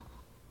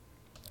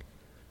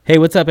Hey,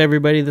 what's up,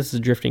 everybody? This is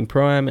Drifting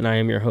Pro-Am, and I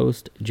am your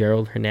host,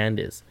 Gerald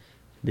Hernandez.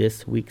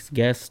 This week's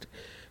guest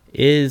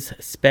is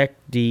Spec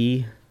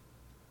D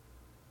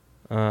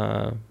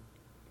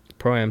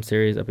Pro-Am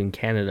series up in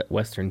Canada,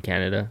 Western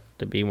Canada,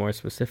 to be more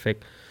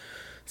specific.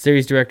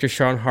 Series director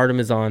Sean Hardham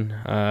is on.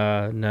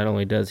 Not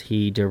only does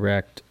he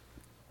direct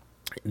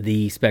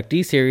the Spec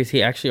D series,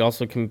 he actually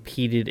also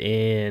competed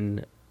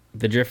in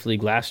the Drift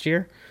League last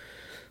year.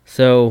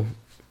 So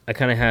I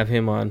kind of have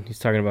him on. He's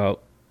talking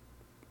about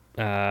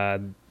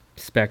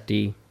Spec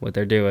D, what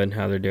they're doing,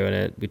 how they're doing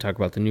it. We talk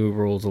about the new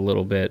rules a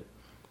little bit,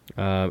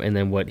 and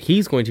then what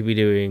he's going to be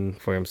doing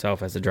for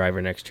himself as a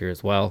driver next year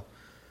as well.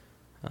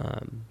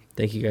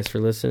 Thank you guys for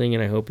listening,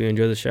 and I hope you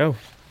enjoy the show.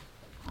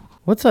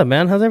 What's up,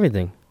 man? How's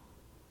everything?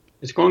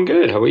 It's going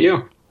good. How about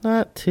you?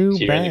 Not too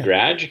See you bad. in the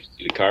garage?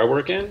 See the car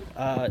working?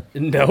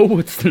 No,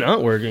 it's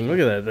not working. Look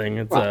at that thing.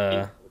 It's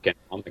working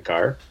on the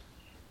car,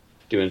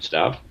 doing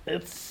stuff.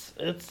 Dude,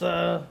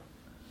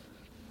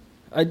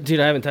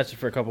 I haven't touched it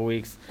for a couple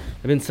weeks.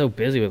 I've been so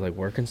busy with like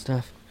work and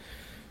stuff,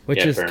 which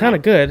Yeah, is fair kind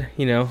of enough. good.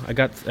 You know, I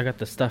got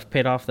the stuff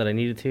paid off that I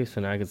needed to,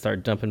 so now I can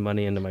start dumping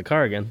money into my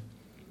car again.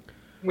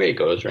 Way it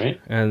goes,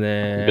 right? And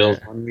then Bills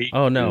 1 week.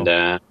 Oh no,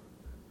 And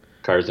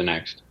cars the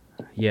next.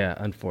 yeah,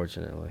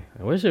 unfortunately,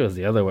 I wish it was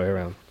the other way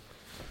around.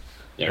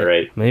 Yeah,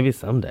 right. Maybe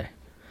someday.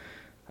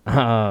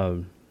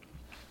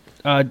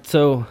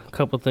 So a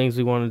couple things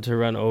we wanted to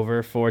run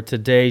over for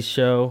today's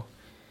show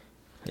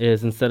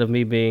is, instead of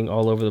me being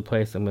all over the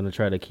place, I'm going to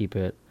try to keep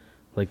it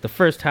like the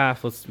first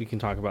half. We can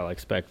talk about like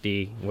Spec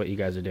D, what you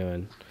guys are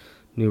doing,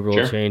 new rule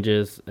Sure.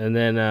 changes, and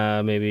then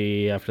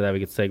maybe after that we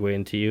could segue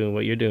into you and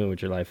what you're doing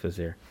with your life this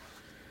year.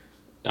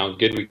 Sounds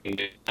good. We can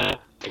do that.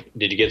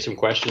 Did you get some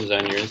questions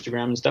on your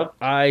Instagram and stuff?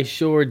 I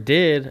sure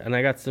did, and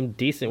I got some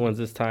decent ones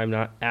this time,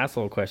 not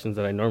asshole questions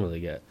that I normally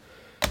get.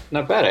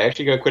 Not bad. I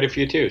actually got quite a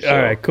few too. So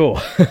All right, cool.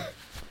 some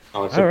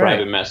all right.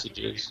 private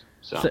messages.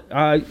 So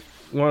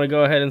You want to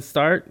go ahead and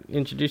start?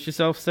 Introduce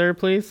yourself, sir,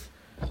 please.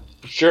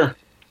 sure.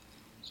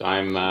 So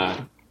I'm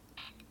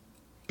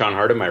Sean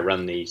Hardham. I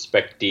run the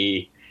Spec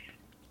D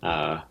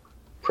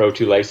Pro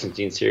 2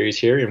 licensing series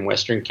here in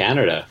Western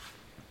Canada.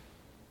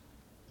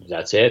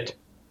 That's it.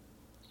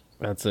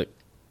 That's it.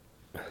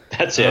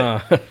 That's it. Uh,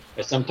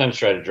 I sometimes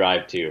try to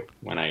drive too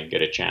when I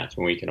get a chance,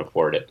 when we can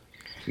afford it.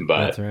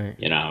 But That's right.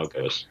 you know how it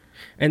goes.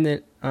 And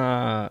then,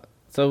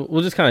 so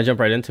we'll just kind of jump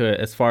right into it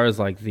as far as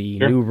like the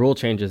Sure. new rule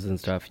changes and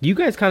stuff. You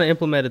guys kind of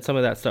implemented some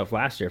of that stuff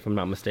last year, if I'm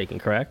not mistaken,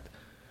 correct?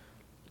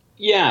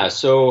 Yeah,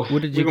 so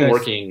What did you we've been guys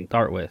working.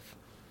 start with?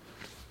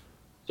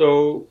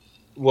 So,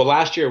 well,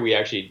 last year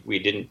we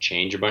didn't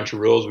change a bunch of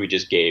rules. We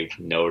just gave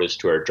notice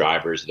to our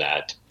drivers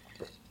that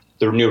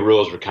the new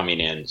rules were coming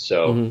in.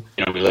 So,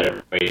 Mhm. we let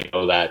everybody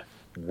know that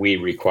we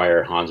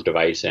require Hans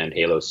device and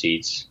Halo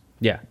seats,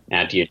 Yeah.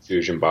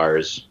 anti-intrusion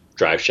bars,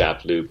 drive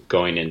shaft loop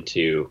going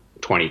into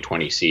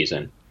 2020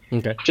 season,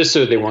 Okay. just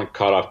so they weren't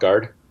caught off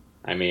guard.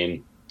 I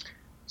mean,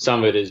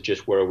 some of it is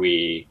just where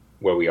we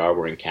are.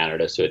 We're in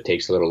Canada, so it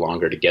takes a little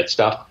longer to get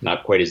stuff.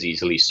 Not quite as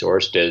easily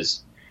sourced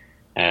as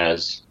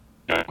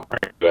our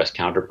U.S.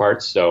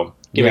 counterparts. So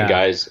giving Yeah.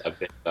 guys a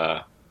bit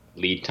of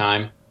lead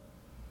time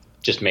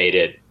just made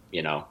it.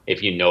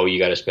 If you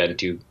got to spend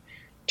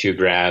two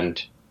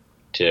grand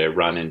to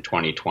run in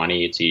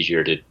 2020, it's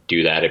easier to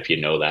do that if you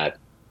know that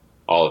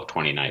all of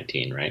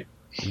 2019, right?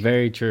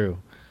 Very true.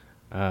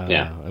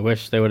 Yeah. I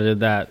wish they would have did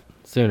that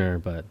sooner,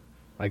 but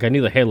like I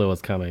knew the Halo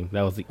was coming.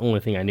 That was the only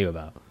thing I knew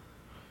about.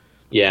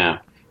 Yeah.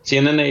 See,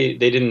 and then they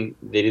didn't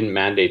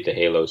mandate the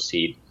Halo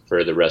seat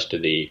for the rest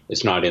of the.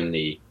 It's not in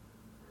the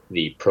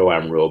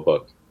Pro-Am rule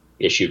book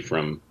issued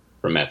from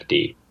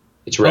FD.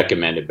 It's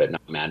recommended but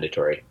not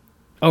mandatory.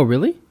 Oh,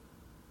 really?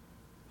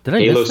 Did I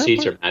Halo miss that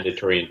seats part? are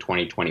mandatory in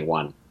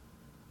 2021.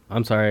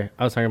 I'm sorry.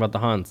 I was talking about the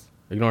Hans.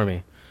 Ignore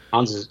me.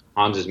 Hans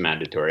is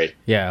mandatory,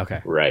 Yeah,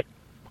 okay. right?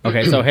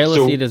 Okay, so Halo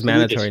So seat is we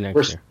mandatory just- next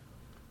we're- year.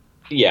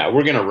 Yeah,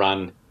 we're gonna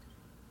run.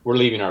 We're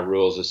leaving our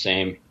rules the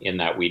same in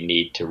that we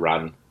need to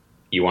run.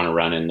 You want to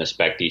run in the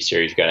Spec D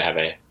series, you got to have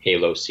a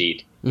Halo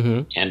seat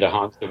Mm-hmm. and a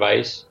Hans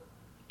device,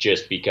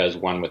 just because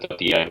one without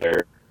the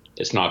other,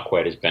 it's not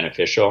quite as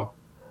beneficial.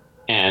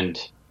 And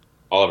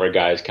all of our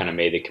guys kind of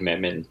made the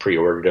commitment and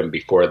pre-ordered them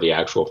before the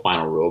actual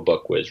final rule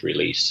book was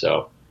released.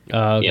 So,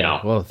 Okay.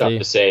 Well, stuff see.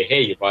 to say,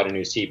 hey, you bought a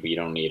new seat, but you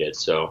don't need it.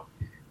 So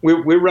we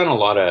run a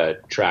lot of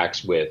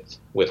tracks with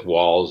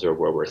walls, or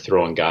where we're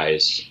throwing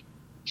guys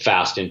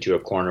fast into a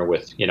corner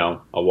with,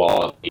 a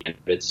wall at the end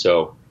of it.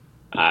 So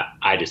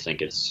I just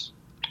think it's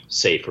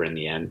safer in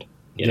the end.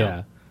 You know?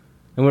 Yeah.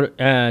 And what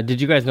did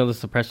you guys know the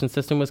suppression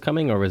system was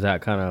coming, or was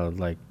that kind of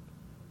like?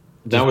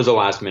 That was a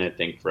last minute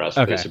thing for us,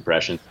 for Okay. the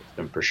suppression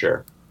system, for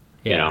sure.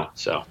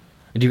 So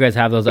Do you guys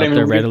have those But I up mean,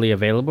 there we- readily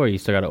available, or you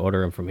still got to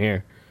order them from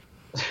here?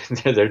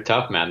 they're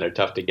tough, man. They're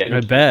tough to get.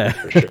 I bet.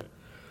 For sure.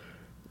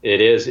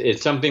 It is.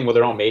 It's something. Well,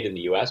 they're all made in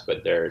the U.S.,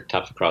 but they're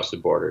tough across the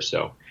border.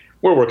 So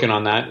we're working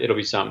on that. It'll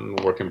be something,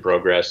 work in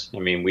progress. I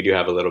mean, we do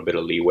have a little bit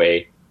of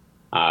leeway,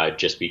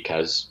 just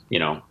because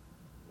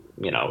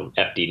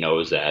FD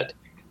knows that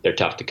they're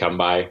tough to come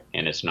by,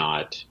 and it's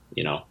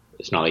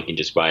it's not like you can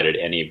just buy it at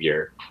any of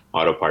your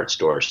auto parts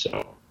stores.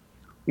 So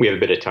we have a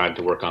bit of time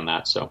to work on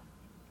that. So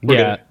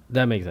yeah, good.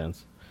 That makes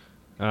sense.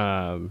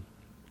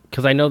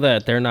 Because I know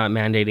that they're not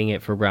mandating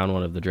it for round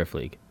one of the Drift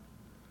League.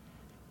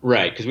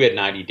 Right, because we had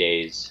 90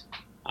 days,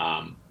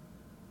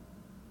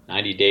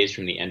 90 days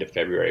from the end of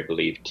February, I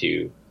believe,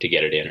 to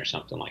get it in or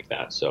something like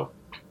that. So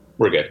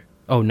we're good.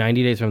 Oh,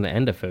 90 days from the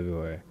end of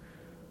February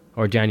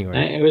or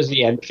January. It was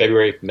the end of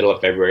February, middle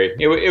of February.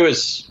 It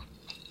was,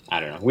 I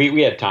don't know.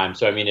 We had time.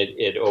 So, I mean,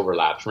 it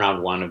overlaps.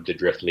 Round one of the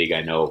Drift League,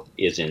 I know,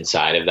 is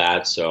inside of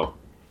that. So,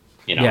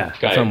 yeah,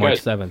 it's on March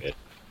 7th.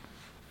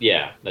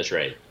 Yeah, that's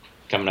right.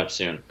 Coming up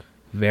soon.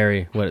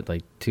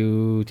 Like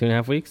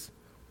 2.5 weeks?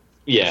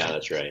 Yeah,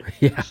 that's right.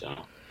 Yeah. So,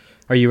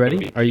 are you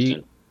ready? Are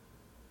you?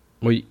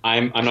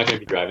 I'm not going to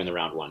be driving the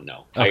round one.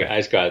 No, okay. I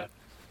just got.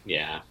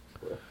 Yeah.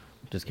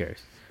 Just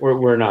curious.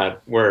 We're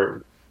not.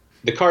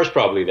 The car's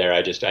probably there.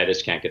 I just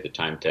can't get the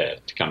time to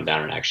come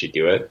down and actually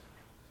do it.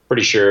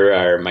 Pretty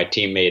sure my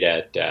teammate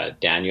at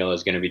Daniel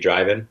is going to be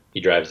driving.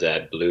 He drives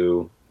that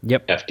blue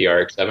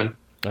FDR X7.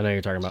 I know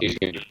you're talking about.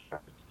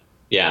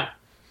 Yeah.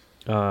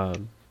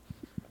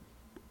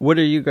 What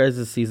are you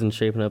guys' season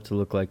shaping up to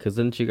look like? Because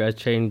didn't you guys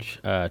change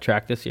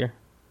track this year?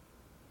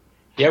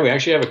 Yeah, we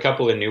actually have a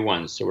couple of new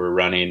ones. So we're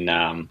running.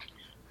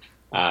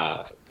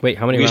 Wait,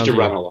 how many? We used to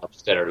run a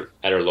lot at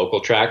our local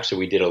track, so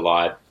we did a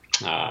lot.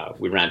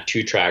 We ran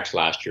 2 tracks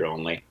last year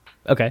only.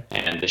 Okay.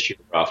 And this year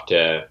we're off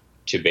to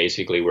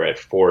basically we're at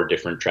 4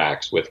 different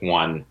tracks with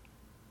one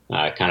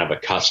kind of a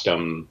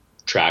custom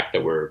track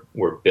that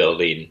we're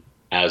building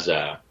as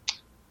a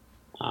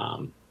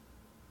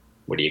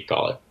what do you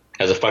call it?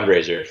 As a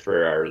fundraiser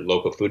for our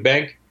local food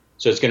bank.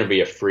 So it's going to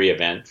be a free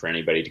event for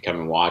anybody to come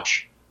and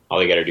watch.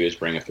 All you got to do is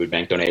bring a food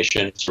bank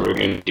donation. So we're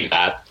going to do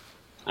that.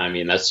 I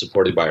mean, that's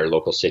supported by our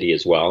local city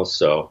as well.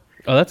 So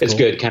that's it's cool.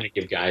 good. Kind of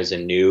give guys a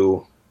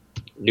new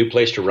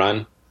place to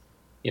run.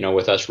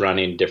 With us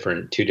running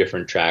 2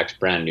 different tracks,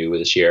 brand new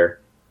this year,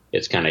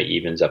 it's kind of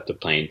evens up the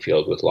playing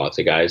field with lots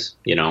of guys.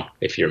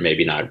 If you're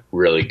maybe not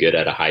really good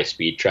at a high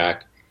speed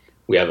track,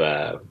 we have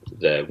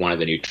one of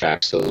the new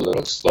tracks a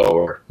little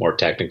slower, more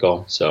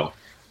technical. So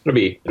it'll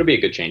be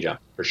a good change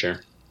up for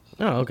sure.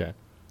 Oh, okay.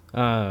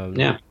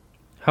 Yeah.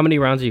 How many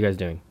rounds are you guys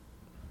doing?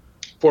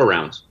 4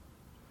 rounds.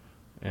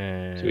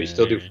 And so we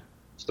still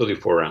do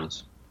 4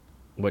 rounds.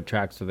 What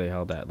tracks are they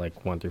held at?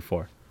 Like 1 through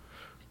 4?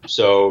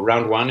 So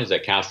round 1 is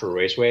at Castro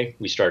Raceway.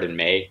 We start in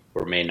May,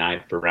 or May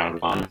 9th for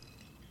round 1.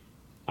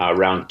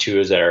 Round 2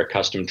 is at our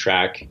custom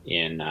track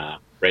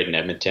right in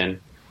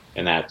Edmonton,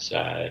 and that's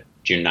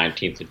June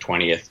 19th and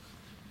 20th.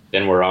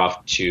 Then we're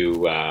off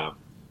to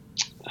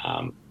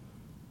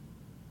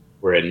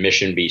we're in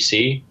Mission,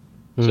 BC.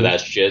 Mm-hmm. So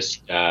that's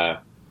just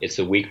it's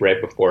the week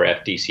right before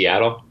FD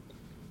Seattle.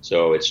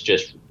 So it's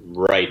just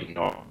right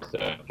north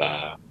of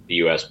the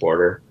U.S.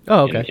 border.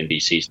 Oh, okay. In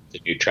BC, it's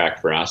a new track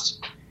for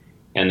us.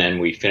 And then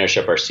we finish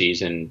up our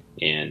season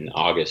in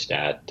August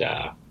at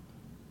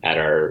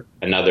our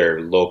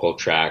another local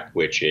track,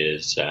 which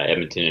is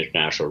Edmonton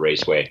International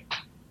Raceway.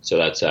 So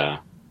that's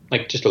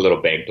like just a little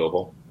banked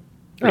oval.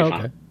 Pretty okay.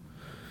 Fun.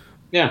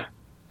 Yeah.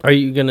 Are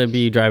you gonna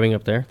be driving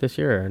up there this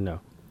year or no?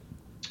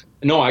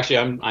 No, actually,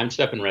 I'm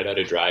stepping right out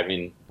of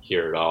driving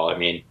here at all. I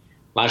mean,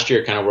 last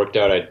year it kind of worked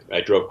out.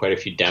 I drove quite a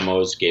few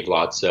demos, gave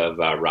lots of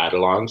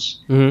ride-alongs,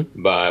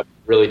 mm-hmm. but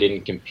really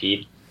didn't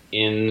compete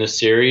in the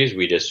series.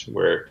 We just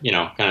were,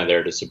 kind of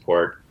there to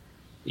support,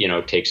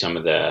 take some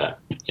of the,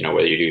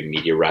 whether you do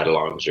media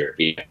ride-alongs or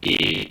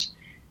VIPs.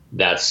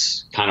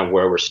 That's kind of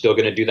where we're still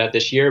going to do that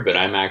this year, but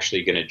I'm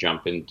actually going to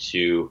jump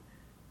into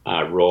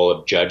a role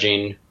of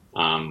judging.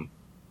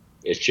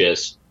 It's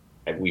just,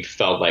 we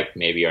felt like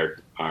maybe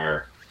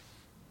our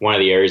one of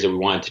the areas that we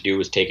wanted to do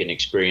was take an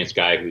experienced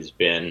guy who's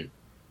been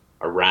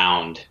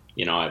around,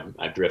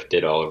 I've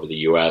drifted all over the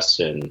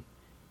U.S. and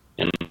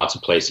lots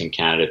of places in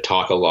Canada,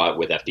 talk a lot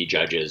with FD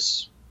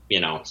judges,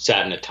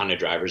 sat in a ton of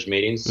drivers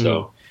meetings. Mm-hmm.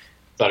 So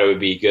thought it would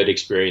be a good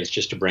experience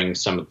just to bring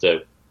some of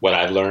what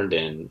I've learned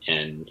and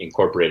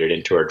incorporate it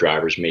into our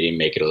drivers meeting,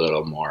 make it a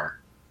little more,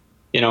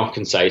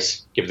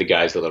 concise, give the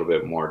guys a little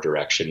bit more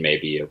direction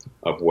maybe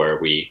of where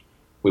we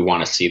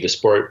want to see the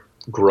sport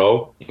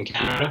grow in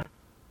Canada.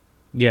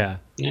 Yeah.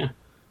 Yeah.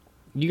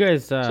 You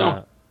guys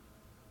have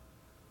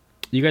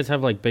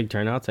like big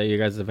turnouts at your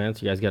guys'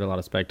 events? You guys get a lot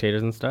of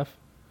spectators and stuff?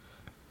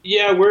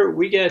 Yeah,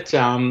 we get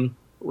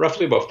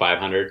roughly about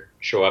 500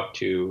 show up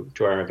to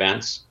our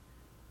events,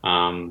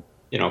 kind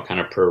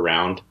of per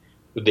round.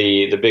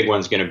 The big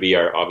one's going to be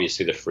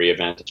obviously the free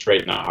event. It's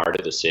right in the heart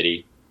of the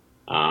city.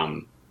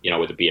 With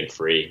it being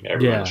free,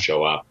 everyone will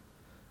show up.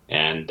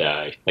 And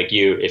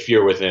if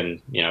you're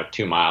within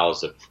 2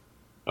 miles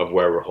of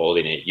where we're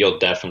holding it, you'll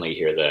definitely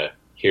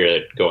hear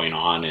it going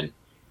on, and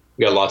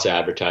we got lots of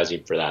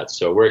advertising for that.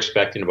 So we're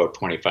expecting about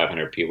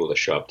 2,500 people to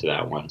show up to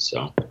that one.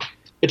 So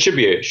it should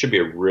be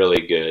a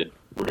really good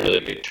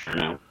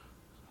turnout.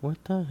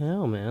 What the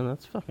hell, man?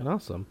 That's fucking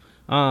awesome.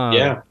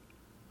 Yeah.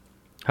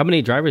 How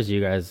many drivers you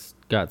guys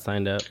got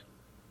signed up?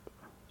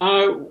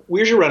 We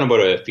usually run about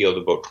a field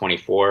of about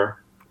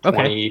 24. Okay.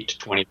 20 to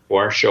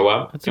 24 show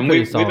up. That's a And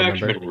pretty we've solid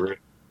actually number. been,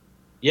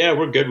 yeah,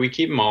 we're good. We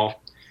keep them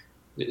all.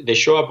 They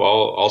show up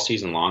all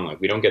season long. Like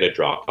we don't get a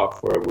drop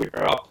off where we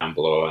are all time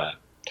below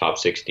top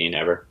 16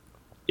 ever.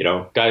 You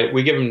know,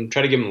 we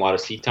try to give them a lot of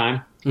seat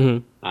time.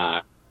 Mm-hmm.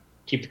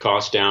 Keep the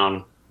cost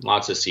down.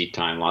 Lots of seat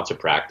time. Lots of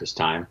practice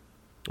time.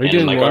 Are you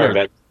doing like one our or,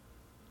 event.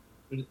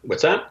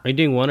 What's that? Are you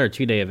doing 1 or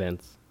 2 day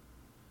events?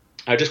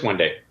 Just one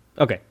day.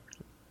 Okay.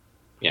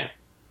 Yeah,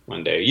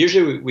 one day.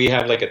 Usually we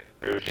have like a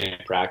Thursday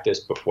night practice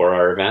before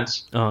our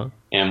events. Uh-huh.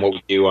 And what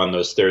we do on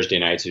those Thursday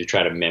nights is we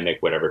try to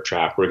mimic whatever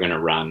track we're going to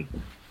run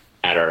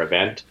at our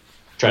event.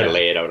 Try to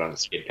lay it out on a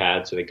skid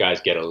pad so the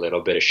guys get a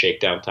little bit of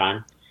shakedown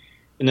time.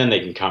 And then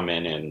they can come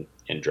in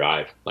and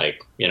drive.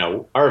 Like, you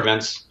know, our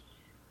events,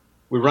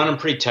 we run them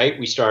pretty tight.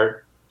 We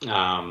start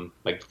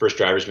like the first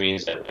driver's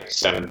meetings at like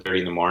 7:30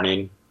 in the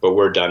morning, but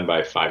we're done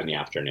by 5 in the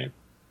afternoon.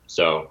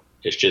 So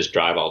it's just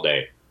drive all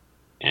day.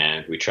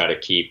 And we try to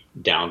keep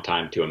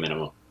downtime to a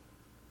minimum.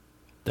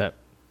 That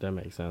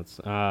makes sense.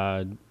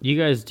 You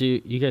guys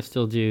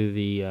still do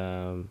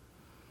the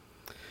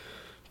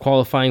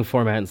qualifying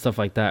format and stuff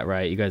like that,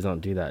 right? You guys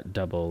don't do that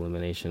double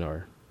elimination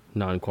or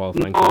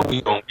non-qualifying. No,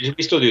 we don't.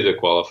 We still do the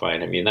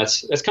qualifying. I mean,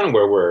 that's kind of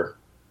where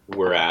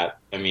we're at.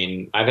 I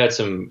mean, I've had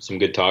some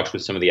good talks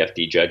with some of the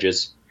FD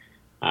judges,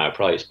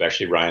 probably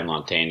especially Ryan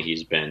Lontaine.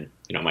 He's been,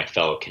 you know, my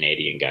fellow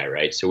Canadian guy,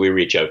 right? So we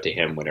reach out to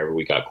him whenever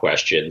we got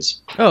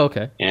questions. Oh,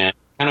 okay. And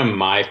kind of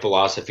my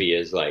philosophy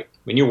is like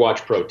when you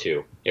watch Pro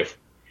 2, if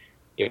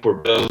we're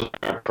building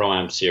our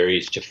Pro-Am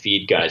series to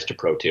feed guys to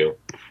Pro 2,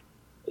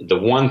 the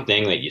one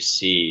thing that you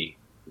see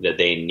that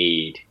they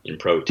need in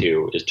Pro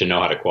 2 is to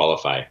know how to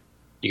qualify.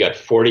 You got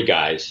 40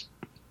 guys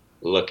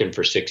looking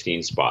for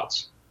 16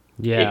 spots.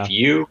 Yeah. If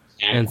you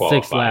can't and qualify,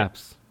 6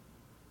 laps.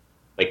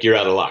 like you're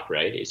out of luck,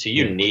 right? So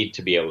you need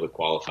to be able to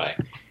qualify.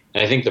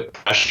 And I think the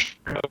pressure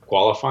of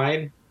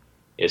qualifying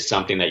is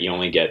something that you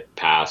only get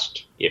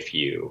past if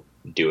you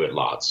do it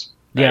lots.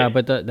 Right? Yeah,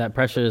 but that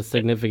pressure is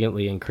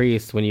significantly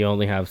increased when you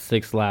only have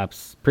 6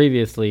 laps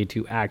previously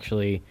to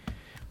actually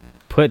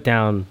put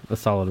down a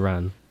solid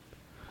run.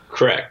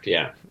 Correct.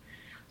 Yeah.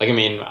 Like, I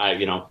mean,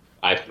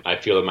 I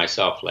feel it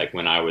myself. Like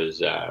when I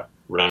was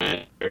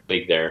running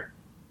league there,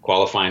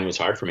 qualifying was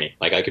hard for me.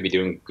 Like I could be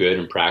doing good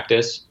in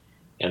practice,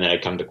 and then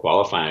I'd come to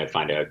qualifying, I'd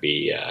find out I'd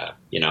be,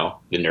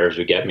 the nerves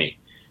would get me.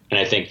 And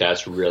I think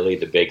that's really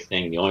the big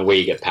thing. The only way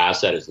you get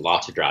past that is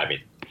lots of driving.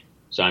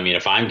 So, I mean,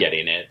 if I'm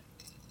getting it,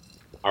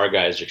 our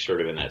guys are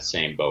sort of in that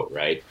same boat,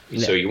 right?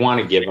 Yeah. So you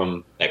want to give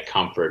them that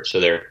comfort. So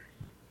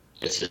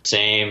it's the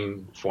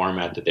same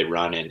format that they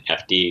run in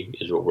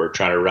FD is what we're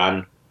trying to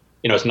run.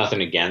 You know, it's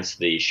nothing against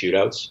the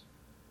shootouts.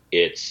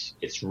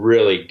 It's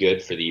really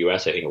good for the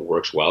U.S. I think it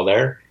works well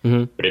there,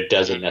 but it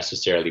doesn't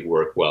necessarily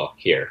work well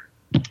here.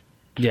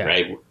 Yeah.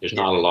 Right? There's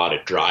not a lot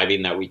of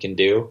driving that we can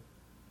do,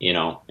 you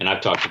know, and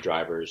I've talked to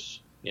drivers,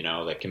 you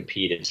know, that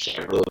compete in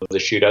several of the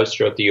shootouts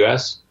throughout the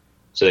U.S.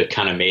 So they've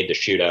kind of made the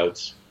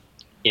shootouts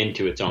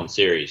into its own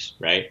series,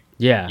 right?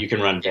 Yeah. You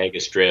can run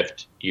Vegas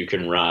Drift. You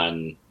can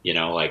run, you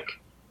know, like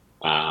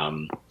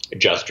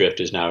Just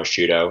Drift is now a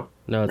shootout.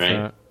 No, it's right?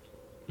 not.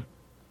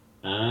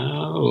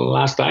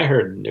 Last I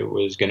heard, it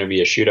was going to be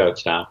a shootout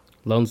style.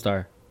 Lone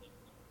Star.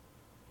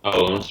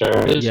 Oh, Lone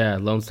Star is? Yeah,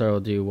 Lone Star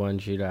will do one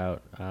shootout.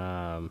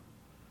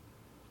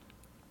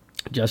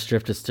 Just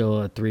Drift is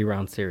still a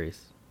 3-round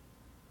series.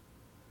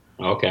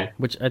 Okay.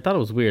 Which I thought it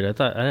was weird. I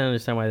didn't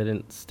understand why they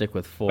didn't stick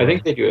with 4. I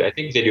think they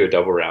do a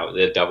double round,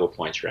 a double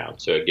points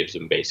round. So it gives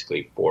them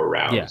basically 4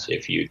 rounds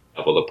if you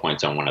double the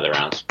points on one of the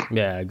rounds.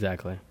 Yeah,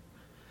 exactly.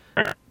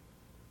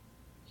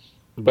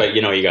 But,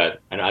 you know, you got,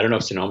 I don't know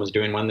if Sonoma's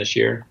doing one this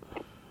year.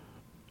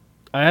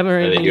 I haven't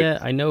heard anything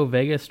yet. I know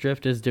Vegas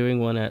Drift is doing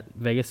one at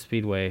Vegas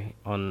Speedway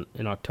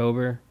in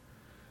October.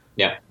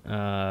 Yeah.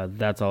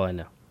 That's all I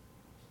know.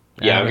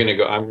 Yeah, I'm going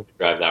to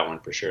drive that one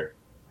for sure.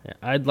 Yeah,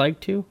 I'd like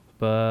to,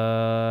 but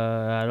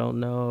I don't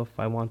know if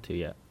I want to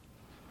yet.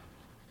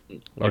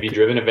 Have you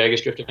driven a Vegas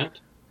Drift event?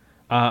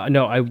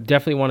 No, I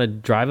definitely want to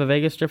drive a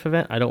Vegas Drift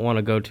event. I don't want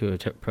to go to a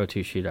Pro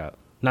 2 shootout.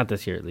 Not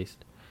this year, at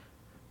least.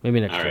 Maybe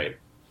next year. All right.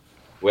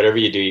 Whatever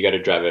you do, you got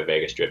to drive a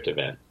Vegas Drift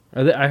event.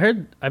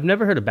 I've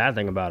never heard a bad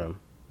thing about them.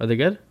 Are they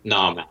good?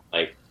 No, man.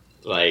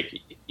 Like,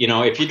 you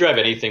know, if you drive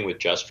anything with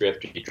Just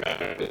Drift, if you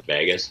drive it with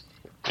Vegas,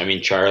 I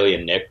mean, Charlie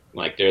and Nick,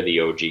 like, they're the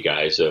OG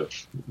guys of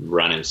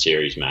running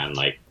series, man.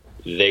 Like,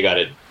 they got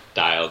it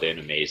dialed in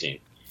amazing.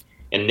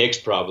 And Nick's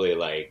probably,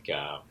 like,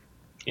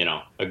 you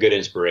know, a good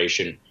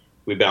inspiration.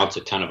 We bounce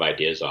a ton of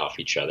ideas off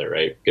each other,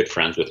 right? Good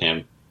friends with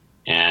him.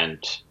 And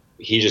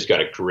he just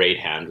got a great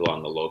handle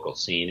on the local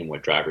scene and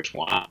what drivers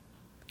want.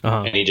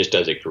 And he just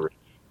does a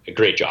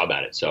great job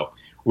at it. So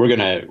we're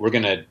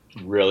gonna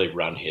really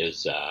run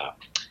his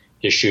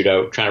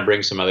shootout, trying to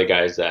bring some other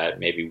guys that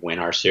maybe win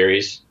our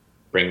series,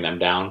 bring them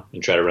down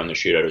and try to run the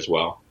shootout as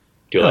well.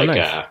 Do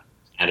nice.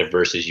 A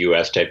versus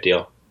US type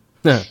deal.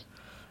 Yeah,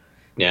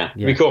 it'd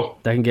be cool.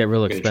 That can get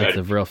real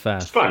expensive real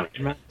fast. It's fun,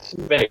 man. It's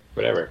big,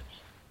 whatever.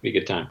 Be a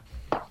good time.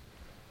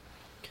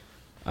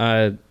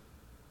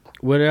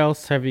 What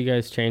else have you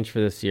guys changed for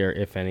this year,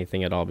 if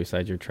anything at all,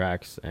 besides your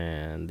tracks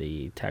and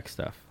the tech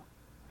stuff?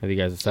 Have you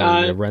guys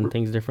decided to run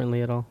things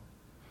differently at all?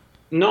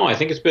 No, I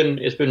think it's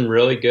been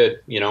really good.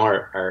 You know,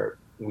 our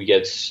we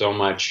get so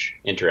much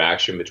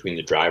interaction between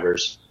the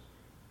drivers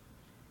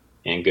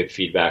and good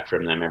feedback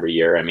from them every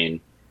year. I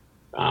mean,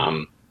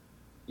 um,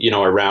 you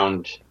know,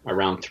 around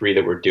three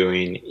that we're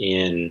doing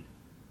in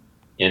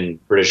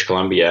British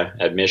Columbia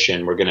at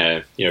Mission, we're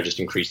gonna just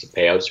increase the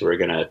payout. So we're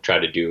gonna try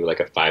to do like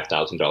a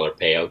 $5,000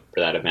 payout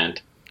for that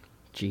event.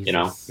 You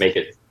know, Jesus. make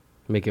it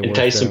Make it worth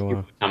entice their some people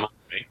while. to come up.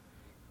 Right?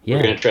 We're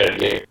Yeah. gonna try to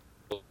get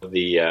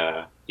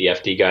the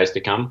FD guys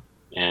to come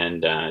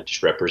and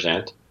just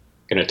represent.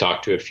 Going to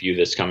talk to a few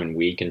this coming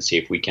week and see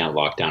if we can't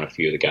lock down a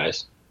few of the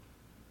guys.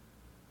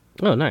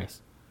 Oh,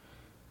 nice.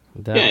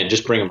 Yeah, That and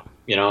just bring them.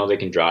 You know, they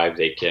can drive.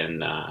 They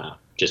can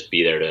just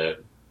be there to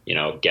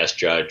guest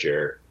judge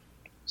or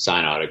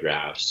sign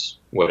autographs,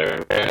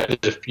 whatever.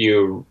 There's a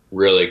few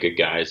really good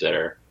guys that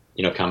are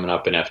coming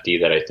up in FD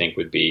that I think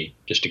would be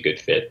just a good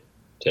fit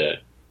to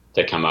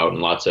come out,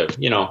 and lots of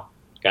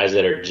guys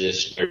that are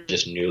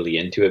just newly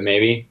into it.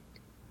 Maybe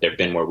they've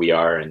been where we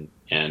are and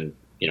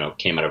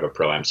came out of a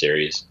Pro-Am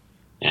series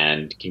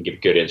and can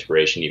give good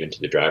inspiration even to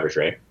the drivers,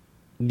 right?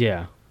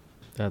 yeah.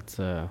 That's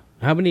how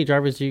many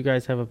drivers do you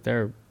guys have up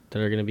there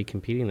that are going to be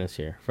competing this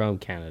year from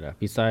Canada?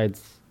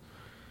 Besides,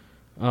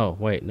 oh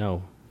wait,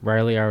 no,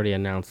 Riley already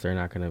announced they're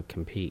not going to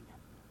compete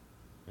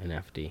in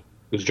FD.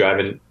 Who's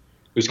driving?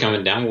 Who's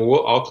coming down?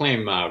 Well, I'll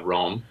claim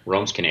Rome.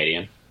 Rome's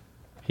Canadian.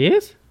 He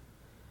is?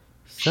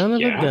 Son of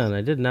a Yeah, gun!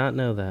 I did not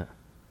know that.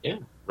 yeah,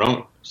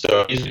 Rome.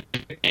 So he's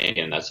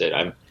Canadian. That's it.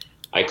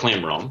 I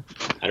claim Rome.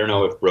 I don't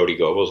know if Brody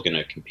Gobel's going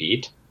to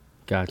compete.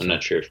 I'm Gotcha.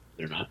 not sure if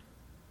they're not,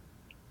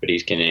 but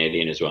he's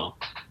Canadian as well.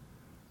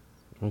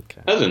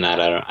 Okay. Other than that,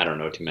 I don't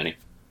know too many.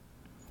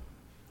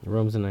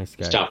 Rome's a nice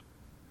It's guy. tough.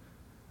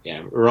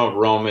 Yeah,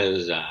 Rome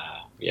is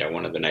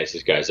one of the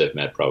nicest guys I've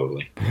met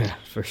probably.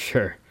 For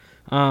sure.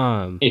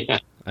 Um, Yeah.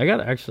 I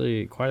got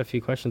actually quite a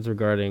few questions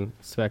regarding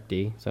Spec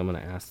D, so I'm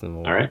going to ask them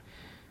all. All right.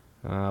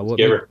 What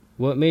Give made, her.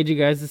 what made you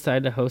guys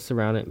decide to host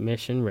around at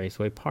Mission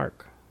Raceway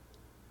Park?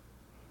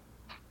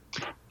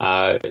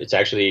 It's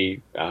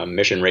actually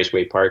Mission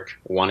Raceway Park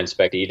wanted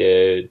Spec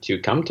D to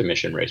come to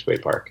Mission Raceway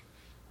Park.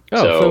 Oh,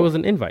 so it So was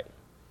an invite.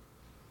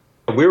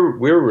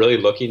 we're really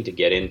looking to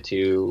get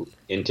into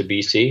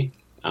BC,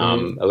 a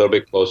little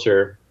bit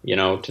closer,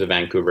 to the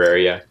Vancouver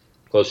area,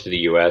 close to the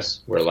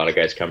U.S., where a lot of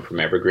guys come from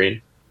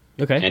Evergreen,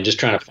 Okay. and just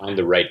trying to find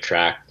the right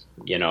track.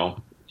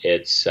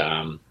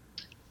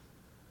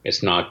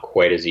 It's not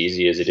quite as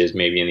easy as it is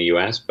maybe in the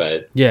U.S.,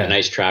 but Yeah. a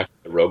nice track,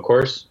 the road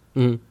course.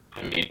 Mhm.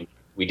 I mean,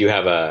 we do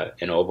have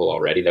an oval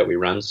already that we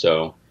run,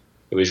 so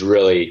it was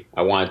really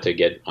I wanted to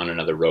get on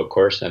another road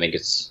course. I think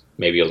it's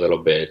maybe a little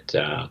bit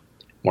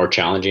more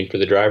challenging for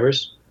the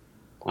drivers.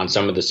 On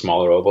some of the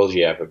smaller ovals,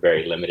 you have a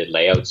very limited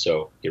layout,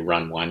 so you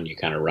run one, you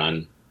kind of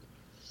run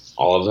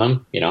all of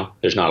them.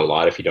 There's not a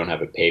lot if you don't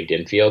have a paved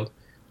infield.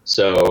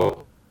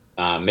 So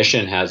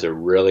Mission has a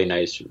really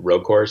nice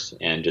road course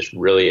and just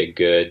really a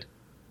good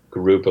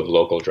group of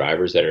local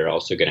drivers that are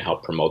also going to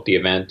help promote the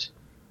event,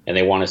 and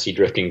they want to see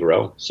drifting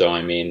grow. So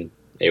I mean,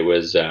 it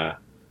was a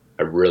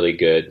really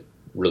good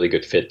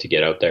fit to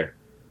get out there.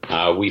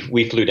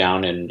 We flew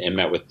down and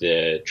met with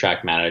the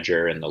track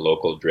manager and the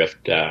local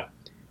drift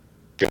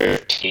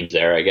teams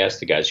there. I guess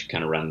the guys who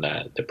kind of run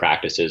the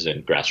practices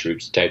and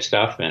grassroots type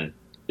stuff, and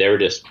they were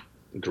just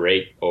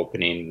great,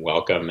 opening,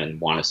 welcome, and they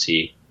want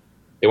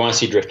to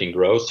see drifting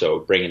grow. So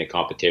bringing a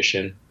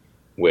competition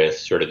with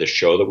sort of the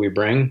show that we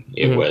bring,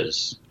 it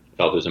Mhm.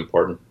 felt it was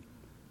important.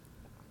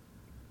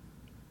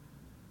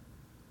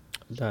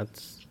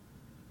 That's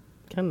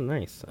kind of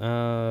nice.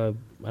 I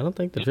don't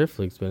think the Drift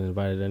League's been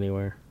invited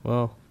anywhere.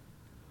 Well,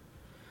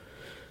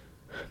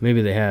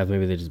 maybe they have.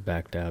 Maybe they just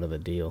backed out of the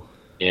deal.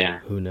 Yeah,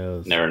 Who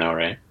knows? never know,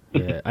 right?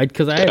 Yeah,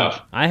 because I had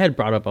Tough. I had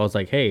brought up. I was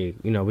like, hey,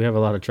 we have a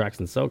lot of tracks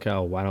in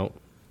SoCal. Why don't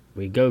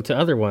we go to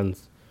other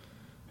ones?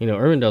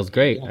 Irwindale's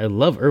great. I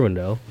love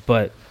Irwindale,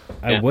 but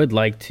I Yeah. would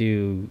like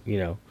to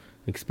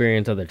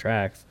experience other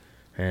tracks.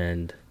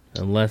 And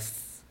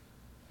unless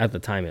at the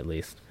time at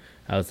least,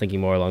 I was thinking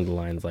more along the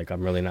lines like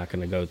I'm really not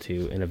going to go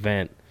to an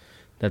event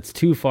that's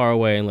too far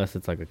away unless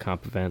it's like a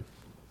comp event.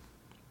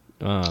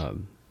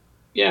 Um,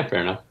 Yeah,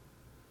 fair enough.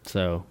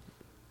 so,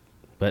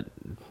 but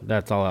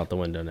that's all out the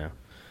window now.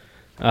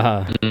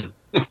 Uh,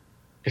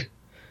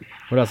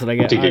 what else did I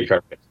get? To get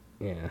carpet.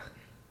 Yeah.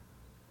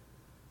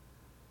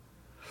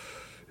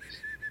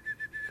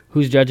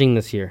 Who's judging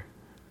this year?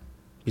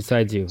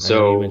 Besides you, I know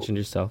So- you mentioned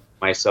yourself.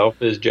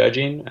 Myself is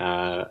judging,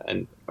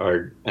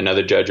 or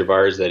another judge of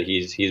ours that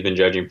he's been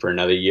judging for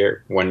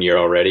 1 year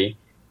already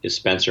is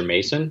Spencer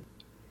Mason,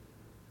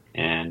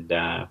 and we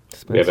have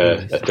Spencer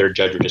a Mason. third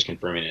judge. We're just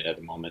confirming it at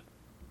the moment.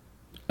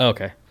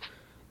 Okay.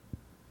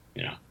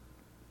 You know,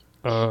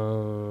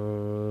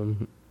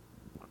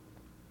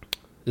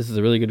 This is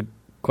a really good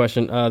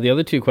question. The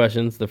other two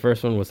questions, the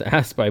first one was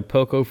asked by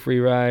Poco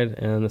Freeride,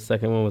 and the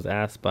second one was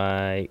asked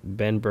by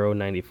Ben Bro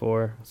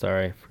 94.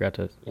 Sorry, I forgot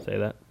to say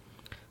that.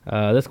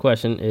 This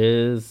question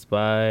is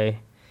by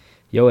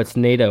it's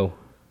NATO.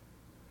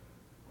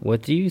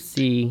 What do you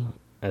see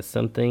as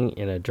something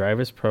in a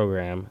driver's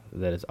program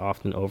that is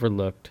often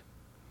overlooked,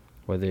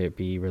 whether it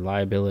be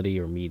reliability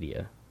or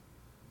media?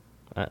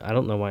 I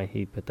don't know why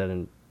he put that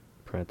in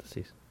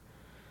parentheses.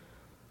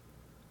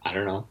 I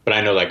don't know, but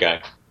I know that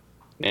guy.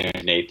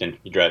 Nathan,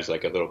 he drives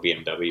like a little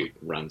BMW,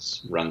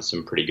 runs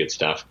some pretty good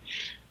stuff.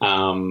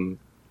 Probably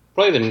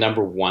the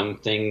number one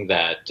thing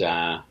that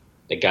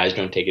that guys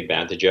don't take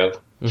advantage of,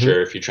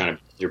 sure, if you're trying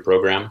to build your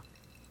program,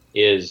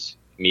 is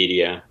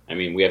media. I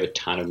mean, we have a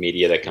ton of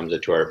media that comes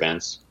into our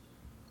events.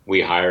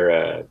 We hire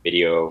a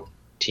video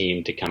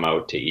team to come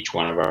out to each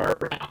one of our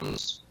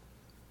rounds,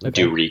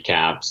 do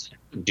recaps,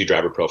 do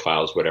driver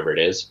profiles, whatever it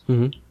is.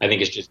 I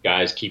think it's just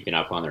guys keeping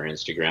up on their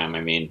Instagram.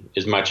 I mean,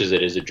 as much as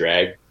it is a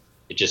drag,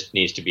 it just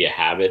needs to be a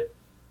habit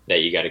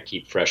that you got to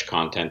keep fresh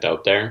content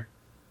out there.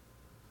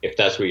 If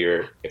that's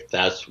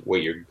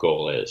what your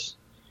goal is,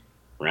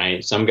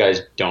 right? Some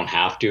guys don't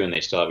have to, and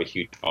they still have a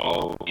huge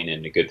following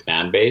and a good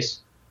fan base.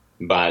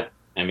 But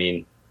I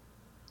mean,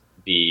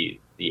 the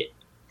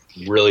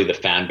really the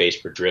fan base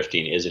for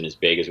drifting isn't as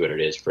big as what it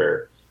is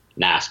for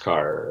NASCAR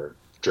or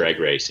drag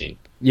racing.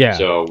 Yeah.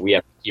 So we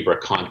have to keep our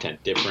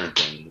content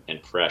different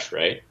and fresh,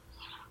 right?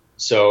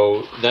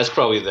 So that's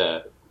probably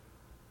the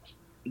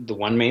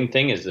one main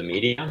thing is the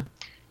media.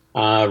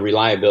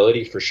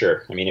 Reliability for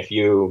sure. I mean, if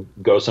you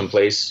go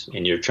someplace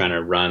and you're trying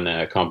to run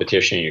a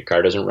competition and your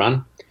car doesn't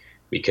run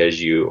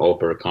because you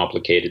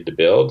overcomplicated the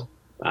build,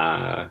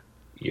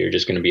 you're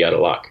just going to be out of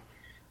luck.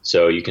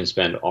 So you can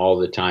spend all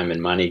the time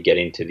and money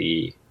getting to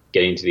the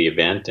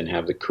event and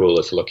have the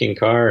coolest looking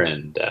car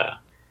and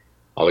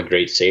all the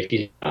great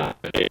safety,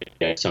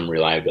 some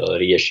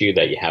reliability issue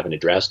that you haven't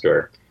addressed,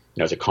 or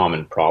it's a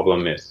common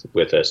problem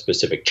with a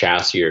specific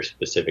chassis or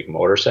specific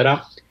motor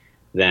setup,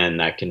 then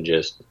that can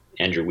just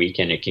end your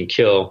weekend. It can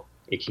kill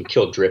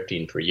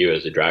drifting for you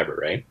as a driver,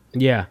 right?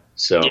 Yeah.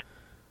 So,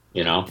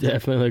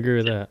 definitely agree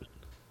with that.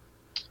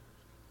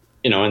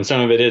 And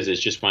some of it is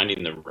just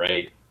finding the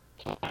right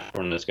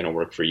platform that's going to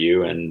work for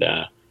you, and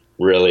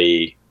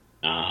really,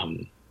 I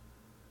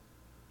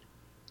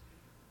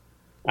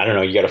don't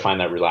know, you got to find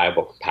that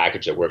reliable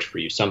package that works for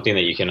you, something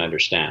that you can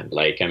understand.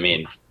 Like, I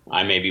mean,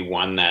 I may be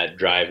one that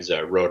drives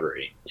a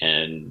rotary,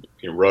 and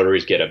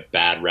rotaries get a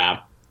bad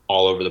rap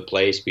all over the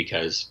place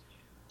because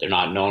they're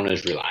not known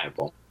as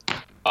reliable.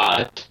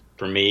 But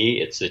for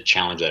me, it's a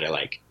challenge that I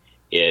like.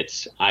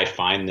 I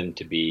find them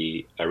to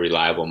be a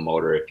reliable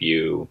motor if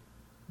you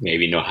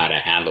maybe know how to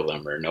handle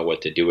them or know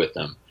what to do with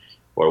them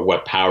or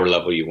what power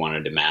level you want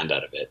to demand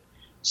out of it.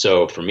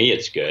 So for me,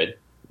 it's good,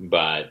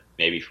 but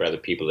maybe for other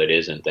people it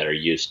isn't, that are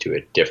used to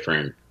a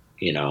different,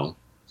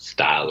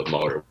 style of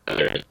motor,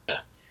 whether it's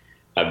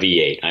a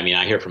V8. I mean,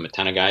 I hear from a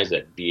ton of guys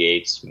that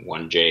V8s,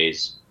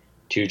 1Js,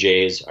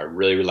 2Js are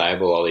really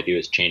reliable. All they do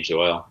is change the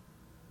oil,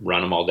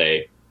 run them all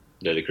day.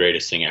 They're the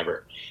greatest thing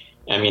ever.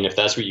 I mean, if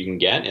that's what you can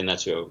get, and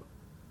that's what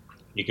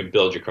you can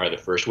build your car the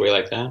first way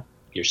like that,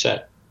 you're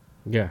set.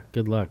 Yeah,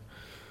 good luck.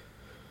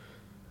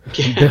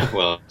 Yeah,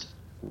 well.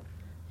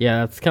 Yeah,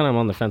 that's kind of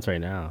on the fence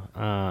right now.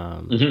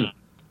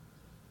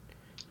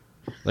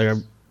 Like,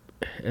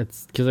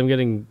 it's because I'm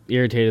getting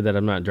irritated that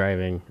I'm not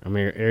driving. I'm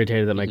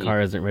irritated that my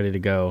car isn't ready to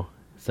go.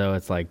 So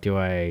it's like, do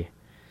I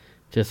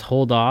just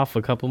hold off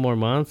a couple more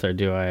months, or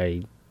do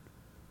I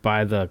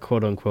buy the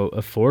quote-unquote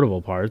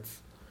affordable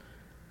parts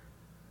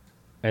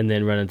and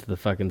then run into the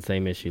fucking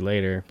same issue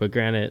later? But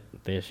granted,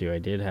 the issue I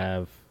did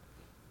have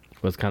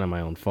was kind of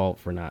my own fault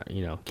for not,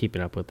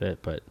 keeping up with it,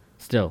 but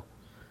still.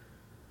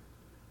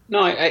 No,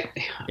 I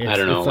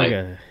don't know.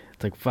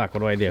 It's like, fuck,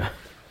 what do I do?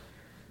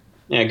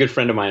 Yeah, a good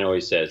friend of mine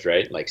always says,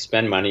 right? Like,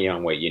 spend money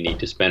on what you need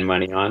to spend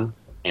money on,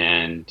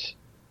 and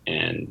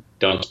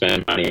don't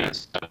spend money on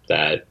stuff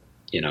that,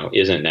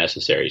 isn't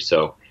necessary.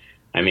 So,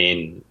 I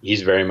mean,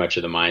 he's very much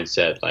of the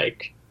mindset,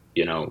 like,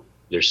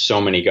 there's so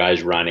many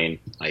guys running,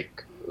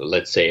 like,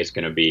 let's say it's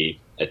going to be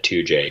a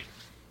 2J,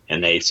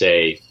 and they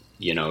say,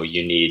 you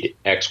need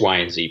X, Y,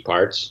 and Z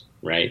parts,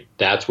 right?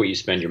 That's what you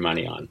spend your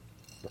money on.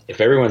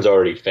 If everyone's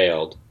already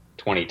failed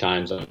 20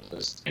 times on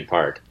the same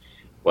part,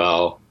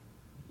 well,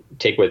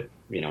 take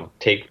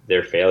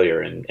their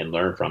failure and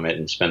learn from it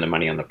and spend the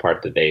money on the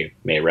part that they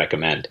may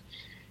recommend,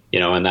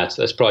 and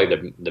that's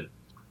probably the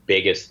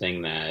biggest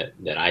thing that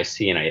I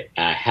see. And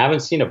I haven't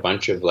seen a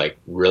bunch of like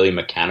really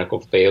mechanical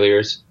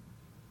failures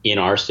in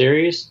our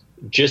series,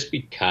 just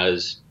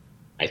because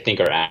I think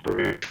our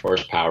average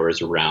horsepower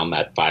is around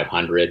that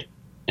 500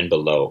 and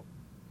below.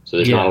 So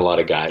there's not a lot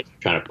of guys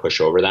trying to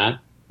push over that.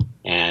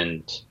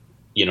 And,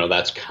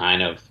 that's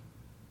kind of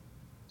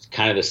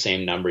the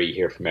same number you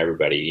hear from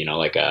everybody.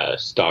 Like a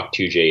stock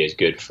 2J is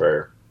good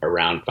for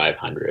around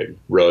 500,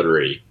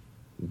 rotary,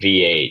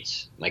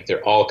 V8s, like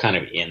they're all kind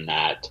of in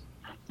that.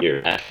 You're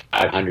at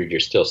 500,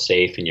 you're still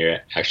safe, and you're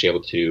actually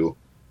able to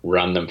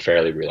run them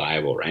fairly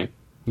reliable, right?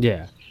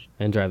 Yeah,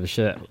 and drive the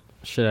shit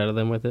out of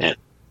them with it. And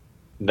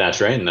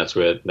that's right, and that's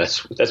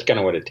kind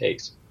of what it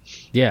takes.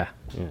 Yeah.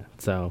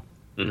 So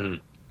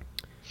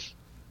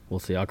we'll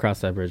see. I'll cross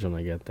that bridge when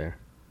I get there.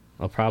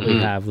 I'll probably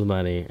have the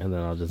money, and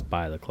then I'll just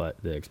buy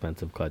the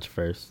expensive clutch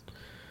first.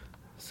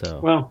 So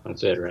Well,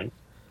 that's it, right?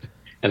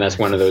 And that's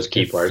one of those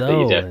key parts that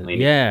you definitely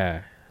need.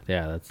 yeah,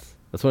 that's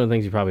one of the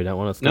things you probably don't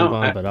want to stump No,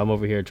 on, but I'm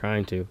over here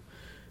trying to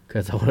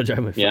because I want to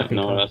drive my yeah, fucking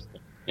no, car.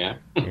 yeah.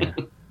 Yeah.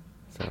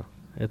 So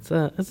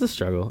it's a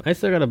struggle. I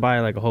still got to buy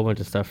like a whole bunch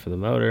of stuff for the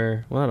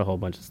motor. Well, not a whole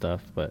bunch of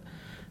stuff, but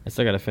I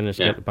still got to finish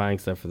buying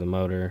stuff for the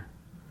motor.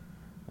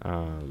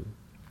 And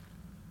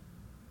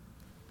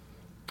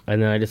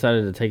then I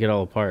decided to take it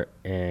all apart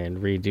and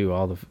redo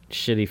all the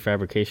shitty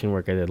fabrication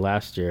work I did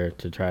last year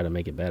to try to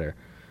make it better.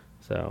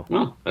 So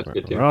Well, that's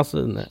good too. we're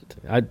also in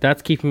that.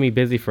 That's keeping me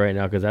busy for right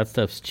now because that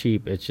stuff's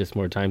cheap. It's just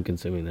more time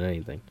consuming than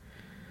anything.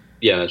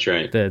 Yeah, that's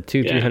right. The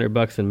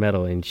 $300 in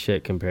metal ain't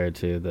shit compared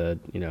to the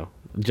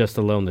just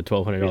alone the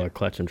 $1,200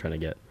 clutch I'm trying to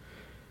get.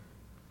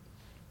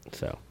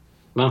 So,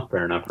 well,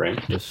 fair enough,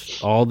 right?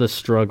 just all the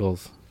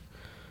struggles.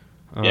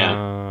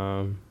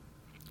 Yeah.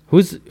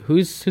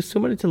 Who's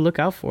somebody to look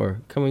out for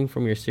coming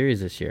from your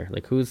series this year?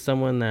 Like, who's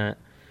someone that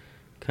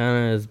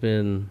kind of has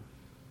been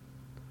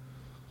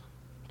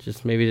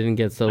just maybe didn't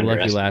get so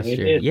lucky last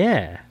year?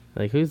 Yeah,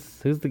 like who's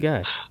the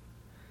guy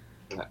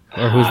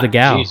or who's the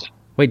gal? Geez.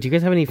 Wait, do you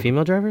guys have any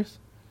female drivers?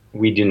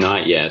 We do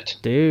not yet.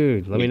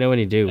 Dude, let me know when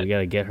you do. We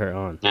gotta get her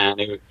on. And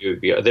it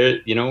would be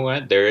there. You know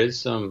what? There's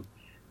some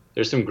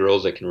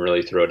girls that can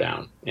really throw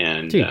down,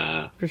 and dude,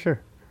 for sure.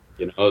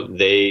 You know,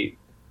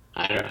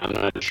 I'm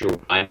not sure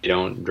why they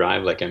don't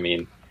drive. Like, I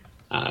mean,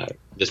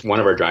 just one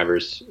of our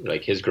drivers,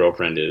 like his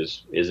girlfriend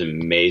is an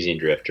amazing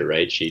drifter,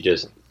 right? She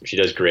does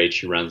great.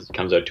 She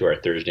comes out to our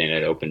Thursday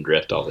night open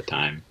drift all the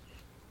time.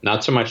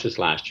 Not so much this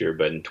last year,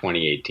 but in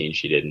 2018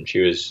 she didn't.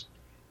 She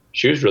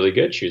was really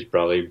good. She was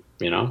probably,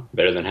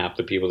 better than half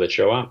the people that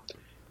show up.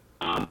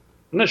 I'm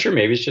not sure.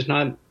 Maybe it's just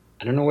not.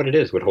 I don't know what it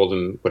is. What holds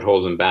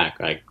them back?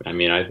 I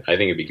think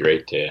it'd be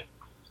great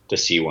to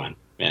see one.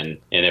 And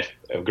if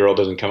a girl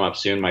doesn't come up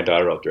soon, my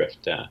daughter will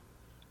drift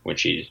when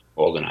she's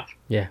old enough.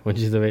 Yeah, when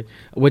she's of age.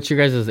 What's your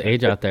guys'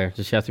 age out there?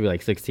 Does she have to be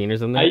like 16 or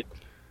something?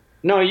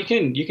 No, you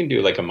can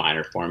do like a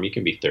minor form. You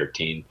can be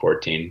 13,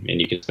 14,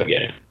 and you can still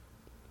get in.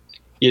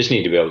 You just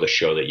need to be able to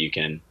show that you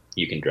can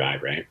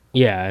drive, right?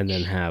 Yeah, and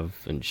then have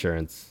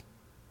insurance.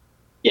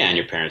 Yeah, and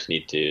your parents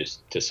need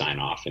to sign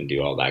off and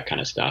do all that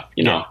kind of stuff.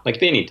 You know, like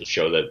they need to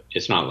show that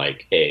it's not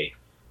like, hey,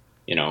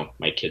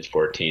 my kid's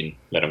 14,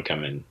 let him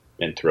come in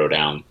and throw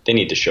down. They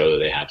need to show that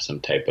they have some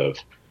type of,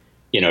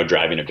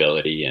 driving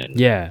ability and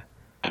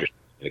understand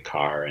the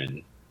car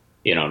and,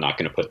 not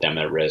going to put them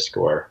at risk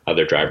or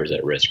other drivers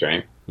at risk,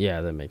 right? Yeah,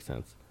 that makes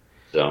sense.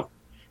 So,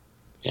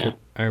 yeah.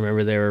 I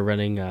remember they were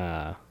running,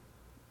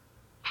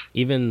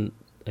 even,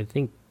 I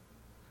think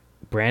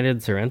Brandon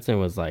Sorensen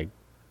was like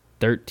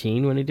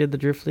 13 when he did the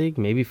Drift League,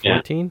 maybe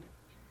 14.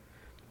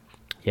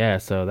 Yeah,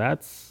 so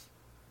that's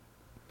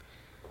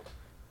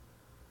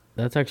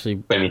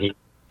actually... I mean,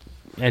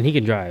 and he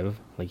can drive.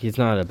 Like, he's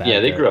not a bad guy.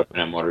 They grew up in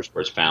a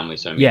motorsports family,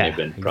 so they've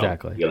been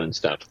probably dealing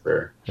stuff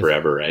for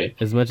forever, right?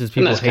 As much as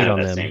people hate on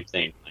them. Same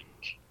thing.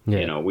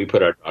 Like, we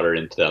put our daughter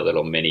into that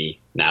little mini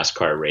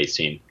NASCAR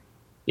racing,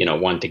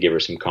 one to give her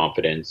some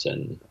confidence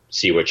and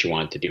see what she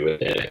wants to do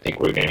with it. I think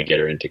we're going to get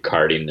her into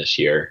karting this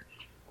year.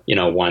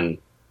 One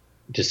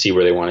to see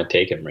where they want to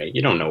take them, right?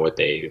 You don't know what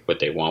they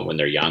want when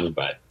they're young,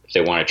 but if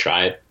they want to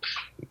try it,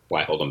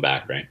 why hold them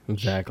back, right?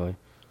 Exactly.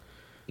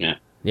 Yeah.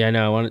 Yeah,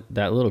 no, I wanted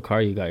that little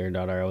car you got your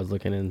daughter. I was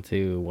looking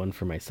into one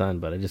for my son,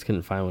 but I just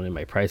couldn't find one in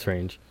my price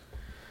range.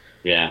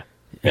 Yeah.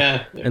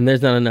 And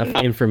there's not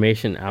enough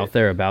information out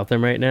there about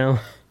them right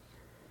now.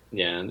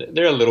 Yeah,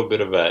 they're a little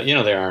bit of a,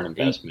 they are an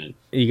investment.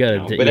 You gotta,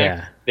 but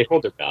they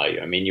hold their value.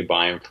 I mean, you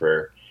buy them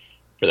for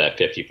that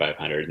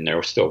 $5,500, and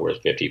they're still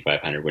worth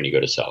 $5,500 when you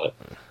go to sell it.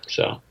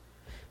 So.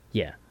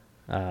 Yeah,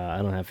 I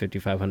don't have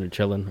 $5,500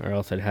 chilling, or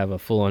else I'd have a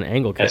full-on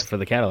angle kit for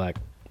the Cadillac.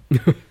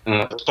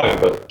 Let's talk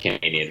about the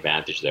Canadian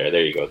Advantage there.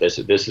 There you go. This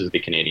is the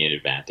Canadian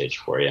Advantage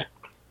for you.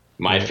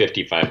 My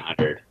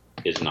 5,500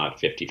 is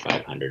not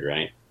 5,500,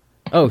 right?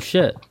 Oh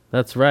shit,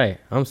 that's right.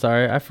 I'm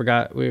sorry, I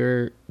forgot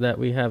we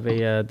have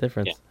a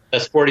difference. Yeah,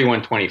 that's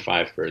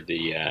 4125 for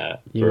the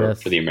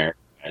for the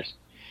American guys.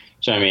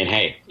 So I mean,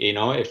 hey,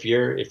 if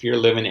you're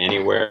living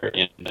anywhere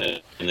in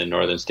the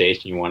northern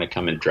states and you want to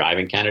come and drive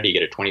in Canada, you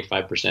get a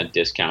 25%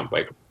 discount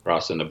by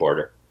crossing the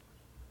border.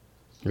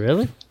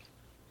 Really?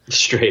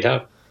 Straight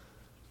up.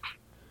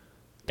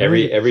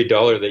 Every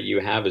dollar that you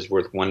have is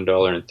worth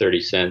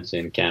 $1.30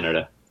 in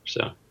Canada.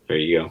 So there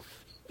you go.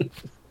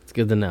 It's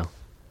good to know.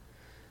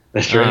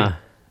 That's right.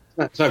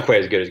 It's not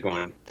quite as good as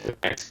going to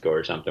Mexico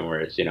or something where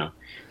it's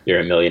you're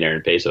a millionaire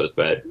in pesos,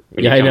 but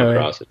when you come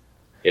across it,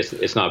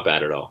 it's not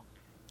bad at all.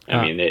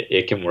 I mean,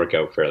 it can work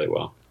out fairly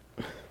well.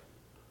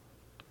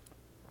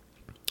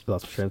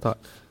 Lost my train of thought.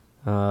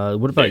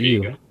 What about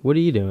you? What are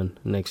you doing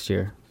next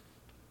year?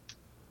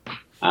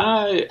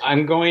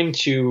 I'm going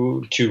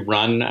to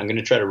run. I'm going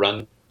to try to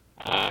run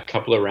a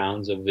couple of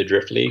rounds of the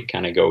Drift League.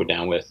 Kind of go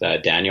down with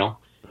Daniel,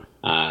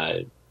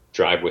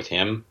 drive with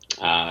him,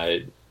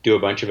 do a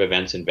bunch of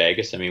events in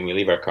Vegas. I mean, we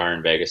leave our car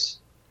in Vegas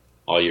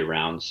all year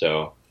round,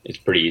 so it's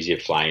pretty easy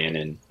to fly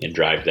in and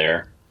drive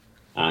there.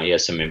 He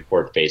has some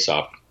import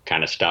face-off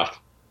kind of stuff.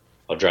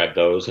 I'll drive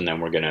those, and then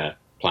we're gonna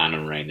plan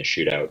on running the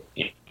shootout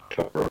in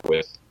October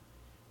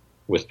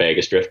with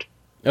Vegas Drift.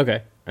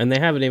 Okay, and they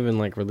haven't even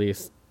like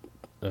released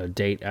a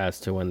date as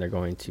to when they're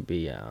going to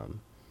be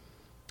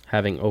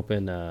having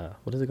open.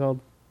 What is it called?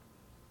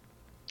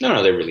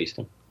 No, they released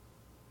them.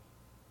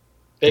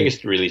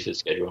 Vegas released its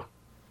schedule.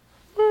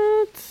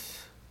 What?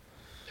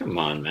 Come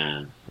on,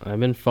 man. I've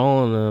been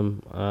following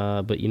them,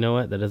 but you know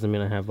what? That doesn't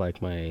mean I have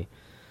like my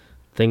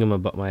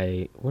about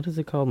my what is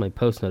it called? My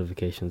post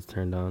notifications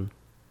turned on.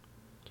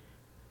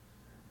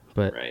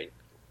 But right.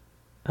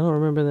 I don't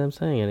remember them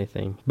saying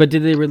anything. But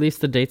did they release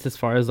the dates as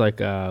far as like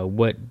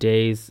what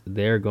days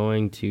they're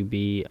going to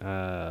be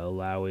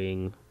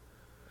allowing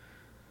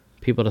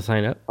people to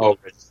sign up? Oh,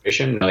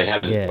 registration? No, they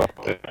haven't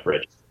opened up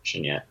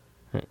registration yet.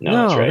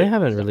 No, that's right. They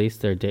haven't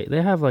released their date.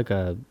 They have like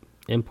a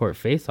import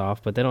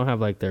face-off, but they don't have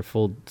like their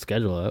full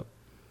schedule up.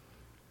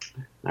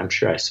 I'm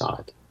sure I saw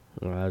it.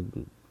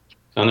 On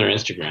their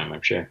Instagram,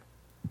 I'm sure.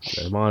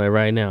 I'm on it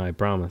right now, I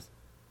promise.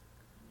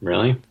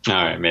 Really? All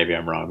right, maybe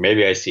I'm wrong.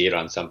 Maybe I see it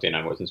on something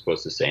I wasn't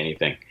supposed to say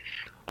anything.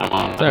 I'm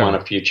on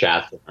a few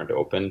chats that aren't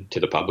open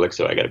to the public,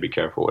 so I got to be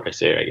careful what I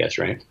say, I guess,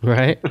 right?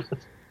 Right?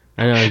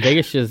 I know.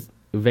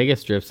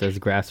 Vegas Drift says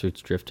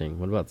grassroots drifting.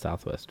 What about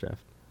Southwest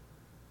Drift?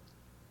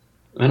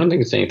 I don't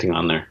think it's anything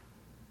on there.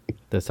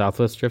 The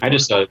Southwest Drift? I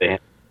just saw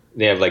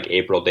they have like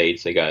April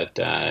dates. They got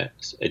a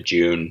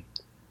June.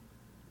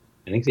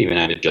 I think they even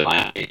had a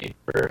July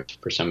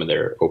for some of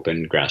their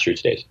open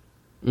grassroots days.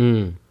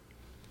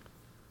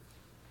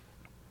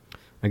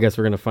 I guess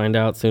we're going to find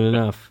out soon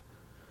enough.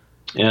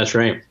 Yeah, that's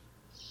right.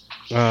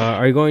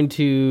 Are you going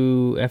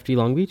to FD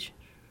Long Beach?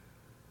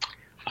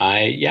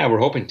 Yeah, we're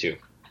hoping to.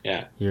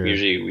 Yeah,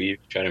 usually we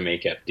try to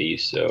make FD,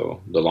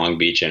 so the Long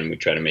Beach, and we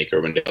try to make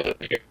Urbandale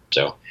here.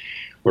 So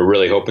we're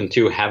really hoping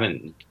to.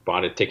 Haven't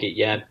bought a ticket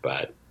yet,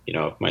 but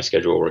if my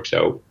schedule works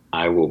out,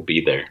 I will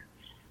be there.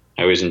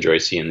 I always enjoy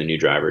seeing the new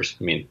drivers.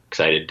 I mean,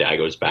 excited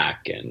Dago's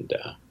back, and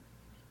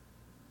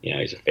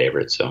he's a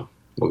favorite, so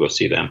we'll go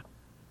see them.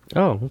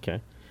 Oh, okay.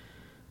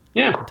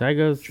 Yeah,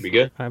 Daigo's should be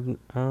good. I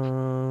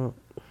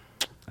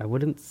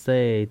wouldn't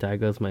say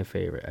Daigo's my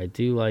favorite. I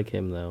do like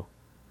him though.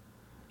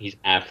 He's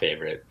a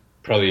favorite.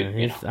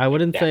 Probably. I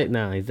wouldn't say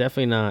no. He's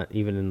definitely not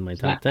even in my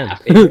top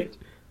 10.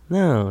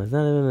 No, it's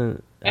not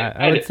even.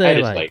 I would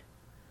say like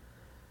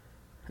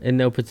in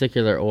no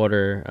particular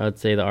order. I would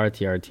say the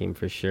RTR team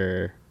for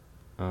sure.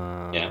 Who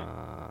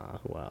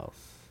else?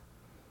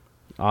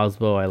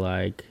 Osbo I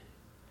like.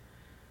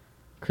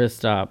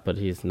 Kristaps, but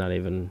he's not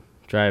even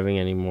driving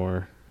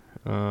anymore.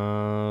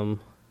 Can't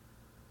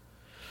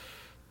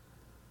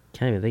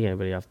even think of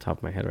anybody off the top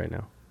of my head right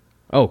now.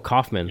 Oh,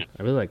 Kaufman. Yeah.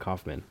 I really like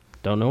Kaufman.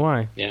 Don't know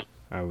why. Yeah.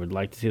 I would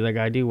like to see that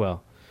guy do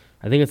well.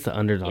 I think it's the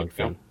underdog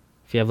thing.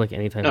 If you have like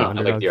any type of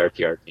underdog. I like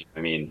the RTR team. I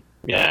mean,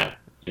 yeah.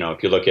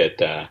 If you look at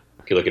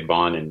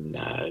Vaughn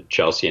and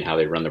Chelsea and how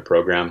they run the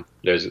program,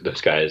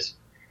 those guys,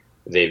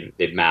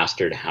 they've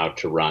mastered how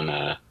to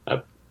run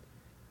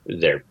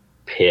their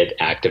pit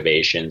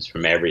activations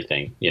from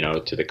everything,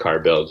 to the car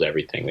builds,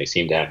 everything. They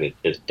seem to have it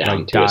just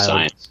down to a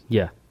science.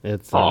 Yeah,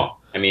 it's.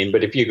 I mean,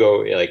 but if you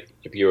go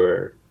we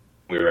were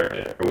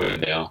at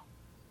Woodendale,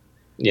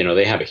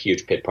 they have a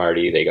huge pit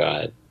party. They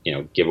got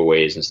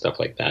giveaways and stuff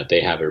like that.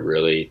 They have it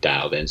really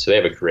dialed in. So they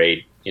have a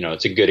great,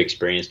 it's a good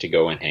experience to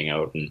go and hang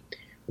out and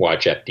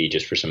watch FD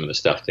just for some of the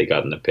stuff they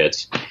got in the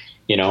pits.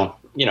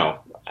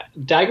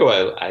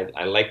 Daigo,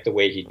 I like the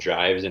way he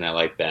drives, and I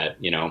like that,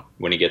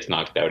 when he gets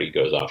knocked out, he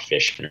goes off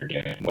fishing or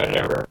doing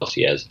whatever else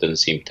he has. Doesn't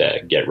seem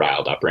to get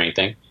riled up or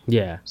anything.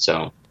 Yeah.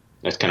 So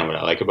that's kind of what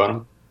I like about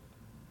him.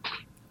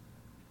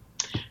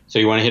 So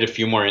you want to hit a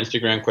few more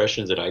Instagram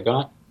questions that I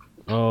got?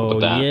 Oh,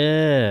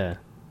 yeah.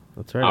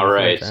 That's right. All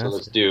right, so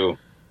let's do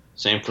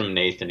same from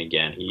Nathan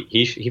again.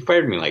 He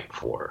fired me like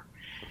 4.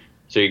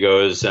 So he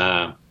goes,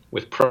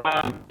 with Pro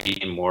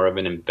being more of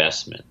an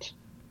investment,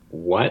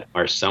 what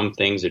are some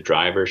things a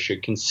driver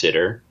should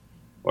consider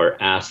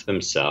or ask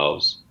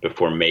themselves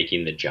before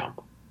making the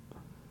jump?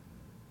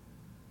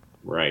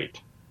 Right.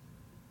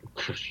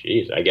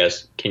 Jeez, I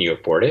guess, can you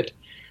afford it?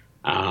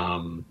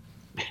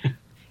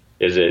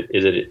 Is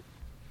it,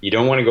 you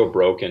don't want to go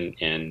broke,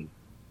 and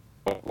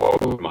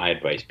what would my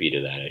advice be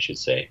to that, I should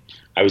say?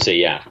 I would say,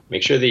 yeah,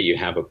 make sure that you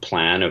have a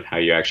plan of how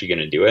you're actually going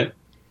to do it.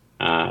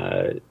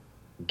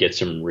 Get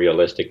some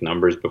realistic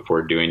numbers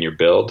before doing your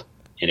build.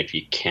 And if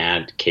you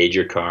can't, cage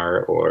your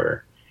car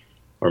or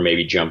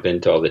maybe jump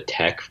into all the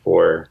tech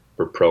for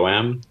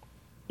Pro-Am,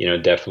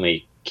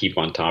 definitely keep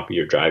on top of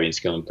your driving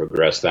skill and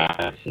progress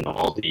that in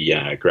all the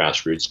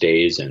grassroots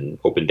days and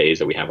open days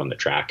that we have on the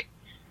track,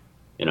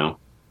 I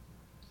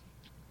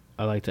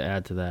like to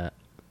add to that.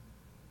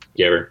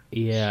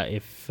 Yeah,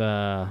 if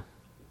you're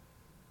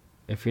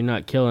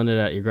not killing it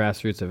at your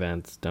grassroots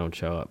events, don't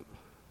show up.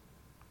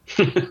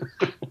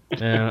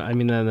 I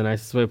mean that in the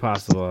nicest way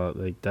possible.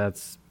 Like,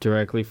 that's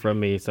directly from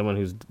me, someone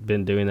who's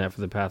been doing that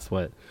for the past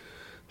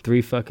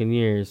 3 fucking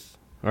years,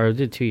 or I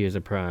did 2 years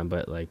of Prime,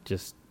 but like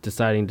just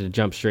deciding to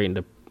jump straight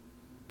into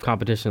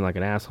competition like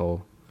an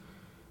asshole.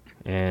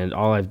 and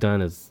all I've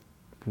done is,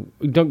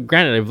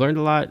 granted, I've learned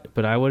a lot,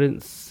 but I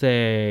wouldn't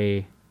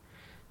say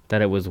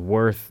that it was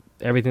worth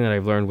everything that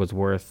I've learned was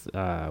worth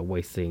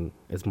wasting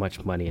as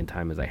much money and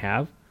time as I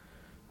have,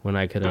 when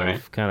I could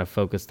have kind of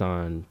focused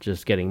on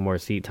just getting more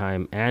seat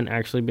time and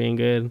actually being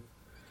good,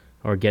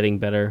 or getting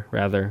better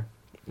rather,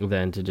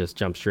 than to just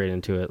jump straight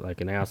into it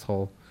like an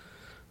asshole.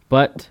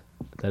 But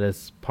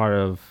that's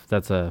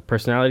a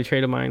personality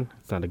trait of mine.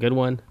 It's not a good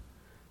one,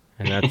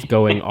 and that's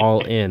going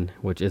all in,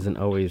 which doesn't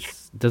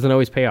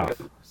always pay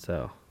off.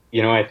 So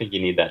I think you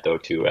need that though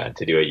to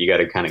do it. You got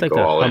to kind of like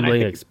go all in. It's like a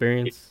humbling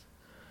experience.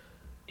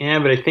 Yeah,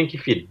 but I think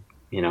if you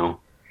still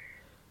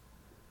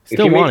if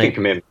you want make the it,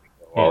 commitment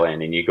to go all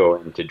in and you go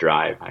in to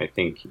drive, I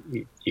think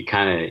you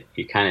kind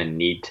of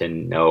need to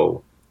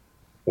know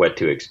what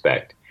to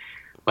expect.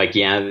 Like,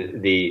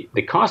 the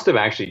cost of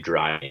actually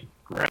driving,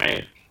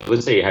 right?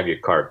 Let's say you have your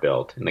car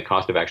built, and the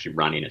cost of actually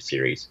running a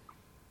series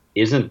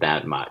isn't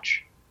that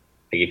much.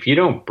 Like, if you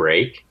don't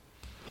break,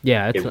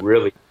 it's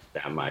really isn't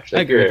that much. Like,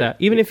 I agree with that.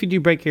 Even if you do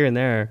break here and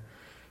there,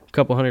 a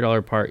couple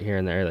 $100 part here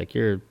and there, like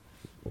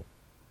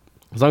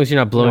as long as you're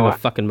not blowing a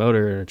fucking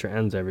motor in a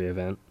trans every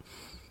event.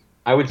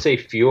 I would say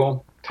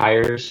fuel,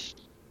 tires,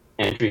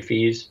 entry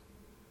fees.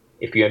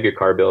 If you have your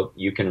car built,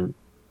 you can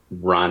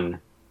run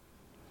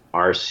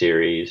our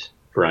series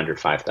for under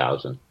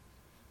 $5,000.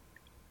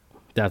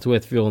 That's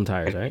with fuel and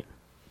tires, right?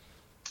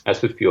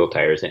 That's with fuel,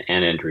 tires, and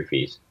entry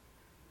fees.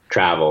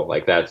 Travel,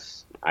 like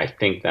I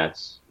think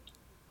that's.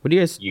 What do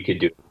you guys? You could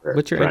do.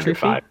 What's your entry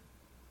fee?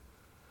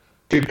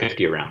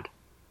 $250 around.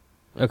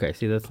 Okay,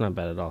 see, that's not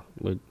bad at all.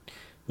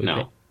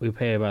 No. We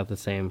pay about the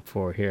same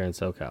for here in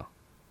SoCal.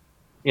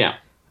 Yeah.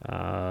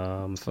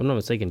 If I'm not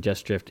mistaken,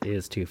 Just Drift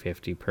is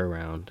 $250 per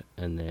round,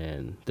 and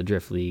then the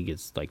Drift League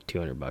is like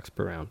 $200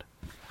 per round.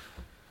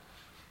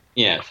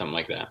 Yeah, something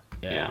like that.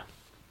 Yeah.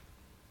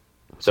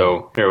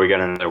 So here we got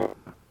another one.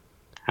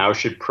 How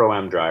should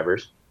Pro-Am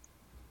drivers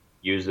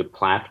use the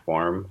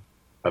platform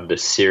of the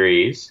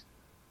series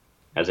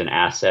as an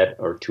asset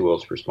or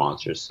tools for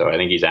sponsors? So I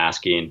think he's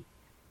asking,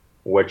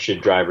 what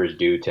should drivers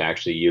do to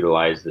actually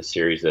utilize the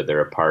series that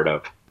they're a part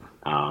of,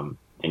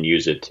 and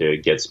use it to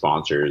get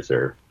sponsors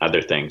or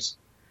other things?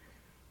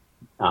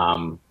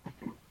 What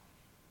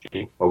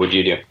would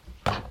you do?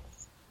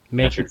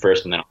 Answer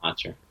first, and then I'll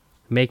answer.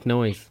 Make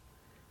noise,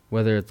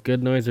 whether it's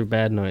good noise or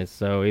bad noise.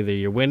 So either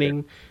you're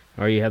winning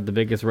or you have the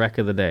biggest wreck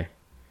of the day.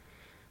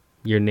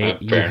 Your name,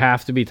 you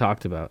have to be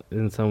talked about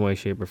in some way,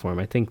 shape, or form.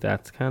 I think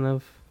that's kind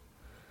of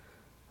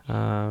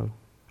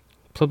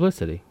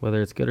publicity,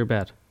 whether it's good or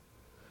bad.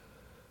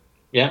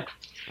 Yeah.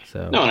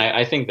 So no, and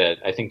I think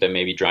that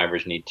maybe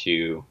drivers need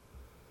to,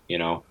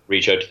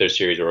 reach out to their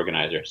series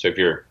organizer. So if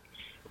you're,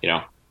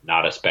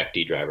 not a Spec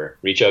D driver,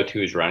 reach out to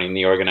who's running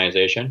the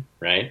organization,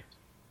 right?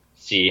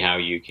 See how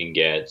you can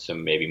get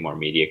some maybe more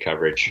media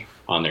coverage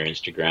on their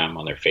Instagram,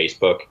 on their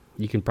Facebook.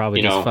 You can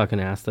probably just fucking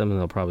ask them, and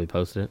they'll probably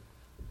post it.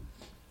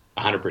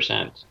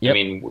 100%. Yep. I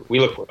mean, we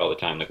look for it all the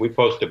time. Like, we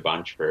post a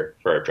bunch for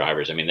our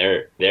drivers. I mean,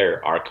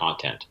 they're our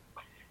content.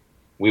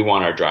 We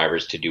want our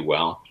drivers to do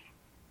well,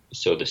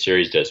 so the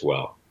series does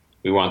well.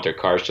 We want their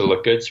cars to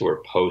look good, so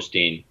we're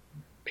posting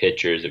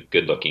pictures of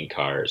good-looking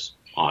cars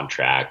on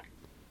track,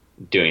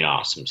 doing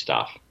awesome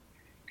stuff.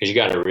 Because you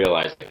got to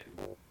realize that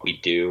what we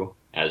do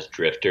as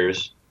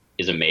drifters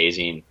is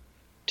amazing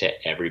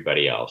to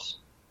everybody else.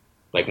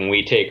 Like, when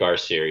we take our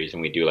series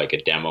and we do like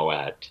a demo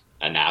at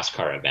a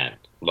NASCAR event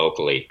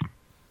locally,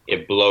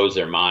 it blows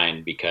their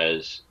mind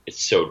because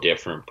it's so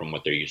different from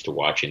what they're used to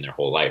watching their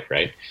whole life,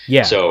 right?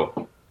 Yeah.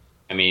 So,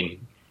 I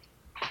mean,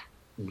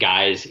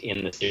 guys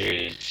in the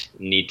series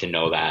need to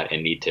know that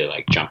and need to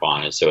like jump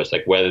on it. So it's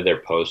like whether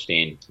they're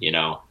posting,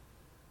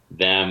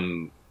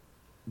 them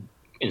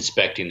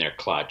inspecting their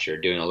clutch or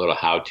doing a little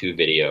how-to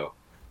video.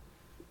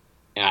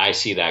 And I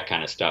see that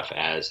kind of stuff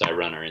as I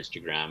run our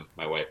Instagram.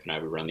 My wife and I,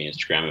 we run the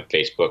Instagram and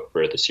Facebook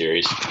for the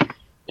series.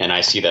 And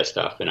I see that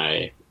stuff and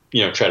I,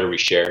 try to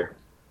reshare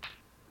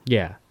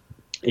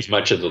as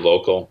much of the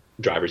local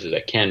drivers as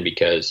I can,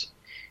 because,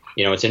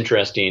 it's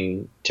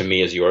interesting to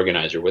me as the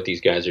organizer what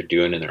these guys are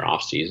doing in their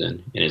off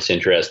season. And it's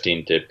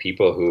interesting to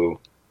people who,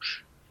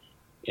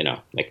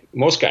 like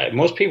most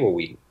people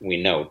we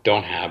know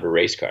don't have a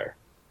race car.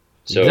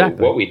 So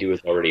what we do is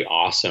already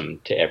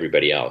awesome to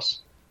everybody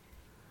else.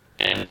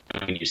 And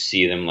when you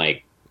see them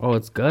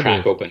it's good,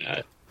 crack open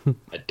a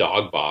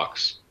dog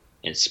box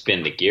and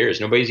spin the gears,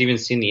 nobody's even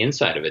seen the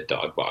inside of a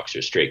dog box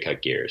or straight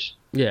cut gears.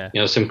 Yeah.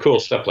 Some cool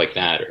stuff like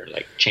that, or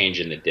like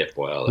changing the diff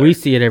oil. We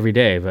see it every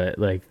day, but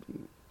like,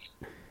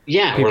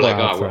 yeah, we're like,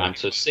 I'm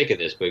so sick of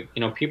this, but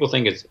people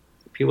think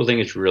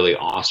it's really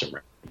awesome.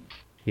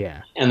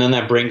 Yeah. And then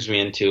that brings me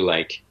into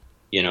like,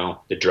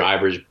 the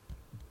drivers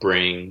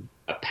bring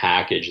a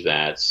package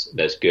that's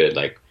good.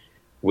 Like,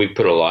 we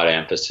put a lot of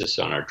emphasis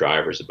on our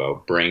drivers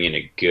about bringing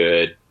a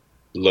good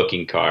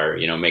looking car,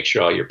 make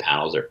sure all your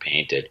panels are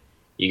painted.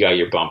 You got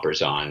your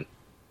bumpers on.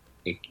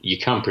 You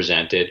come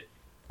presented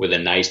with a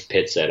nice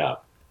pit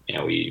setup.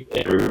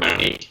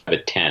 Everybody have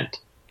a tent.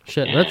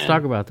 Let's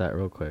talk about that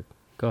real quick.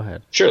 Go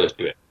ahead. Sure, let's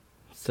do it.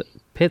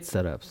 Pit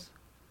setups.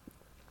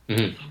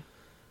 Mm-hmm.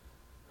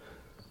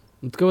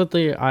 Let's go with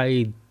the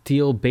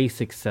ideal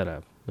basic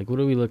setup. Like, what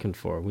are we looking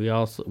for? We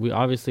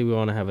obviously we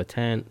want to have a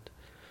tent.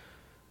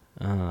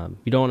 You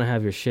don't want to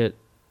have your shit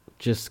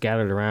just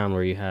scattered around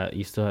where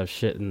you still have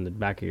shit in the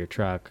back of your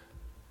truck.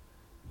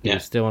 You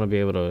still want to be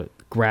able to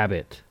grab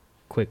it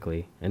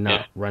quickly and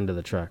not run to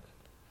the truck,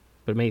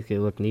 but make it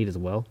look neat as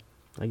well,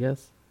 I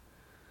guess.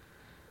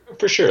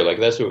 For sure. Like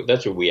that's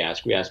what we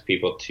ask. We ask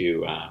people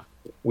to.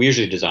 We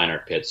usually design our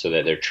pits so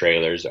that their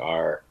trailers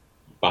are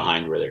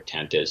behind where their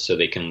tent is, so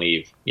they can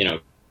leave,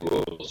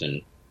 tools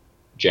and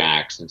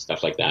jacks and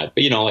stuff like that.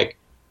 But like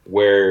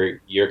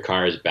where your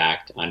car is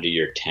backed under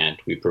your tent,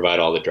 we provide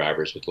all the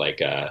drivers with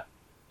like a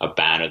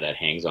banner that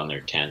hangs on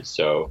their tent,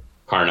 so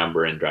car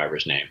number and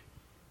driver's name,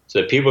 so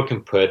that people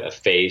can put a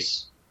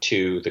face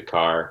to the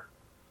car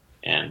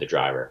and the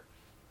driver,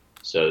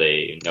 so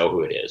they know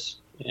who it is.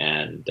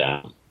 And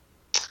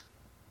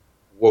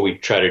what we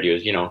try to do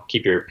is,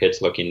 keep your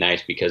pits looking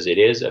nice, because it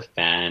is a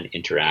fan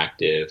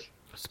interactive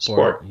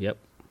sport. Yep.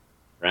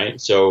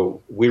 Right.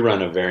 So we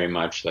run a very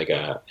much like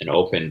an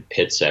open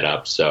pit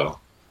setup. So,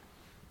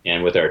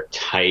 and with our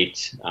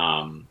tight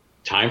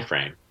time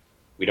frame,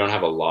 we don't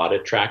have a lot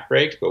of track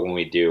breaks, but when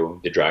we do,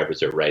 the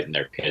drivers are right in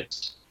their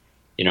pits,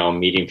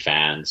 meeting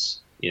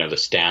fans, the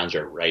stands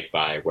are right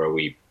by where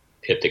we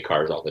pit the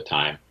cars all the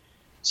time.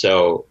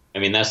 So, I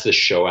mean, that's the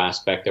show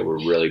aspect that we're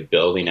really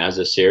building as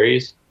a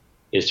series,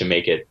 is to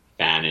make it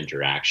fan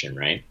interaction,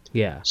 right?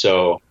 Yeah.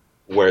 So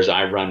whereas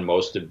I run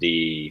most of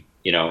the,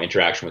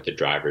 interaction with the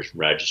drivers,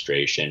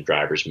 registration,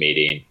 drivers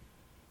meeting,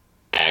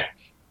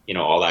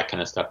 all that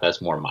kind of stuff,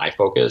 that's more my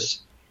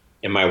focus.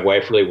 And my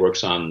wife really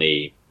works on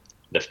the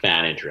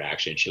fan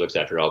interaction. She looks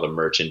after all the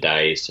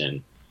merchandise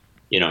and,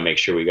 make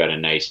sure we got a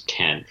nice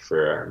tent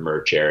for our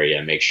merch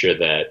area, make sure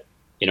that,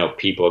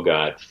 people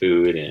got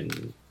food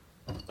and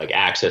like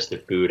access to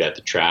food at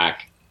the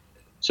track,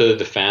 so that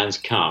the fans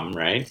come,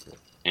 right,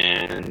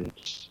 and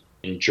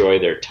enjoy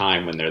their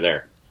time when they're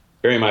there.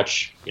 Very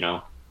much,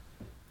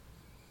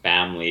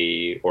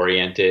 family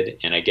oriented.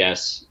 And I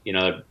guess,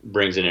 that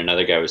brings in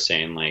another guy was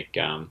saying, like,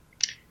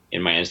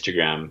 in my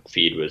Instagram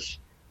feed, was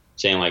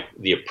saying like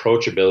the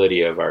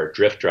approachability of our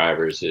drift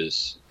drivers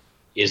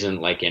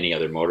isn't like any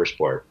other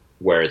motorsport,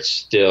 where it's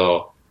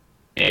still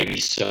maybe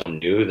so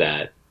new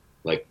that,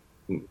 like,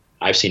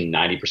 I've seen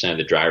 90% of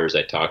the drivers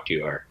I talk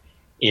to are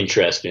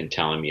interested in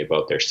telling me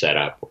about their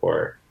setup,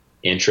 or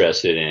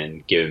interested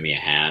in giving me a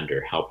hand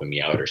or helping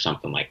me out or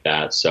something like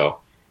that. So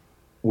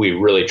we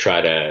really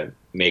try to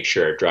make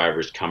sure our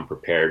drivers come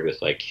prepared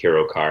with like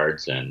hero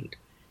cards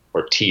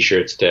or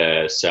t-shirts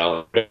to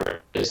sell,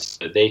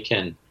 so they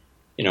can,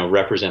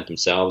 represent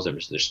themselves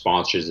and their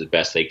sponsors as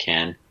best they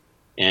can.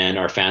 And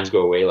our fans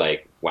go away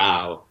like,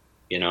 wow,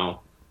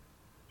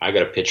 I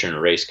got a picture in a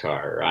race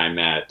car, or I'm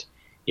at,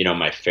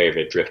 my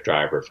favorite drift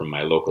driver from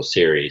my local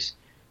series,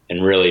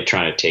 and really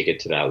trying to take it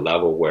to that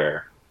level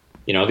where,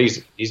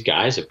 these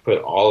guys have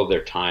put all of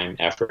their time,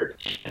 effort,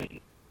 and,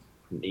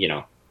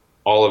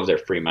 all of their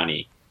free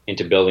money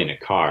into building a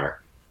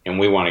car. And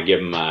we want to give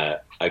them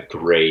a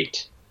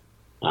great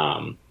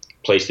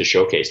place to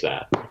showcase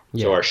that.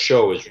 Yeah. So our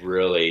show is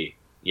really,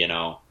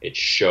 it's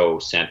show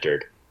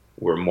centered.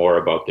 We're more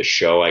about the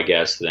show, I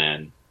guess,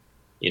 than,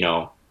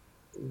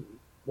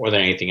 more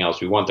than anything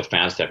else. We want the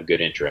fans to have a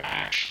good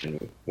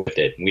interaction with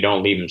it. We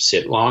don't leave them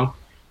sit long.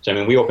 So, I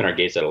mean, we open our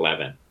gates at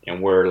 11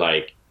 and we're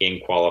like in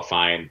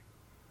qualifying,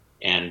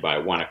 and by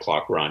 1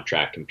 o'clock we're on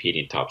track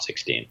competing top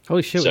 16.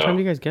 Holy shit. What time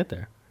do you guys get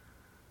there?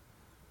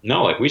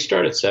 No, like we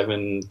start at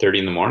 7:30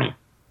 in the morning.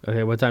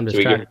 Okay. What time does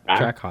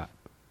track hot?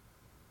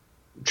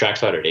 Track's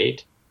hot at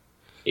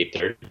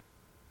 8:30.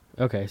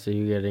 Okay. So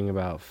you're getting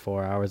about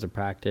 4 hours of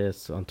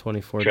practice on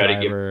 24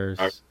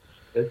 drivers.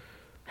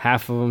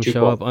 Half of them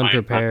show up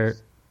unprepared.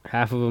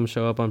 Half of them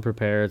show up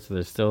unprepared, so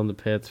they're still in the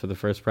pits for the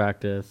first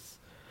practice.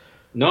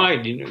 No,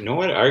 you know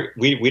what?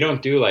 We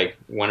don't do like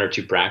 1 or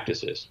 2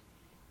 practices.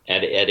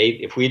 At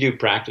 8, if we do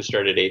practice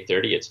start at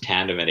 8:30, it's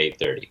tandem at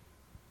 8:30.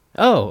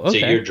 Oh,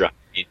 okay. So you're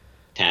driving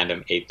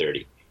tandem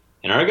 8:30,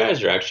 and our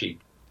guys are actually.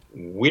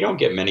 We don't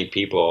get many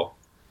people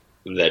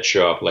that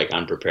show up like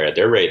unprepared.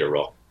 They're ready to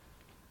roll.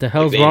 The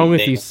hell's wrong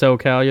with you,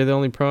 SoCal? You're the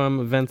only pro-am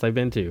events I've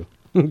been to.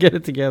 Get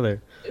it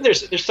together.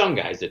 There's some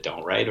guys that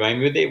don't, right? I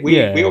mean,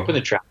 we open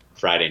the track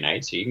Friday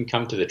night, so you can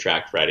come to the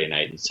track Friday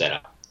night and set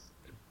up.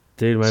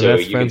 Dude, my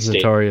best friend's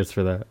notorious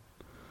for that.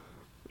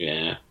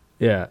 Yeah.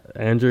 Yeah,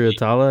 Andrew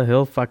Atala,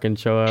 he'll fucking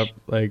show up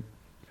like,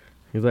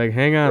 he's like,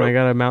 hang on, I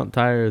gotta mount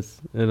tires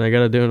and I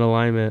gotta do an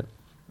alignment.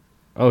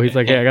 Oh, he's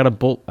like, hey, I gotta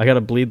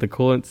bleed the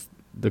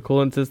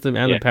coolant system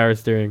and the power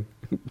steering.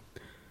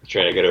 That's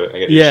right. I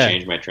gotta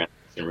change my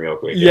transmission real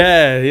quick.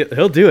 Yeah,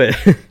 he'll do it.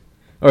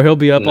 Or he'll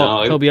be up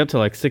till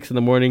like 6 in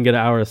the morning, get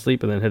an hour of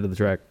sleep, and then head to the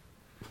track.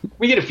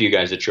 We get a few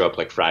guys that show up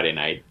like Friday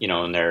night,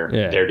 and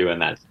they're doing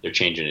that. They're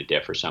changing a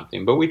diff or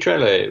something. But we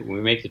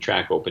make the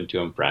track open to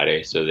them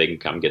Friday so they can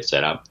come get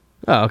set up.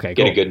 Oh, okay.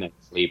 Get a good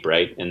night's sleep,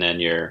 right, and then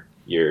you're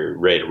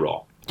ready to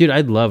roll. Dude,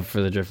 I'd love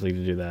for the Drift League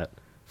to do that.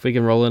 If we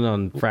can roll in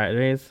on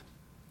Fridays.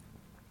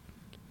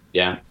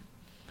 Yeah.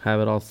 have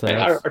it all set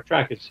up?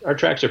 Our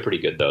tracks are pretty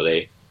good though.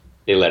 They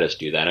let us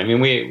do that. I mean,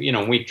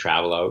 we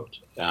travel out.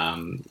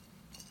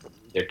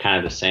 They're kind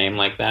of the same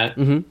like that.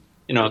 Mm-hmm.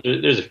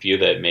 There's a few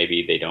that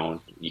maybe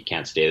you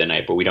can't stay the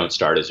night, but we don't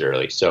start as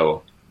early.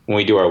 So when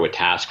we do our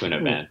Wetaskiwin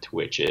event,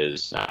 which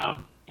is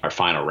our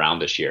final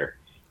round this year,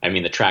 I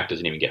mean, the track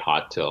doesn't even get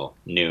hot till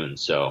noon.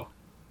 So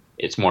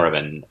it's more of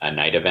a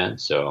night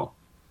event. So,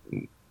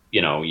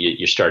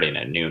 you're starting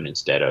at noon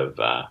instead of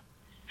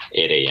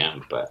 8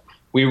 a.m. But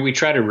we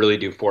try to really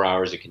do 4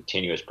 hours of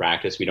continuous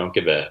practice. We don't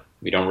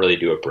really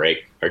do a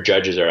break. Our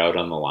judges are out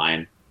on the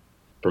line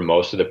for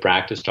most of the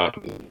practice,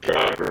 talking to the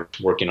driver,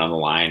 working on the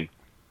line,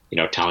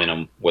 telling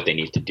them what they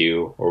need to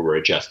do, or we're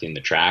adjusting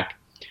the track.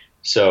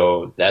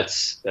 So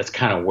that's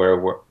kind of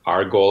where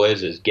our goal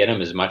is get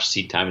them as much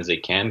seat time as they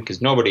can,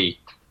 because nobody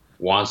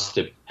wants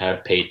to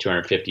have paid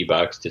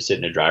 $250 to sit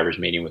in a driver's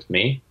meeting with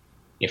me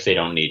if they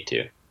don't need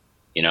to.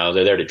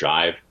 They're there to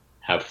drive,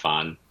 have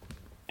fun,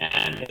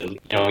 and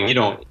you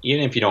don't,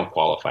 even if you don't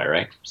qualify,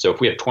 right? So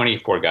if we have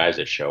 24 guys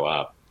that show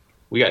up,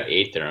 we got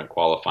 8 that are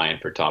qualifying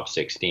for top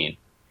 16.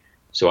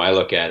 So I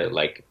look at it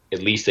like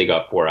at least they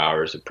got 4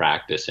 hours of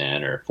practice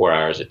in, or 4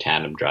 hours of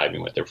tandem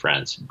driving with their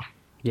friends.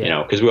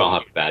 Yeah. Because we all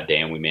have a bad day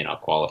and we may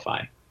not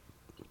qualify.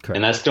 Correct.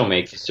 And that still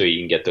makes it so you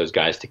can get those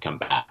guys to come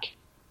back.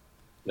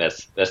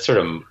 That's sort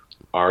of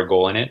our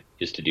goal in it,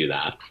 is to do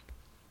that.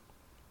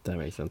 That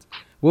makes sense.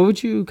 What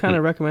would you kind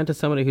of recommend to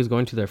somebody who's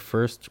going to their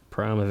first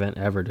Pro-Am event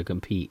ever to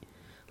compete?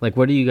 Like,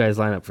 what do you guys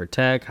line up for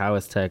tech? How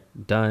is tech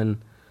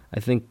done? I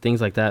think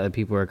things like that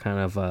people are kind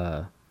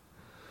of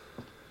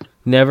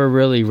never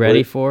really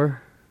ready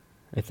for.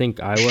 I think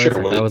I was.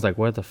 Sure. I was like,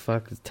 what the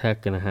fuck is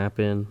tech going to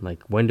happen?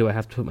 Like, when do I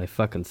have to put my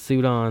fucking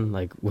suit on?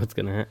 Like, what's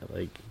going to happen?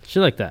 Like,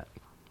 shit like that.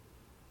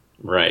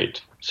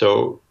 Right.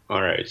 So,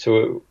 all right.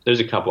 So there's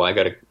a couple. I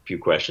got a few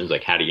questions,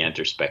 like how do you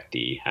enter Spec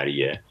D? How do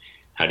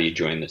you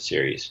join the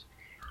series?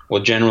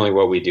 Well, generally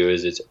what we do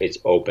is it's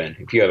open.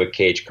 If you have a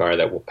cage car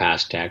that will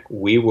pass tech,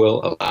 we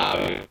will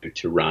allow you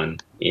to run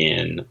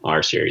in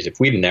our series. If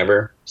we've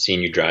never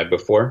seen you drive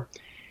before,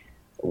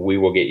 we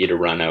will get you to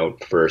run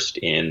out first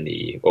in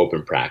the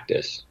open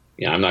practice.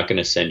 I'm not going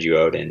to send you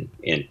out in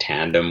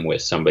tandem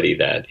with somebody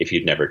that if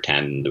you've never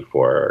tandemed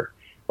before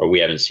or we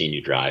haven't seen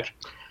you drive.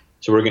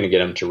 So we're going to get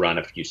them to run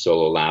a few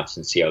solo laps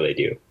and see how they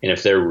do. And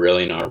if they're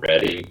really not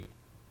ready,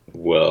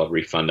 we'll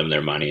refund them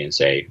their money and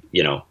say,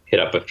 hit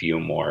up a few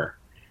more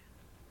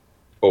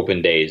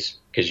open days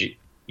because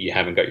you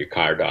haven't got your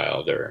car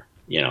dialed, or,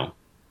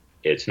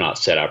 it's not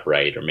set up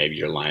right, or maybe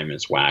your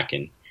alignment's whack.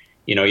 And,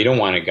 you don't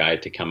want a guy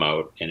to come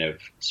out and have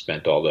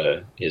spent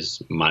all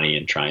his money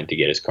in trying to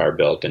get his car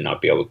built and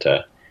not be able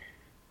to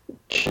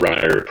run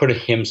it, or put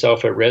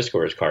himself at risk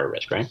or his car at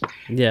risk, right?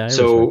 Yeah, I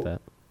respect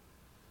that.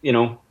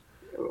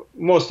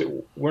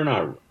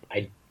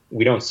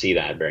 We don't see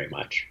that very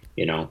much,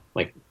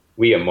 like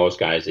we have most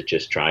guys that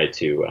just try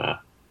to,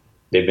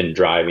 they've been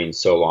driving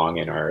so long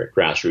in our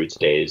grassroots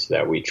days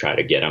that we try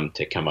to get them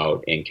to come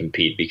out and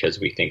compete because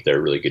we think they're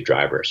a really good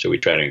driver. So we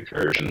try to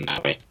encourage them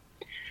that way.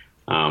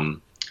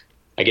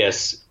 I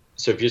guess,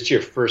 so if it's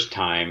your first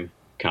time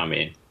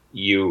coming,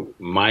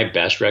 my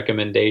best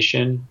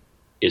recommendation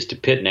is to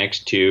pit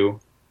next to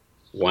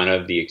one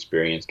of the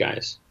experienced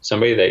guys,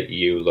 somebody that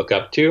you look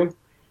up to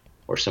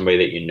or somebody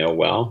that you know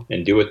well,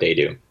 and do what they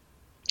do,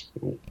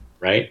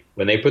 right?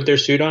 When they put their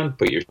suit on,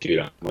 put your suit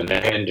on. When they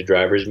head into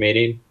driver's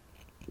meeting,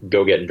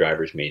 go get in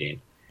driver's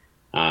meeting.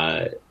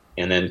 And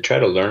then try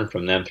to learn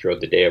from them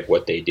throughout the day of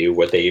what they do,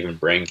 what they even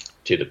bring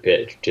to the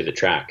pit, to the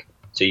track,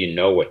 so you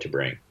know what to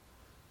bring,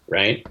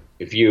 right?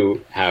 If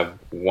you have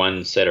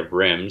one set of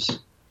rims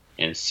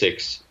and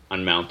 6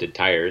 unmounted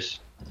tires,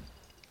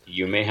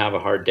 you may have a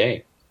hard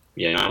day.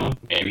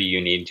 Maybe you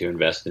need to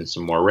invest in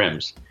some more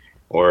rims.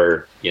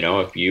 Or,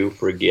 if you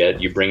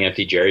forget, you bring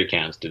empty jerry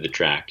cans to the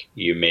track,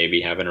 you may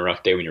be having a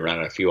rough day when you run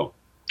out of fuel.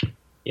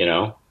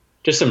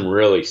 Just some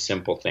really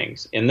simple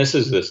things. And this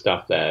is the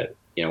stuff that,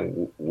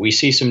 we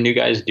see some new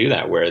guys do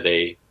that, where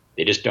they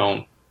just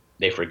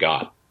they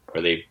forgot,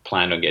 or they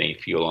planned on getting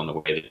fuel on the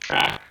way to the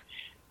track,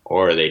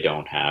 or they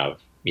don't have,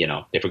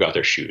 they forgot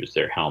their shoes,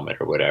 their helmet,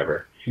 or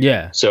whatever.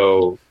 Yeah.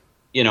 So,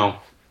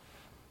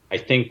 I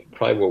think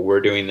probably what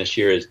we're doing this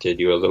year is to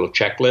do a little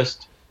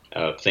checklist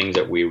of things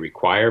that we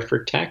require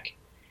for tech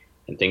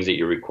and things that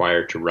you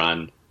require to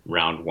run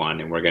round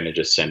one. And we're going to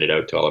just send it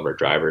out to all of our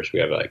drivers. We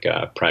have like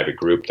a private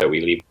group that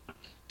we leave,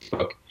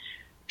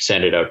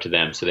 send it out to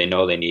them so they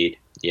know they need,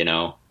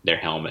 their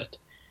helmet.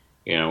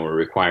 We're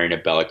requiring a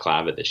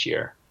balaclava this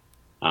year.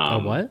 A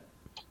what?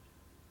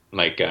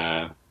 Like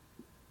a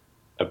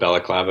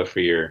balaclava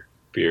for your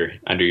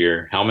under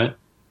your helmet.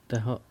 The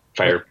hell?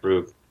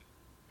 Fireproof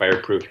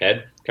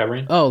head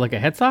covering. Oh, like a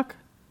head sock?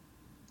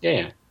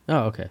 Yeah.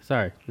 Oh, okay.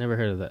 Sorry. Never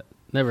heard of that.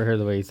 Never heard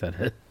the way you said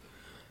it.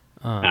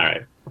 All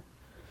right.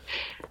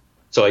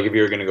 So, like, if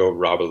you were going to go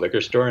rob a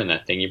liquor store and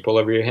that thing you pull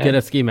over your head, get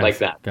a ski mask like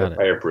that, got it.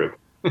 Fireproof.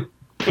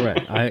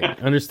 Right. I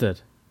understood.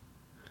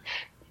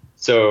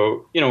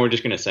 So, we're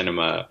just going to send them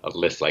a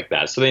list like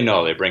that, so they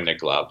know. They bring their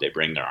glove, they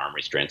bring their arm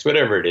restraints,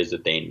 whatever it is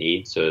that they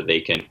need, so that they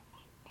can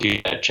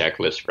do that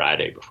checklist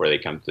Friday before they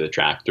come to the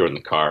track, throw it in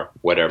the car,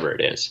 whatever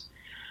it is.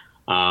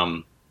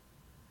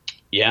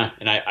 Yeah,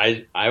 and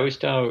I always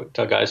tell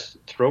guys,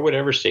 throw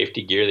whatever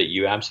safety gear that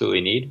you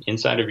absolutely need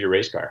inside of your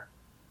race car,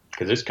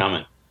 because it's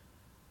coming,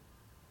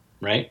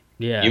 right?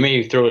 Yeah. You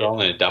may throw it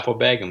all in a duffel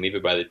bag and leave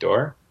it by the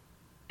door,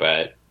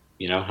 but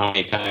you know how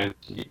many times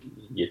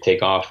you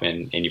take off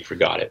and you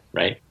forgot it,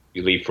 right?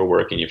 You leave for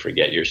work and you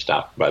forget your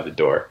stuff by the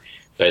door.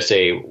 So I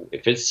say,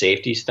 if it's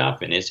safety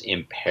stuff and it's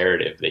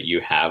imperative that you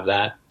have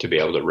that to be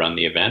able to run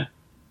the event,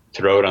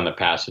 throw it on the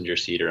passenger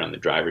seat or on the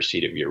driver's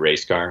seat of your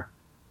race car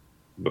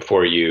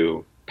before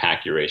you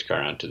pack your race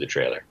car onto the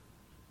trailer,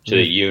 so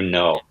that you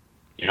know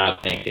you're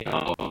not thinking,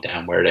 oh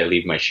damn, where did I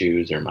leave my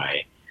shoes or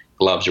my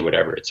gloves or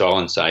whatever. It's all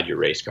inside your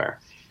race car,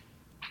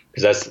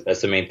 because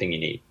that's the main thing you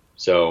need.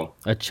 So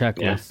a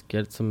checklist.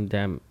 Get some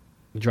damn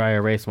dry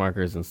erase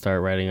markers and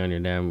start writing on your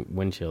damn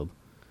windshield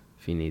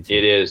if you need to.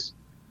 It is,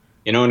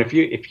 you know, and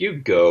if you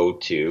go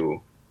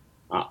to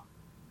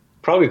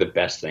probably the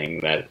best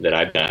thing that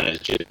I've done is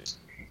just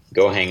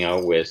go hang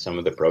out with some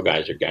of the pro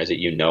guys or guys that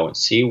you know and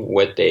see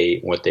what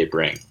they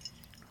bring.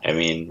 I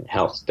mean,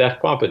 hell,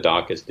 Steph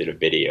Papadakis did a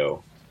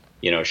video,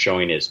 you know,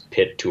 showing his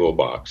pit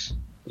toolbox,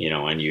 you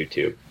know, on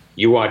YouTube.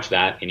 You watch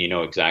that and you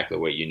know exactly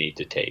what you need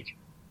to take,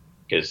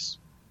 because,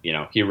 you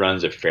know, he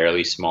runs a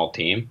fairly small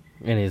team.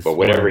 And he's but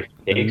whatever he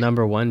takes, the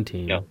number one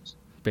team, you know,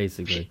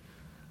 basically.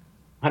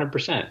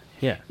 100%.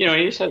 Yeah. You know,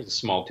 he just has a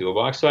small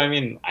toolbox. So, I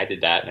mean, I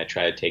did that and I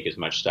try to take as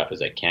much stuff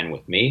as I can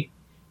with me.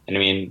 And I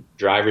mean,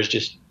 drivers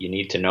just, you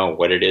need to know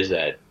what it is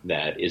that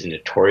is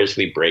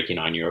notoriously breaking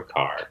on your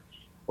car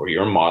or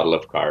your model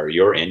of car or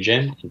your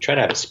engine, and try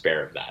to have a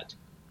spare of that.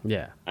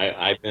 Yeah.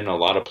 I've been a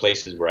lot of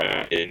places where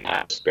I didn't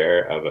have a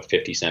spare of a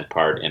 50-cent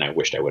part, and I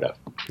wished I would have.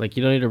 Like,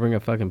 you don't need to bring a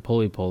fucking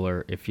pulley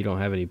puller if you don't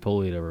have any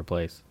pulley to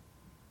replace.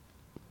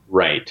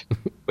 Right.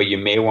 But you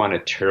may want a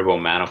turbo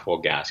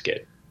manifold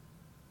gasket,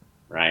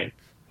 right?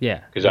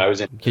 Yeah. Because I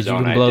was in because you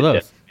can blow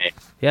those.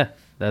 Yeah.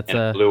 That's and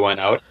I blew one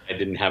out. I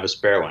didn't have a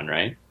spare one,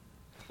 right?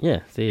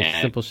 Yeah. See,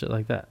 simple shit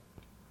like that.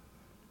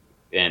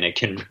 And it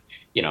can,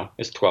 you know,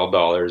 it's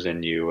 $12,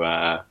 and you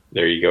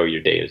there you go,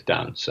 your day is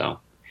done. So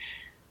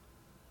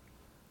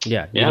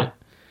yeah.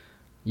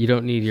 You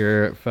don't need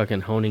your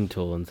fucking honing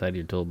tool inside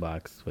your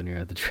toolbox when you're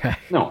at the track.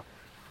 No.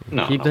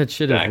 Keep that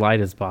shit as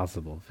light as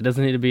possible. If it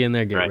doesn't need to be in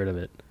there, get rid of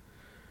it.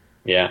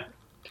 Yeah.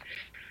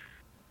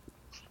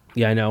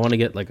 Yeah, I know. I want to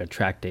get like a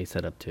track day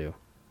set up too.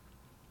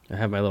 I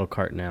have my little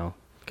cart now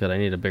because I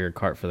need a bigger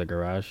cart for the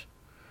garage.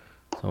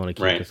 So I want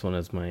to keep this one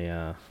as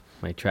my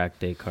my track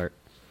day cart.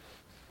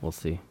 We'll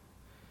see.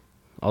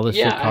 All this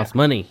shit costs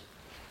money.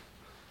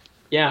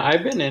 Yeah,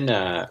 I've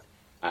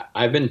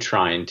been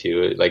trying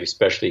to, like,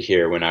 especially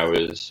here when I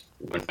was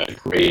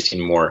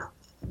racing more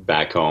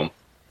back home,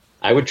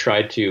 I would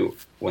try to,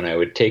 when I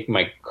would take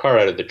my car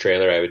out of the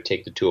trailer, I would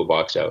take the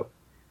toolbox out,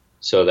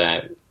 so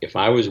that if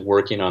I was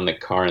working on the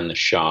car in the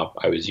shop,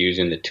 I was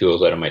using the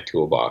tools out of my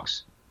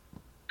toolbox.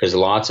 Because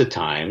lots of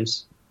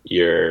times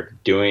you're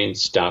doing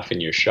stuff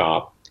in your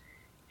shop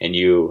and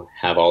you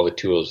have all the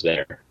tools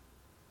there,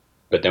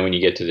 but then when you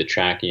get to the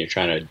track and you're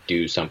trying to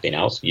do something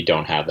else, you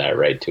don't have that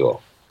right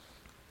tool.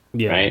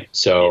 Yeah. Right?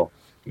 So,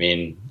 I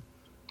mean,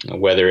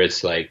 whether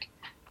it's like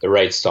the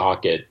right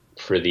socket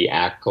for the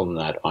axle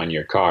nut on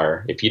your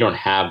car, if you don't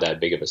have that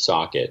big of a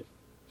socket,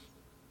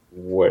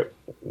 what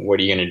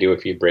are you going to do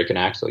if you break an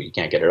axle? You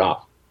can't get it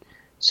off.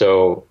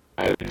 So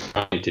I've been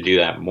trying to do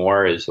that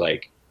more, is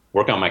like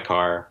work on my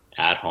car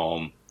at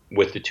home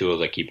with the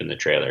tools I keep in the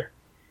trailer.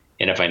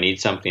 And if I need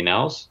something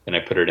else, then I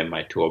put it in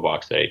my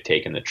toolbox that I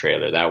take in the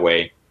trailer. That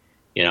way,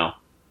 you know,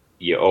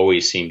 you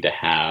always seem to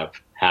have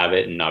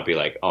it and not be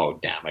like, oh,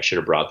 damn, I should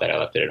have brought that. I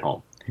left it at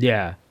home.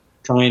 Yeah.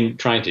 Trying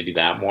to do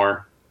that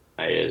more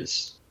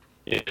is,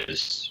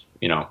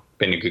 you know,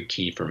 been a good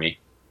key for me.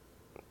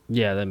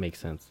 Yeah, that makes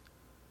sense.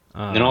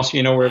 And also,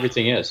 you know where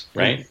everything is,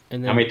 right?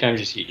 And then, how many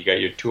times you see you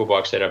got your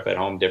toolbox set up at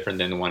home different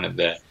than the one at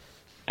the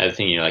other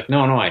thing? You're like,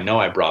 no, I know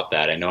I brought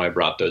that. I know I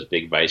brought those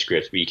big vice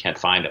grips, but you can't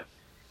find them.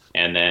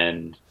 And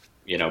then,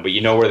 you know, but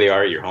you know where they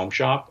are at your home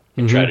shop,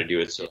 and try to do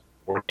it so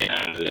working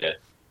out of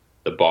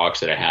the box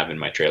that I have in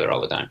my trailer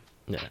all the time.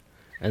 Yeah.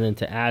 And then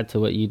to add to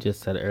what you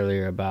just said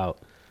earlier about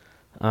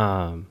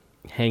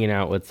hanging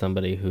out with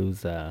somebody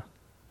who's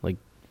like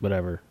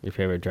whatever, your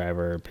favorite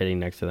driver, or pitting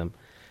next to them.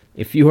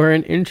 If you are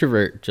an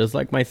introvert, just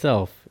like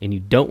myself, and you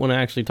don't want to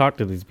actually talk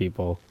to these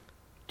people,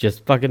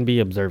 just fucking be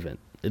observant,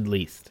 at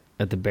least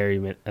at the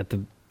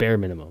bare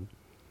minimum.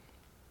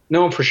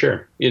 No, for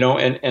sure. You know,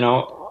 and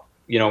I'll,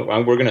 you know,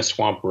 we're going to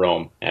swamp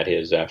Rome at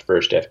his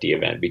first FD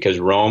event, because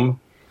Rome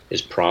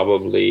is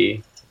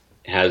probably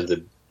has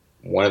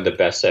one of the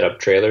best setup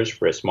trailers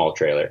for a small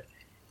trailer,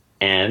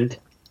 and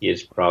he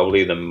is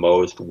probably the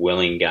most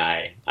willing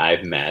guy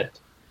I've met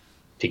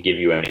to give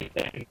you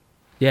anything.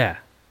 Yeah.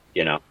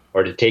 You know,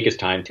 or to take his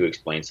time to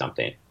explain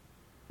something.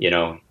 You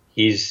know,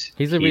 he's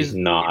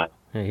not.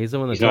 Yeah, he's the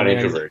one that's not an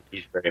introvert.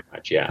 He's very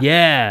much,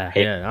 Yeah,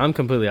 I'm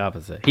completely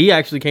opposite. He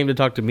actually came to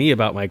talk to me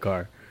about my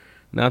car.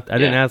 I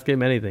didn't ask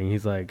him anything.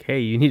 He's like,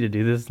 "Hey, you need to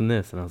do this and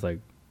this," and I was like,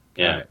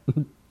 Yeah.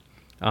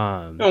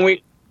 All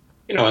right.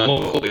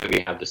 Locally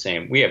we have the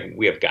same. We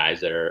have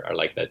guys that are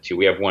like that too.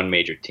 We have one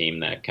major team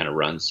that kind of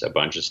runs a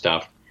bunch of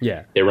stuff.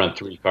 Yeah. They run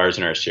 3 cars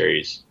in our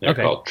series. They're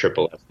Okay. called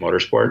Triple F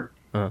Motorsport,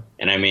 Uh-huh.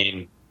 and I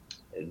mean,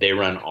 they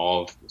run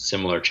all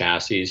similar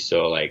chassis.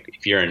 So like,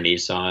 if you're a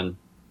Nissan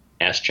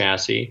S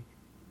chassis,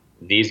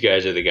 these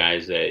guys are the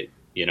guys that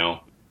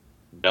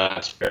they'll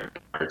have spare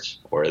parts,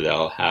 or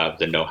they'll have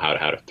the know-how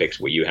how to fix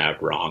what you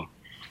have wrong,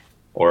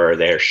 or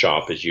their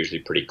shop is usually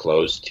pretty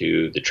close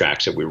to the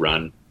tracks that we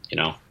run.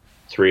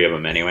 3 of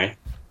them anyway.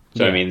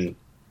 So Yeah. I mean,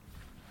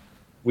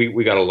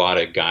 we got a lot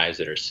of guys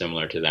that are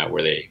similar to that,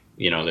 where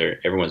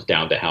everyone's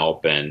down to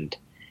help, and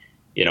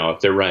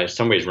if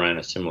somebody's running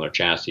a similar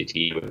chassis to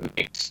you, it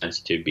makes sense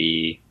to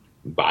be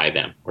by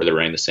them, or they're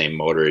running the same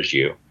motor as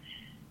you.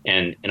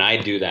 And I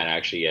do that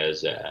actually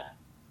as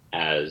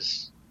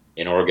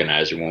an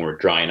organizer when we're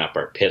drawing up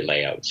our pit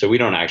layout. So we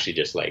don't actually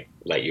just like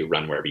let you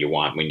run wherever you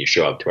want when you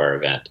show up to our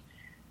event.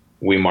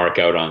 We mark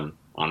out on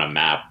a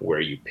map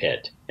where you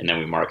pit, and then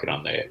we mark it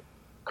on the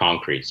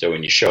concrete. So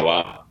when you show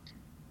up,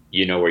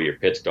 you know where your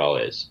pit stall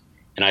is.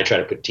 And I try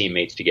to put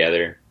teammates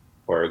together,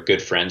 or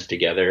good friends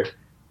together,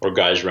 or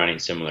guys running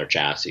similar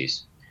chassis.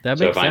 That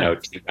So makes if I know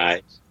sense. 2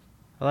 guys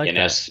I like in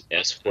that.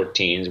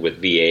 S14s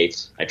with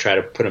V8s, I try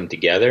to put them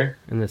together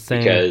In the same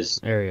because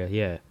area,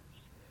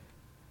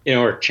 yeah.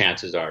 or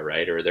chances are,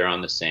 right, or they're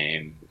on the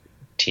same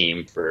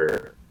team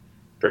for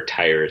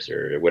tires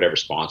or whatever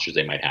sponsors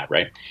they might have,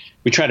 right?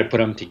 We try to put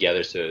them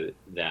together so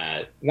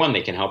that, one,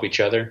 they can help each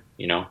other,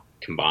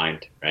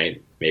 combined, right?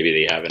 Maybe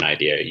they have an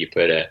idea. You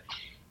put an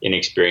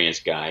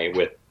inexperienced guy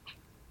with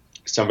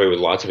somebody with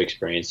lots of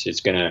experience,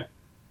 it's going to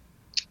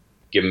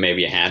give them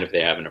maybe a hand if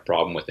they're having a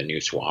problem with a new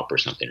swap or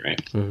something,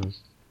 right? Mm-hmm.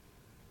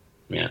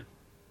 Yeah.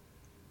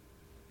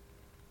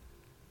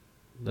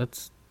 I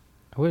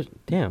wish.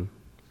 Damn.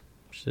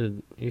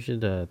 You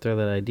should throw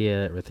that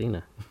idea at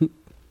Rathina.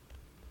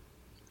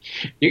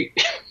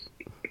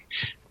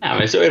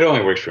 So it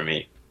only works for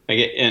me.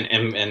 Like,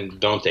 and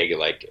don't take it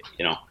like,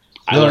 I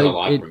No, learn a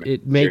lot from it.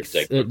 it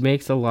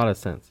makes a lot of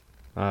sense.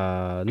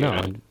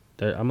 No,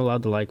 I'm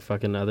allowed to like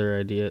fucking other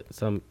idea,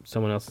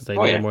 someone else's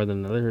idea more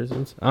than another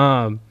person's.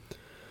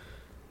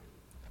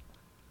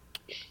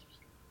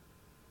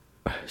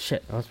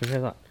 Shit, I lost my train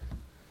of thought.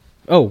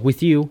 Oh,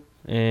 with you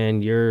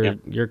and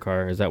your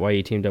car, is that why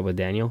you teamed up with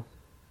Daniel?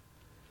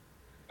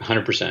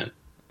 100%.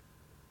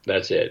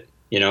 That's it.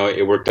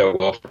 It worked out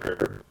well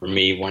for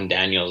me. One,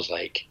 Daniel's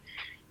like,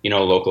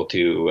 local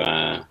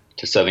to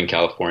Southern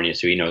California,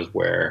 so he knows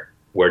where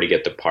to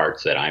get the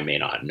parts that I may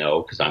not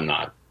know because I'm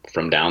not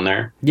from down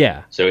there.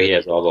 Yeah. So he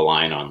has all the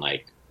line on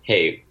like,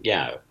 hey,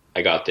 yeah,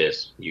 I got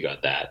this, you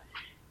got that.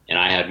 And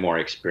I had more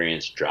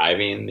experience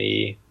driving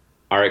the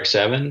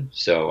RX-7,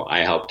 so I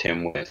helped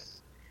him with,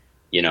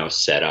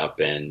 setup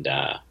and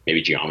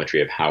maybe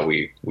geometry of how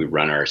we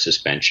run our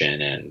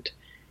suspension and,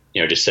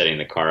 just setting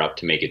the car up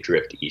to make it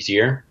drift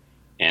easier.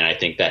 And I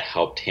think that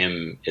helped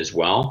him as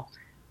well.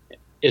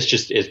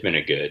 It's been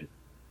a good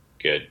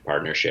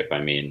partnership. I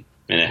mean,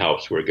 and it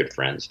helps. We're good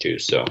friends too,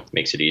 so it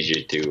makes it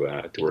easier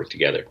to work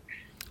together.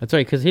 That's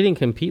right, because he didn't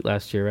compete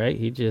last year, right?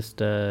 He just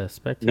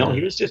spectated. No,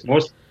 he was just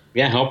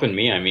helping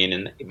me. I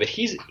mean, but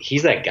he's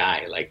that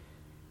guy. Like,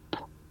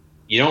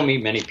 you don't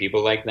meet many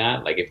people like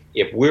that. Like,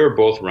 if we were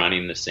both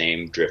running the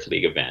same Drift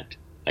League event,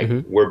 like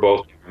we're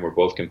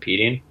both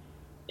competing,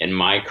 and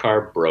my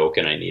car broke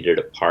and I needed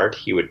a part,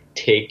 he would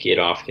take it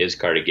off his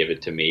car to give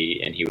it to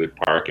me, and he would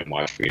park and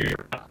watch me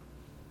run.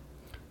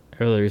 I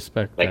really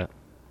respect that.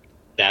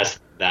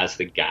 That's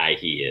the guy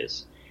he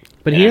is.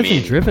 But he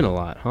hasn't driven a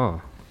lot, huh?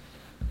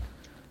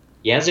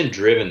 He hasn't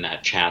driven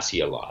that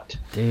chassis a lot.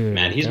 Dude,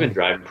 man, he's been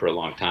driving for a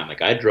long time.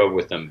 Like, I drove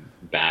with him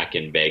back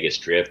in Vegas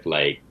Drift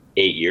like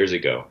 8 years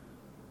ago.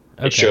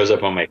 Okay. It shows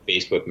up on my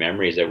Facebook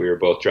memories that we were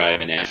both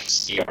driving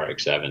FC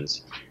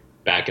RX-7s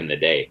back in the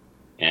day.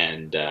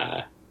 And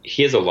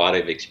he has a lot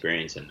of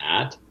experience in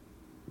that.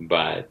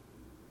 But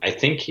I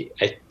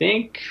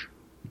think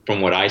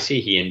from what I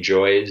see, he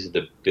enjoys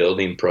the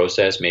building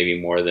process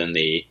maybe more than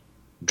the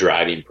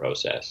driving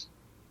process.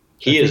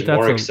 He is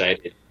more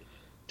excited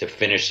to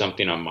finish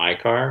something on my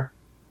car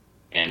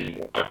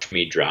and watch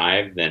me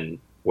drive than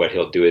what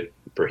he'll do it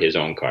for his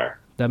own car.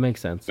 That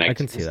makes sense. I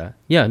can see that.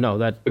 Yeah, no,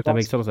 that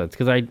makes total sense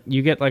because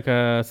you get like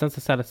a sense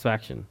of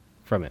satisfaction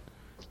from it.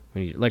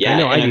 When you, like,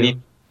 I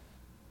do.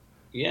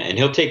 Yeah, and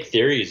he'll take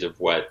theories of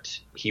what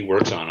he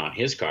works on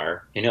his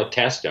car and he'll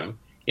test them.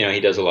 He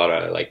does a lot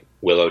of like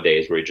Willow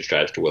days where he just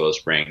drives to Willow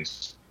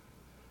Springs,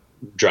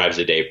 drives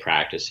a day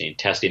practicing,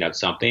 testing out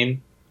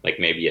something like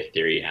maybe a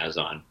theory he has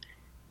on,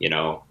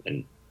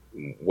 and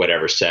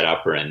whatever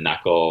setup or a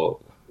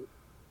knuckle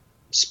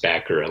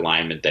spec or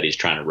alignment that he's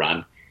trying to run.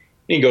 And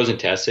he goes and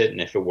tests it, and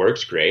if it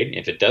works, great. And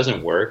if it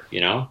doesn't work, he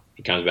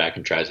comes back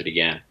and tries it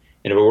again.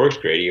 And if it works,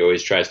 great. He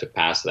always tries to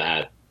pass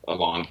that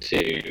along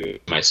to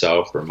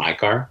myself or my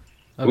car.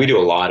 Okay. We do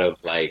a lot of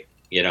like,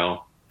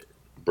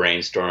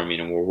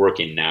 brainstorming, and we're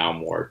working now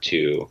more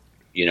to,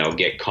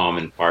 get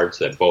common parts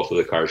that both of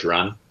the cars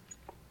run,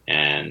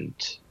 and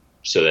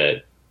so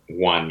that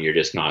one, you're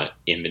just not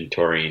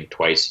inventorying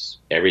twice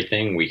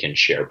everything. We can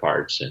share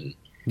parts and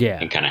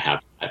Yeah. kind of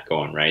have that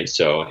going, right?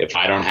 So if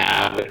I don't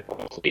have it,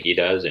 hopefully he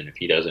does, and if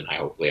he doesn't,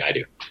 hopefully I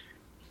do.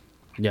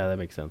 Yeah, that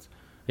makes sense.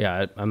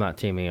 Yeah, I'm not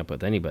teaming up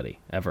with anybody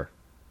ever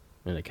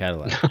in a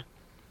Cadillac.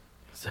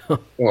 So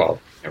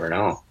Well, never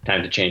know.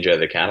 Time to change out of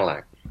the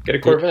Cadillac. Get a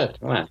Corvette.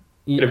 Come on.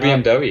 Get a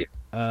BMW.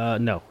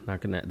 No,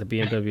 not gonna. The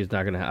BMW is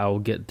not gonna. I will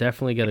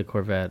definitely get a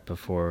Corvette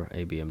before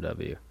a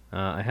BMW.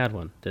 I had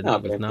one. No,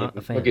 Was but not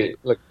a fan.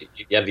 look,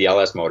 you have the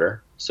LS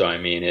motor, so I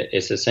mean,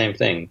 it's the same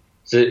thing.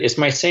 It's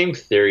my same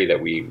theory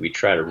that we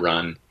try to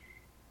run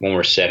when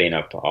we're setting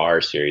up our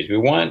series. We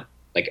want,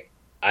 like,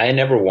 I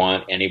never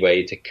want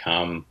anybody to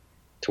come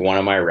to one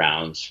of my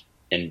rounds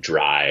and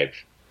drive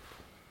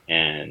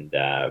and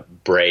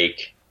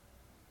break,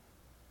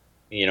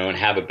 and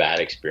have a bad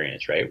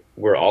experience, right?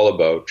 We're all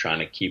about trying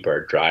to keep our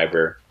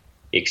driver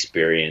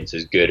experience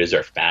as good as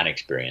our fan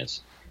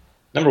experience.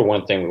 Number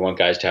one thing, we want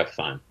guys to have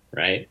fun,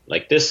 right?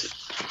 Like this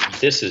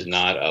is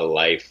not a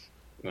life,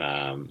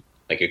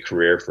 like a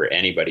career for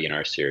anybody in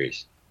our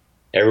series.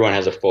 Everyone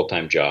has a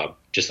full-time job,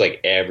 just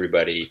like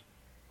everybody,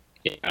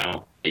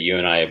 that you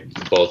and I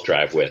both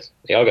drive with.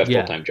 They all got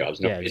full-time jobs.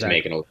 Nobody's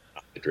making a living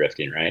off the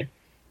drifting, right?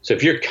 So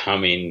if you're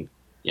coming,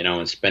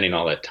 and spending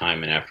all that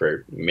time and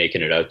effort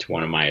making it out to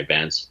one of my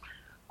events,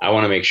 I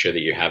want to make sure that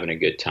you're having a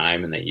good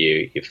time and that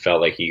you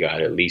felt like you got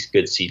at least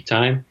good seat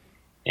time.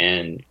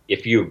 And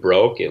if you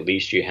broke, at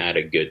least you had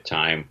a good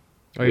time.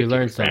 Or you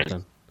learned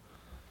something.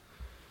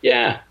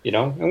 Yeah,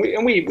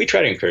 and we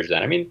try to encourage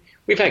that. I mean,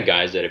 we've had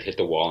guys that have hit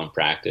the wall in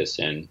practice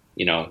and,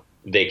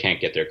 they can't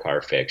get their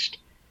car fixed.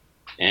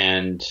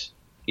 And,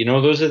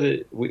 those are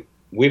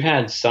we've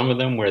had some of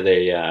them where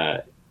they,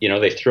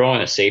 they throw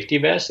on a safety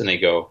vest and they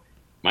go,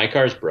 my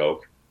car's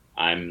broke.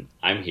 I'm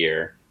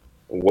here.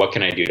 What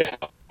can I do to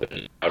help?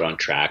 Out on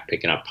track,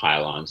 picking up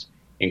pylons,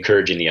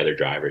 encouraging the other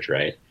drivers,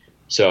 right?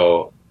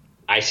 So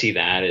I see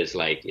that as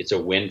like, it's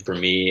a win for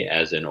me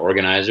as an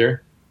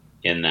organizer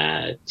in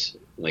that,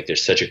 like,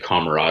 there's such a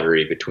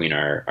camaraderie between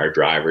our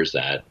drivers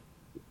that,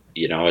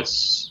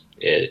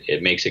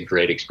 it makes a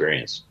great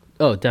experience.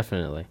 Oh,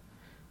 definitely.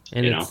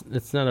 And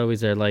it's not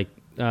always there. Like,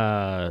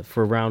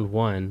 for round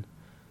one,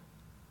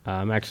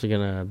 I'm actually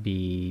going to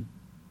be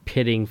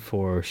pitting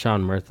for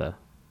Sean Murtha.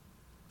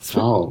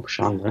 Oh,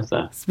 Sean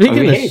Murtha.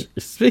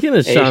 Speaking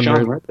of Sean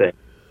Murtha.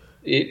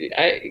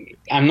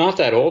 I'm not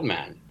that old,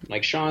 man.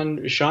 Like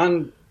Sean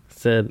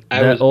said,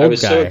 I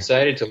was so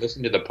excited to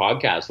listen to the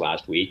podcast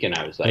last week, and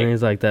I was like, and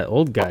he's like that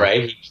old guy,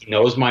 right? He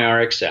knows my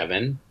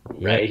RX-7,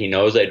 right? He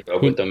knows I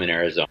drove with them in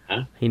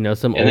Arizona. He knows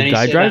some old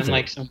guy drives it.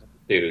 Like some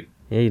dude.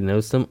 Yeah, he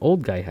knows some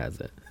old guy has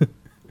it.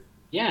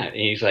 Yeah, and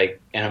he's like,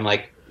 and I'm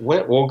like,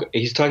 what? Well,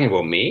 he's talking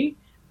about me?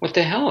 What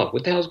the hell?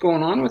 What the hell's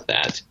going on with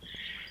that,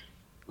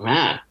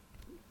 man?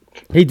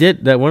 He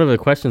did that. One of the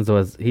questions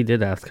was he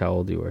did ask how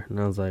old you were, and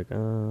I was like, I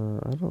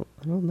don't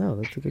know.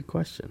 That's a good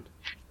question.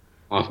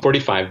 Well, I'm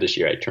 45 this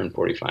year. I turned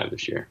 45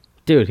 this year.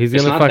 Dude, he's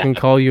gonna fucking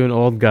call you an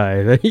old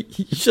guy. You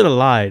should have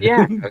lied.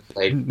 Yeah.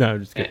 Like, no, I'm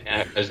just kidding.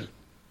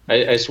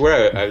 I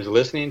swear, I was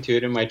listening to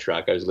it in my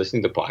truck. I was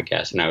listening to the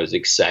podcast, and I was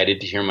excited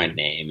to hear my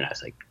name. And I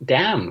was like,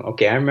 damn,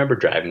 okay, I remember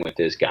driving with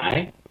this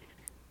guy.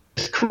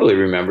 This cool. He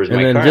remembers my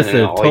car. And then just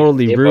a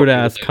totally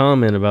rude-ass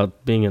comment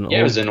about being an old guy.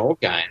 Yeah, it was an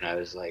old guy. And I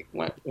was like,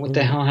 what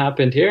the hell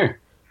happened here?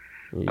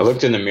 I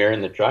looked in the mirror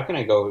in the truck, and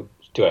I go,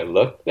 do I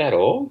look that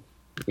old?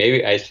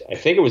 Maybe I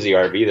think it was the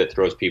RV that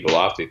throws people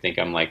off. They think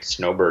I'm like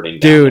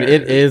snowbirding. Dude,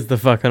 it is the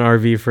fucking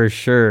RV for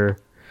sure.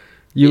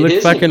 You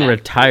look fucking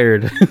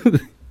retired.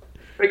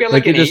 I got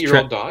like an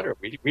 8-year-old daughter.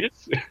 We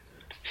just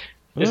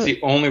it's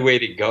the only way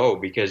to go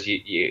because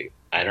you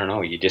I don't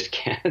know, you just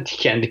can't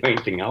do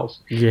anything else.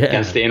 Yeah. You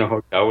can't stay in a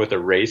hotel with a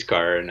race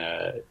car and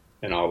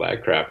all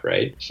that crap,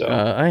 right? So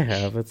I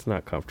have. It's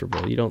not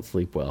comfortable. You don't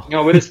sleep well.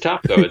 No, but it's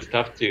tough though. It's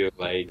tough to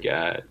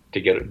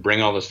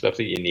bring all the stuff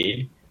that you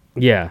need.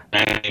 Yeah.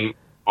 I mean,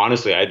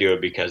 honestly, I do it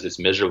because it's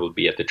miserable to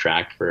be at the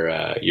track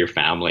for your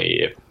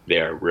family if they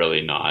are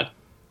really not.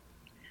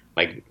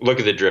 Like, look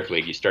at the Drift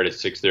League. You start at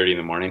 6:30 in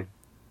the morning.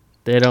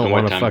 They don't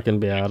want to fucking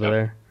be out of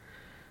there.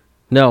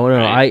 No,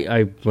 right.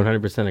 I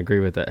 100% agree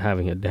with that.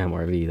 Having a damn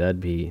RV,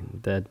 that'd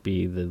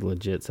be the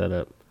legit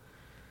setup.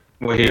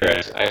 Well, here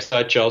I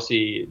saw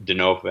Chelsea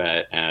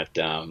Denova at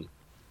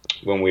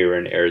when we were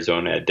in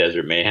Arizona at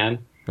Desert Mayhem,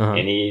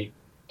 and he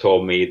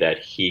told me that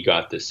he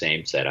got the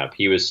same setup.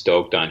 He was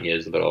stoked on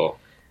his little.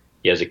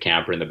 He has a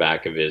camper in the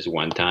back of his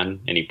 1-ton,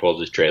 and he pulls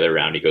his trailer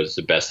around. He goes, "It's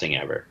the best thing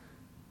ever."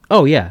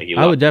 Oh yeah,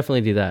 I would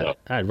definitely do that. So,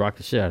 I'd rock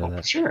the shit out of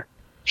that. Sure,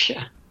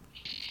 yeah.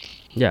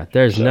 Yeah,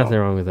 there's nothing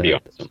wrong with that.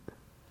 Awesome.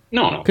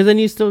 No. Because then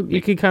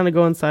you could kind of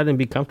go inside and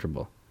be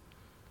comfortable.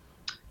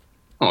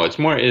 Oh, it's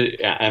more,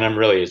 and I'm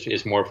really,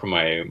 it's more for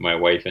my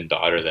wife and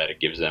daughter that it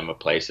gives them a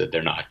place that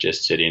they're not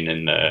just sitting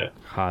in the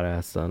hot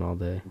ass sun all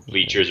day,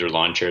 bleachers or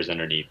lawn chairs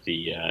underneath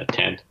the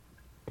tent,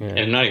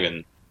 and not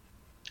even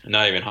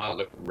hot.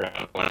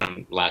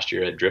 When last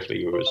year at Drift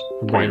League, it was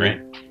pouring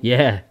rain.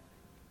 Yeah,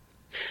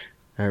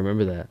 I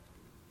remember that.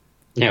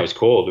 Yeah, it was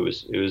cold.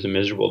 It was a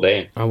miserable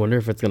day. I wonder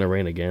if it's gonna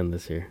rain again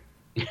this year.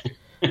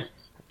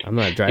 I'm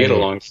not You had a driving it.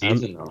 long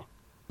season though.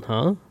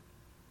 Huh?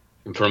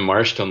 From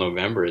March till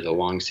November is a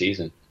long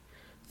season.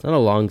 It's not a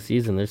long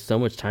season. There's so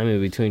much time in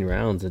between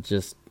rounds. It's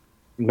just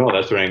No,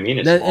 that's what I mean.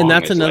 It's that, long. and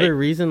that's It's another like,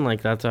 reason.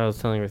 Like that's what I was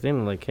telling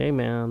Racine. Like, hey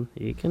man,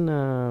 you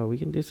can we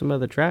can do some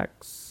other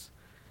tracks.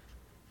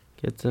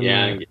 Get some.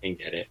 yeah, I can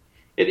get it.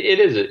 It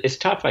is. It's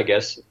tough, I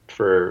guess,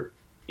 for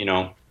you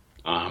know,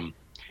 um,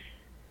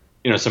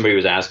 somebody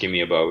was asking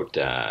me about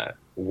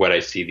what I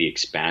see the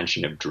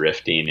expansion of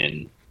drifting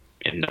in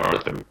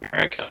North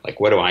America. Like,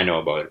 what do I know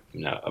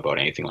about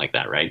anything like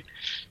that, right?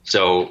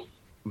 So,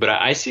 but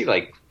I see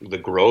like the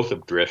growth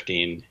of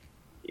drifting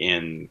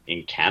in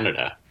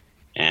Canada,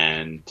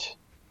 and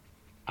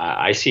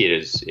I see it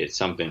as it's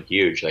something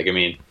huge. Like, I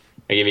mean,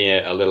 I give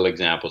you a little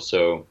example.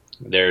 So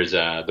there's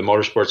the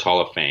Motorsports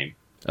Hall of Fame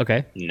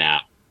Okay.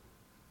 now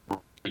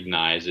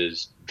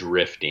recognizes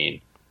drifting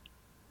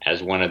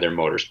as one of their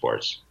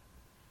motorsports,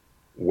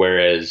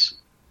 whereas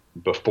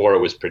before it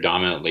was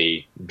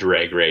predominantly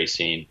drag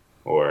racing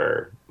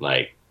or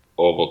like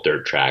oval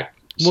dirt track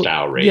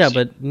style racing. Yeah,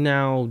 but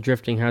now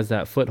drifting has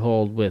that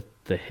foothold with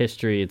the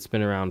history. It's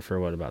been around for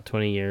what, about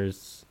 20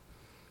 years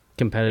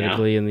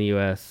competitively in the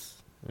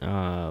U.S.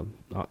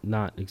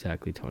 Not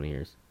exactly 20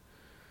 years.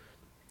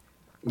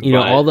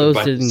 All those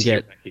didn't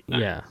get.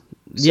 Yeah.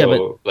 Yeah,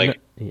 so, but like,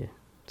 yeah.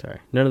 Sorry,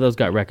 none of those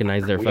got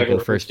recognized their fucking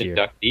first year.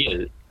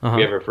 Inductee,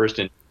 we have our first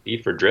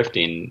inductee for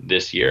drifting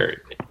this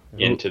year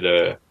into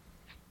the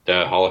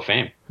Hall of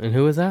Fame. And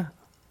who is that?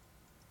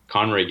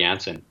 Conroy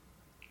Ganson.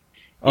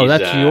 Oh,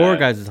 that's your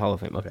guys' Hall of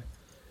Fame. Okay.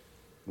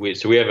 We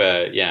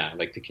have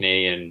like the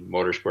Canadian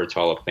Motorsports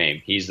Hall of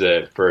Fame. He's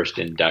the first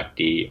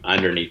inductee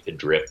underneath the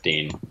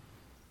drifting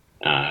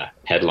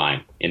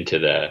headline into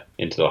the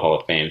Hall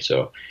of Fame.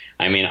 So,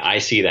 I mean, I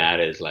see that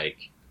as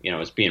like,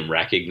 it's being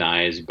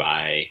recognized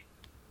by,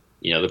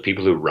 the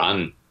people who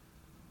run,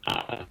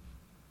 the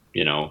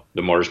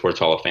Motorsports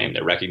Hall of Fame.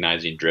 They're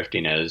recognizing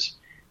drifting as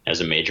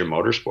a major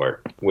motorsport,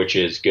 which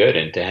is good,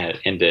 and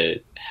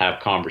to have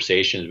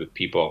conversations with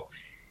people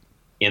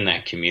in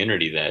that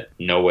community that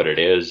know what it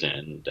is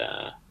and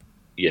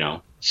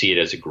see it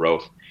as a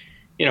growth,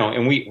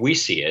 and we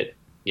see it.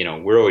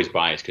 We're always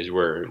biased because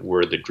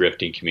we're the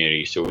drifting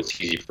community, so it's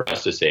easy for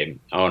us to say,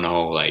 oh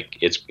no, like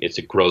it's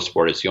a growth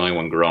sport, it's the only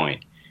one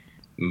growing.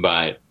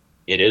 But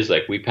it is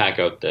like we pack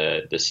out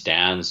the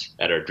stands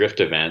at our drift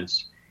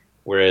events,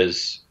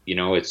 whereas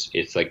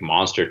it's like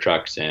monster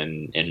trucks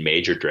and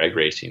major drag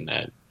racing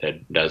that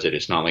does it.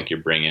 It's not like you're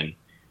bringing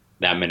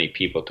that many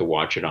people to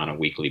watch it on a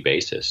weekly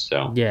basis.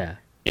 So yeah,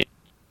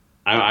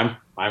 I'm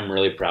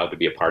really proud to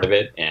be a part of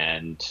it,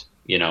 and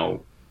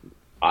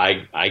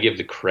I give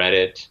the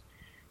credit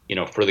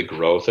for the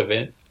growth of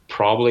it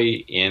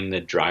probably in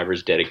the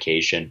driver's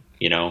dedication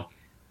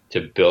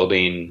to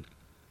building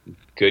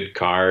good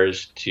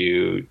cars,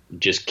 to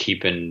just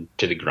keeping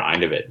to the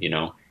grind of it.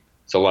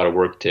 It's a lot of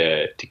work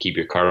to keep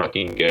your car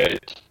looking good,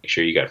 make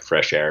sure you got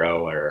fresh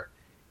aero, or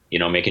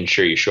making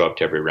sure you show up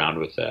to every round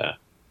with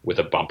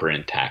a bumper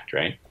intact,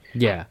 right?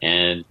 Yeah.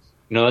 And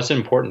that's an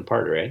important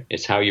part, right?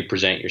 It's how you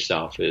present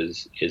yourself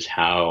is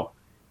how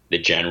the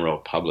general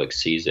public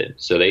sees it.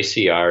 So they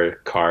see our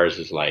cars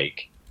as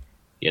like,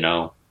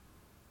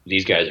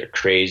 these guys are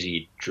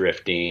crazy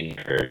drifting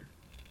or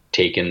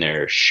taking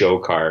their show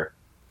car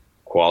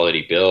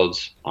quality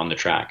builds on the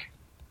track.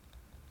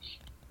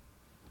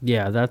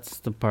 Yeah, that's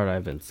the part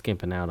I've been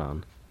skimping out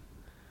on.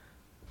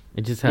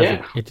 It just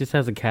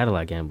has a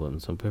Cadillac emblem,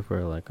 so people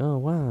are like, "Oh,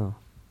 wow."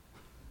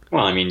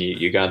 Well, I mean,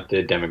 you got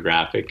the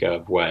demographic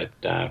of what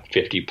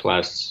 50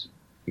 plus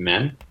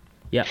men.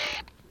 Yeah,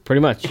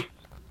 pretty much.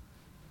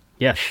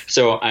 Yes.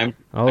 So all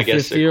I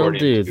guess 50-year-old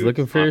dudes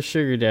looking for a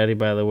sugar daddy,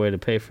 by the way, to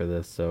pay for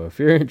this. So if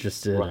you're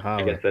interested,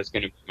 I guess that's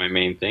going to be my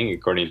main thing,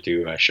 according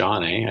to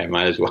Sean. I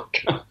might as well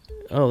come.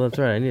 Oh, that's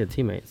right. I need a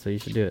teammate, so you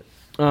should do it.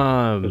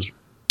 I'm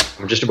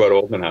just about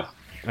old enough.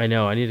 I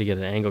know. I need to get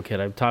an angle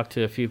kit. I've talked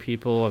to a few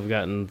people. I've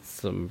gotten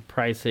some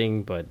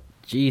pricing, but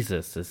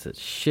Jesus, this is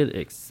shit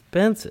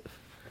expensive.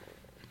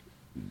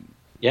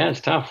 Yeah,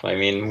 it's tough. I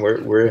mean,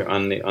 we're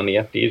on the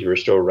FDs. We're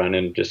still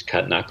running just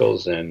cut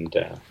knuckles and.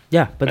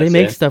 Yeah, but they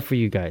make stuff for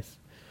you guys.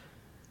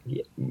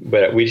 Yeah,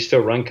 but we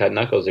still run cut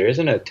knuckles. There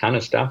isn't a ton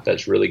of stuff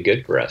that's really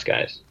good for us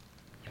guys.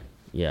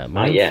 Yeah,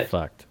 mine's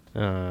fucked.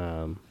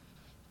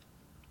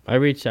 I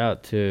reached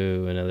out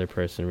to another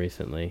person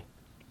recently,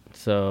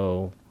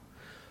 so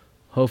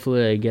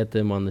hopefully I get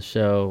them on the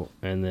show,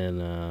 and then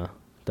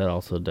that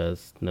also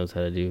knows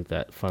how to do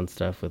that fun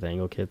stuff with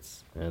angle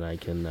kits, and I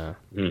can I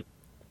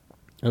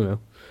don't know,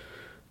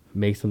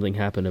 make something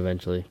happen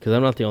eventually. Because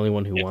I'm not the only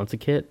one who wants a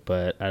kit,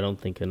 but I don't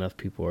think enough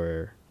people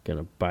are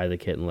gonna buy the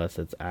kit unless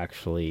it's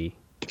actually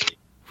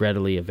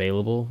readily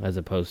available, as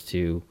opposed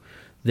to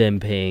them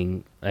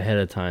paying ahead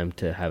of time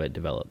to have it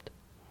developed.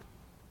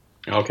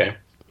 Okay.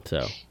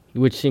 So,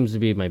 which seems to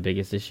be my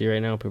biggest issue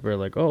right now. People are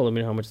like, "Oh, let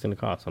me know how much it's going to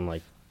cost." I'm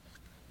like,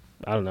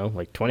 I don't know,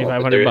 like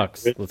 $2,500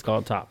 bucks. Let's call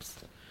it tops.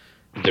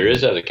 There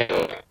is other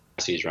Cadillacs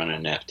is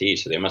running an FT,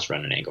 so they must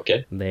run an angle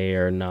kit. They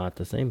are not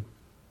the same.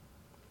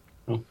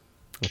 Oh.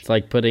 It's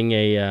like putting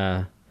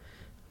the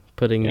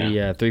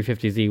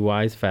 350Z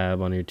Wise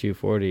Fab on your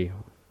 240,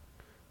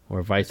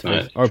 or vice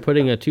versa, or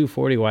putting a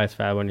 240 Wise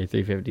Fab on your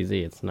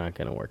 350Z. It's not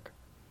going to work.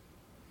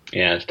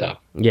 Yeah, it's tough.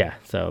 Yeah.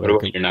 So what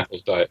about your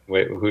Knuckles?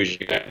 Who's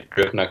your guy?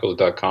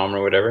 DriftKnuckles.com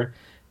or whatever?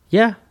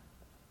 Yeah,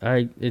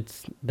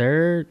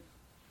 they're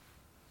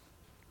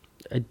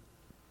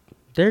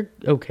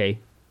okay.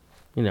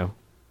 You know,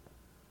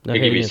 they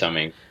give you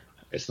something.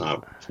 It's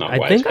not.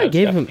 I think I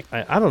gave him.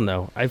 I don't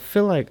know. I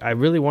feel like I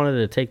really wanted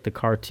to take the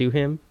car to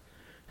him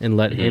and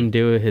let him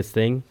do his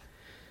thing,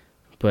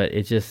 but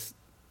it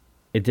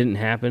didn't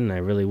happen. And I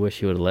really wish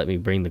he would have let me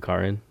bring the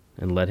car in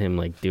and let him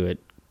like do it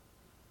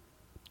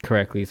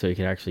correctly, so he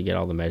could actually get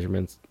all the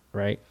measurements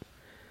right.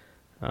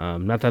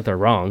 Not that they're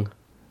wrong,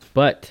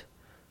 but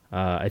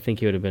I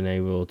think he would have been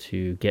able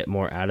to get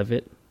more out of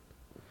it.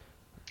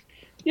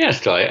 Yeah,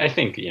 still, I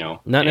think,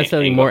 not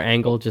necessarily more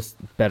angle, just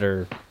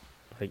better.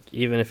 Like,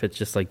 even if it's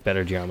just like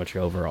better geometry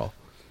overall,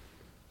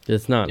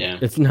 it's not. Yeah.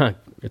 It's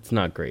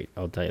not great.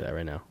 I'll tell you that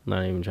right now. I'm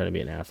not even trying to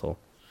be an asshole.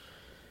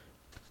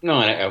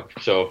 No,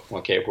 so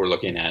okay, if we're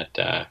looking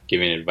at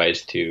giving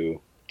advice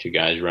to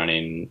guys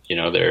running,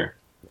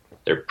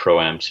 their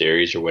Pro-Am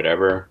series or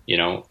whatever,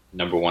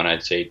 number one,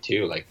 I'd say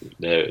too, like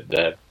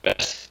the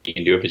best you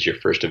can do if it's your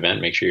first event,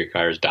 make sure your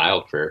car is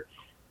dialed for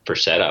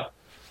setup.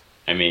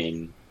 I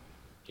mean,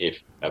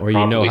 or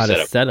you know how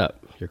to set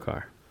up your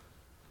car.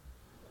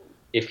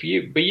 If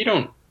you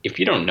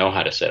don't know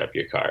how to set up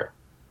your car,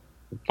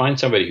 find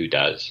somebody who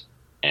does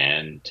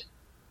and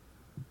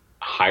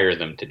hire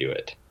them to do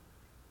it.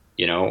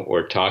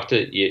 Or talk to.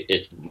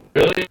 It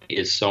really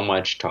is so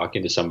much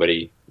talking to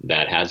somebody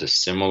that has a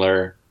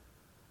similar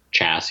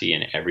chassis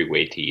in every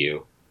way to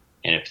you,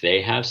 and if they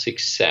have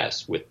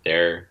success with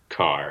their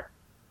car,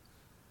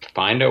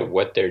 find out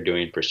what they're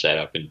doing for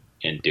setup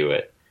and do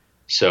it.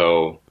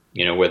 So,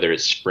 whether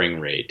it's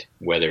spring rate,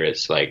 whether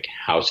it's like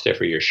how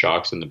stiff are your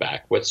shocks in the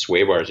back, what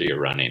sway bars are you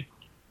running?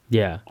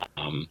 Yeah.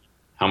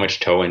 How much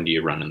toe in do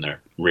you run in the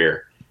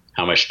rear?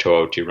 How much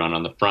toe out do you run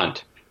on the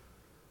front?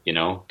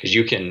 Because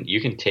you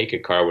can take a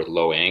car with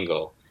low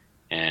angle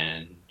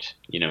and,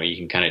 you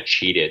can kind of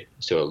cheat it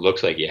so it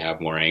looks like you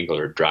have more angle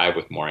or drive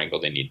with more angle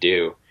than you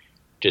do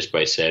just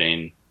by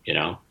setting,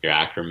 your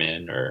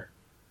Ackerman or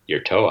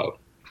your toe out.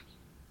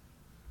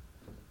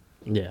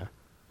 Yeah.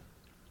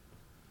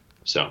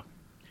 So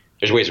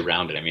there's ways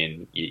around it. I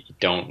mean, you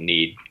don't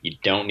need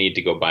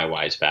to go buy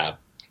Wise Fab,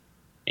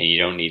 and you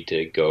don't need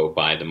to go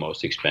buy the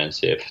most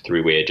expensive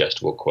 3-way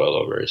adjustable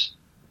coilovers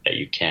that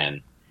you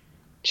can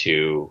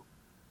to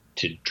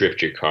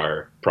drift your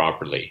car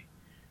properly.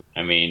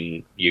 I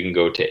mean, you can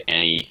go to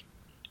any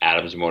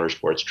Adams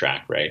Motorsports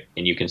track, right?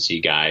 And you can see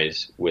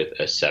guys with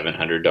a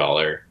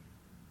 $700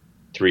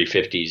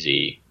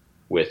 350Z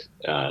with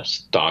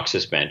stock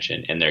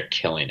suspension, and they're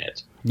killing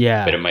it.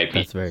 Yeah, but it might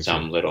be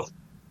some little,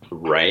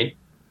 right?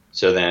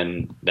 So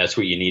then that's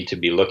what you need to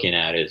be looking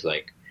at is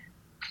like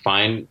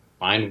find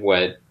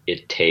what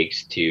it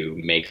takes to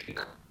make the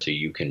car so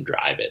you can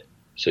drive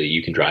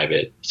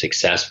it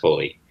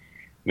successfully.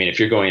 I mean, if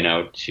you're going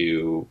out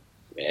to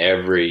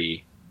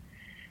every,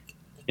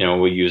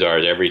 we'll use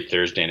ours every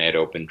Thursday night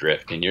open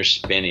drift, and you're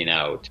spinning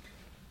out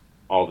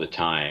all the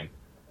time,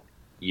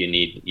 you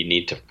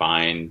need to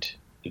find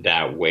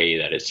that way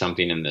that it's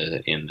something in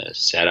the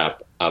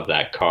setup of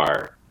that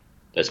car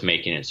that's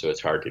making it so it's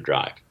hard to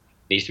drive.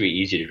 It needs to be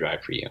easy to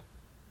drive for you.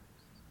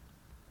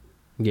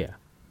 Yeah.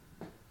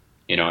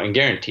 And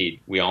guaranteed,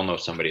 we all know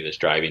somebody that's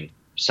driving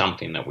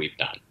something that we've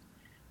done.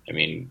 I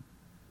mean,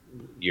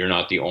 you're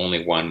not the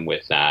only one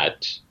with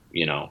that,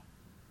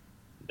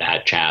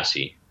 that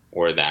chassis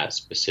or that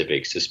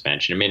specific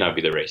suspension. It may not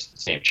be the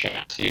same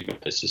chassis,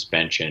 but the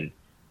suspension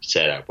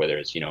setup, whether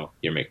it's, your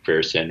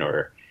McPherson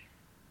or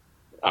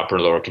upper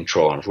lower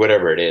control arms,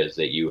 whatever it is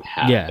that you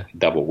have,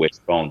 double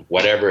wishbone,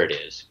 whatever it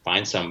is,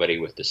 find somebody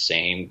with the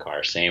same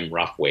car, same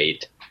rough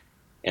weight,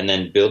 and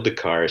then build the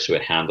car so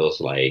it handles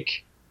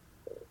like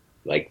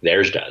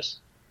theirs does.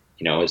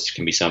 It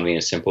can be something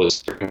as simple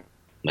as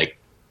like,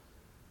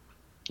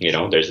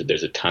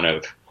 there's a ton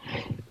of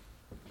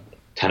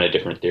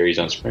different theories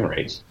on spring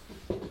rates.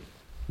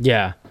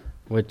 Yeah,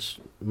 which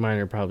mine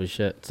are probably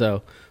shit.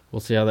 So we'll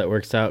see how that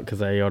works out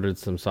because I ordered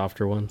some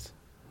softer ones.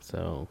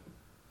 So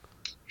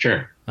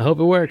sure, I hope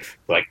it works.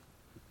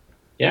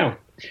 Yeah,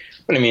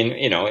 but I mean,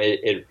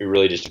 it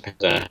really just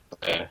depends on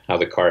how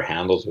the car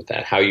handles with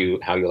that, how you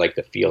like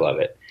the feel of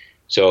it.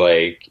 So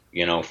like,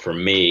 for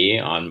me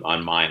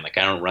on mine, like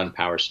I don't run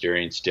power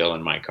steering still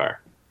in my car.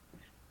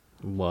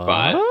 What? But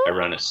I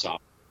run a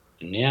soft.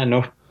 Yeah,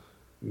 no.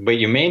 But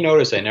you may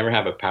notice I never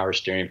have a power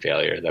steering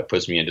failure that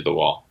puts me into the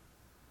wall.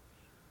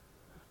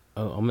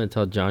 Oh, I'm going to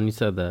tell John you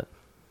said that.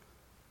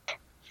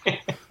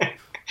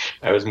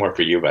 That was more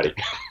for you, buddy.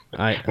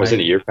 Wasn't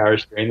it your power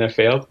steering that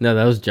failed? No,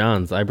 that was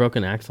John's. I broke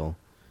an axle.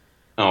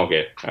 Oh,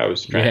 okay. I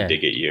was trying to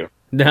dig at you.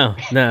 No.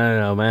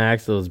 My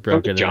axle is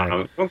broken.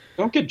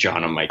 Don't get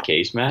John on my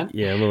case, man.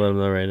 Yeah, I'm going to let him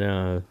know right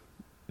now.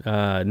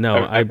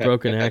 No, I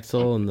broke an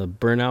axle in the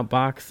burnout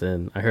box,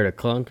 and I heard a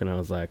clunk, and I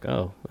was like,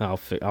 "Oh,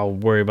 I'll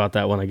worry about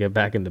that when I get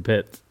back in the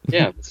pits."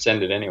 Yeah,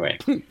 send it anyway.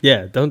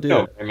 Yeah, don't do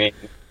No, that. I mean,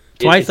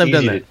 Twice it's I've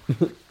done easy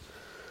that.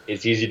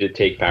 it's easy to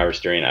take power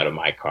steering out of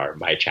my car,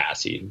 my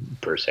chassis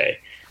per se.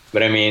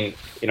 But I mean,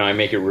 I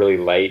make it really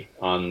light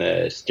on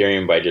the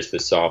steering by just the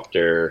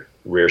softer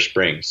rear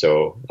spring.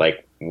 So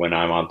like when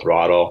I'm on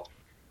throttle,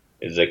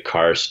 the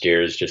car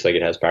steers just like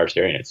it has power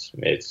steering.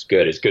 It's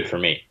good. It's good for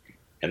me,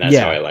 and that's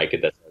how Yeah. I like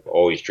it. That's how I've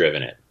always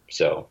driven it.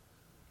 So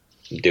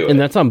do And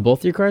it. that's on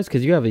both your cars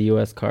because you have a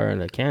U.S. car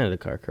and a Canada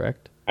car,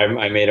 correct?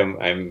 I made them.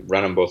 I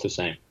run them both the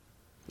same.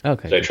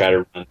 Okay. So I try to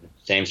run the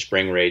same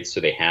spring rates so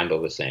they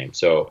handle the same.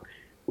 So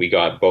we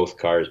got both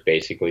cars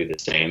basically the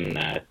same,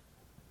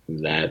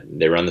 that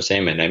they run the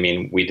same. And I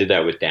mean, we did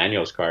that with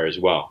Daniel's car as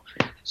well.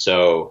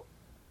 So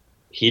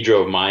he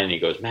drove mine and he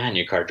goes, "Man,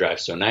 your car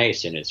drives so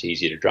nice and it's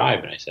easy to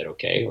drive." And I said,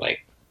 "Okay,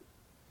 like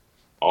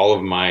all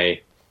of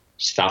my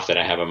stuff that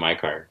I have on my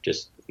car,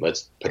 just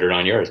let's put it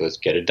on yours. Let's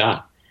get it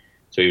done."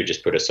 So he would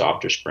just put a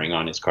softer spring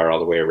on his car all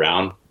the way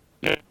around,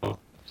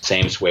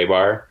 same sway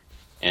bar,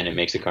 and it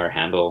makes the car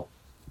handle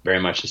very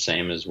much the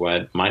same as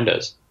what mine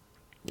does.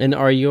 And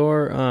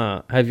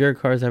have your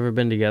cars ever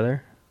been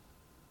together?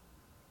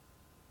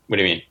 What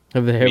do you mean?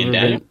 Have they Me and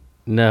ever Daniel? been?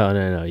 No,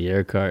 no,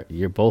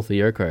 no. Both of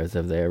your cars.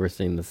 Have they ever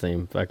seen the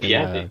same fucking?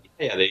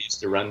 They used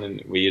to run them.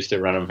 We used to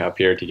run them up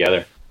here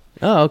together.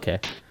 Oh, okay.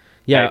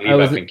 Yeah, I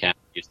live up in Canada.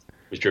 It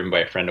was driven by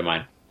a friend of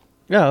mine.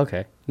 Oh,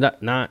 okay. Not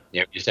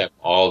Yeah, we used to have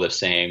all the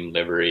same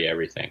livery,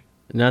 everything.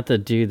 not the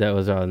dude that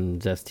was on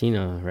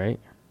Zestino, right?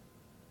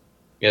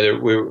 Yeah,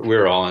 we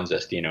were all on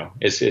Zestino.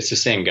 It's the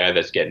same guy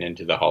that's getting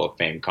into the Hall of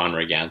Fame.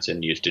 Conroy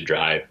Ganson used to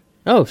drive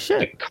Oh the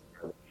shit! car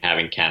we have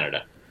in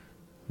Canada.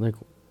 Like,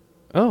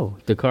 oh,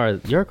 the car,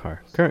 your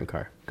car, current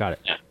car. Got it.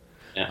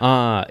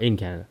 Yeah. In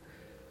Canada.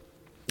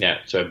 Yeah,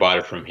 so I bought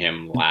it from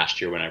him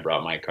last year when I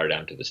brought my car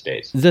down to the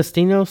States.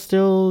 Zestino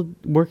still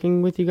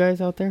working with you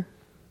guys out there?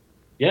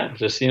 Yeah,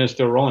 Zestino's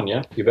still rolling.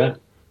 Yeah, you bet.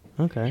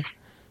 Okay.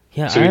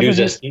 Yeah, So I we do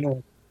haven't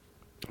Zestino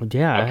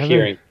Yeah, I up haven't.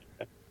 here,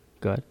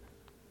 Good.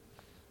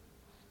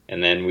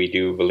 and then we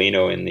do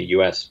Valino in the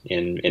U.S.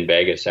 in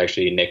Vegas.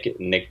 Actually,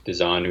 Nick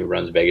Dizon, who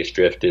runs Vegas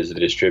Drift, is the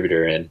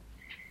distributor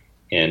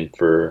and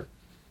for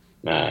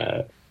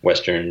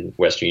Western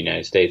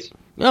United States.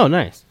 Oh,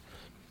 nice.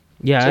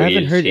 Yeah, So I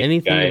haven't he's heard the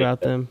anything guy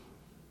about them.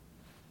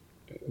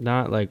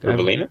 Not like For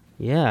Valino?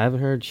 Yeah, I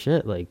haven't heard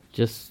shit. Like,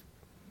 just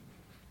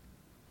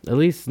at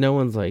least no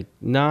one's like,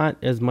 not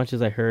as much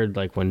as I heard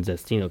like when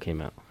Zestino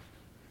came out.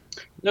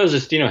 No,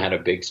 Zestino had a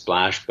big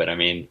splash, but I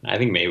mean, I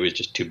think maybe it was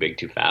just too big,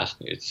 too fast.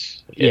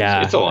 It's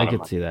Yeah, it's a lot I of could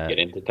money see that. to get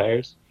into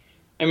tires.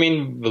 I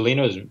mean,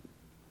 Valino's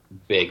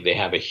big. They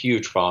have a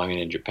huge following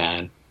in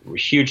Japan,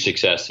 huge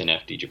success in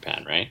FD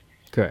Japan, right?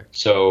 Correct.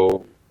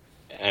 So,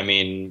 I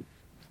mean,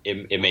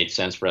 it made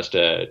sense for us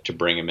to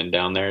bring him in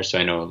down there. So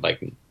I know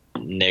like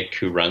Nick,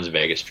 who runs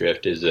Vegas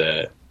Drift, is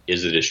a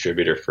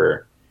distributor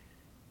for,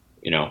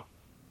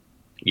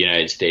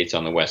 United States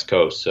on the West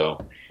Coast.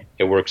 So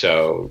it works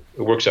out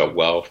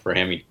well for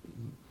him. He,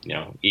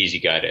 easy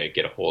guy to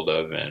get a hold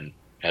of and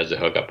has a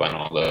hookup on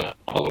all the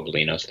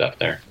Valino stuff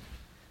there.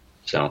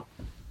 So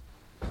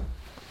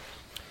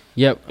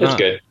Yep. that's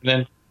good. And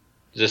then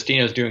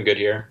Zestino's doing good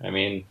here. I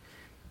mean,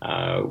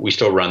 we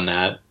still run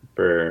that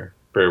for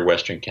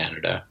Western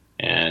Canada,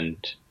 and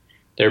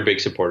they're a big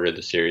supporter of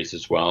the series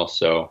as well.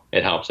 So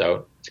it helps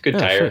out. It's a good Yeah,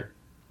 tire,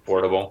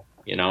 affordable.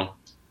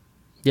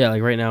 Yeah,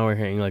 like right now we're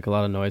hearing like a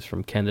lot of noise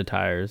from Kenda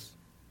tires.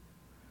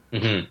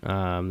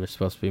 Mm-hmm. They're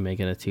supposed to be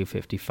making a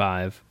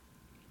 255.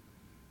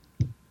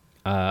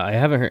 I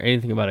haven't heard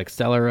anything about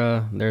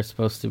Accelera. They're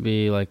supposed to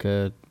be like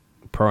a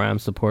Pro-Am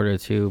supporter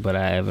too, but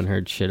I haven't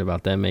heard shit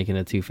about them making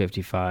a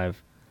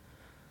 255.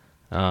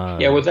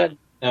 Yeah, with that.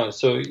 No,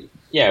 so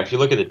yeah, if you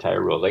look at the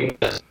tire rule,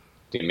 like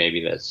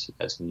maybe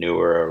that's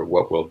newer. Or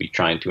what we'll be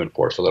trying to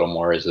enforce a little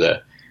more is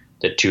the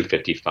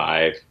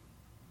 255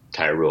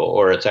 tire rule,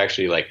 or it's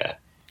actually like a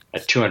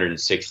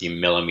 260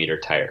 millimeter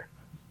tire.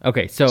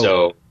 Okay,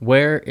 so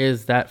where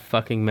is that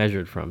fucking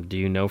measured from? Do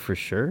you know for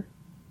sure?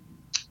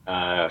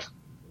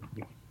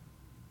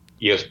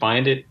 You'll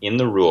find it in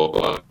the rule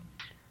book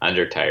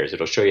under tires.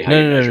 It'll show you how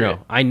you measure it.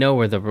 I know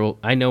where the rule.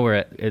 I know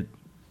where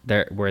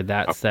where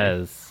that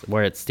says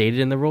where it's stated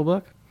in the rule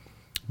book,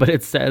 but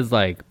it says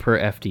like per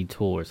FD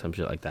tool or some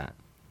shit like that.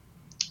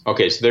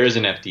 Okay, so there is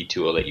an FD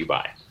tool that you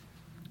buy.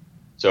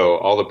 So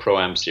all the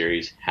Pro-Am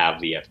series have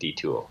the FD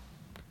tool.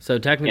 So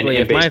technically,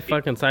 And if my basically-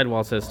 fucking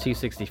sidewall says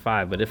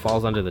 265, but it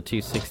falls under the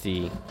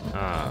 260,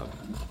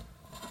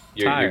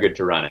 You're good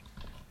to run it.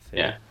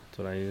 Yeah. That's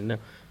what I need to know.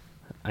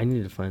 I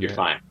need to find. You're that.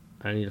 fine.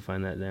 I need to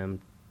find that damn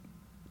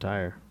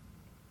tire.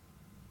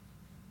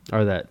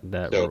 Or that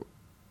So-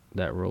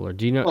 that roller.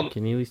 Do you know? Well-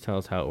 Can you at least tell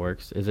us how it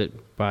works? Is it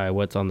by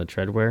what's on the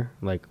treadwear,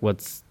 like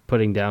what's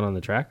putting down on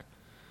the track?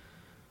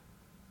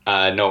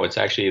 No, it's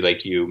actually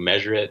like you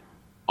measure it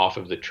off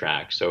of the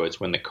track. So it's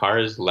when the car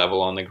is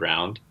level on the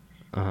ground,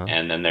 Uh-huh.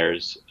 and then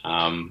there's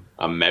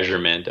a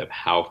measurement of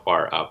how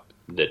far up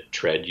the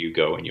tread you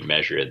go, and you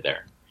measure it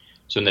there.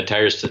 So when the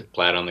tires sit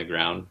flat on the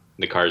ground,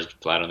 the car's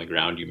flat on the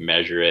ground, you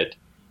measure it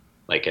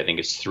like I think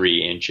it's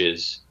 3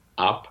 inches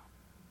up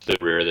the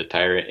rear of the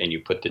tire, and you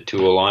put the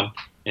tool on, and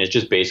it's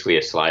just basically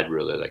a slide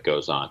ruler that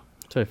goes on.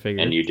 That's what I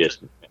figured. And you just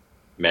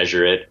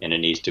measure it, and it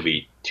needs to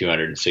be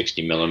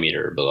 260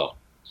 millimeter or below.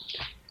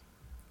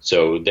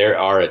 So there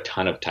are a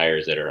ton of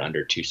tires that are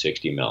under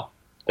 260 mil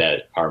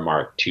that are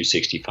marked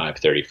 265,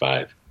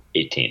 35,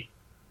 18.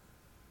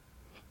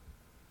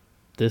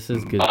 This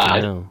is good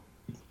to know,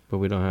 but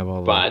we don't have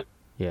all. But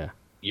yeah,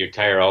 your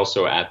tire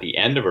also at the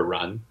end of a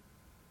run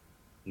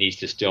needs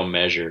to still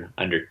measure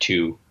under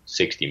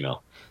 260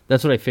 mil.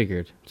 that's what I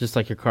figured. Just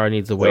like your car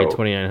needs to weigh So-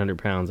 2,900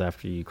 pounds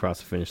after you cross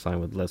the finish line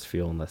with less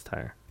fuel and less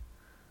tire.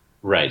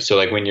 Right. So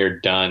like when you're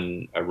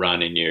done a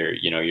run and you're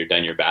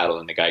done your battle,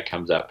 and the guy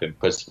comes up and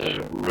puts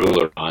the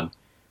ruler on,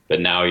 but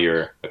now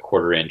you're a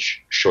 1/4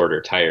 inch shorter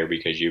tire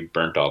because you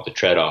burnt all the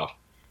tread off,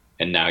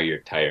 and now your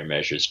tire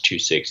measures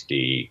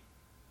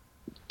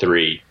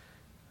 263.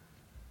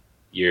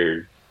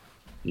 You're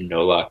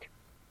no luck,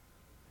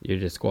 You're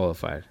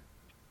disqualified.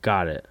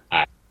 Got it.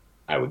 I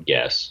would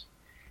guess.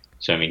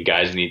 So I mean,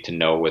 guys need to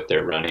know what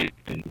they're running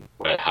and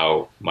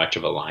how much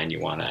of a line you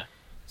want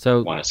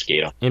So, to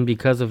skate on. and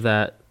because of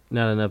that,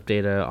 not enough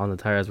data on the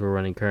tires we're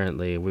running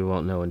currently, we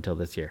won't know until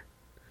this year.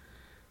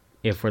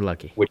 If we're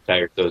lucky. Which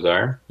tires those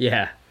are?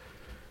 Yeah.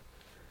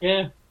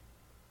 Yeah.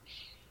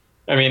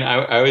 I mean,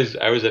 I was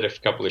at a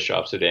couple of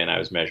shops today, and I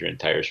was measuring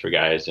tires for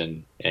guys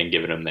and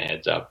giving them the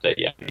heads up that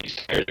these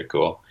tires are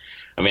cool.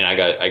 I mean, I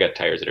got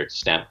tires that are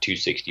stamped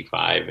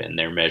 265, and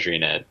they're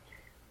measuring at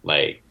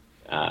like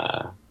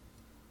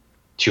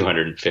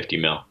 250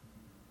 mil.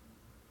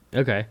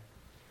 Okay.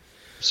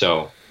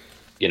 So,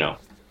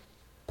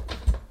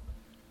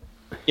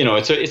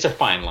 it's a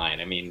fine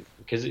line. I mean,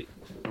 because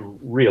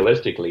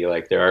realistically,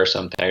 like there are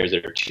some tires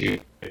that are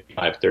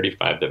 255,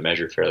 35 that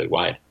measure fairly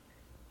wide.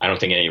 I don't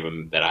think any of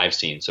them that I've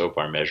seen so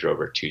far measure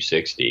over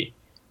 260,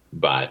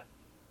 but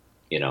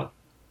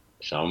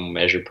some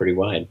measure pretty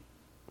wide.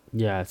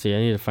 Yeah, see, I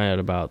need to find out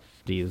about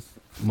these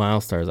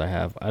Milestars I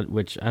have,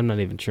 which I'm not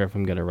even sure if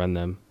I'm going to run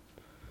them.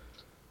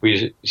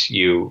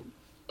 You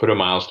put a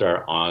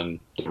Milestar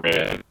on the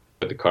rim,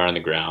 put the car on the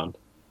ground,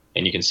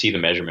 and you can see the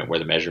measurement where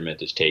the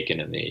measurement is taken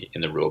in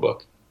the rule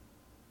book.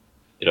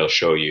 It'll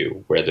show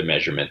you where the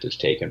measurement is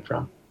taken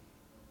from.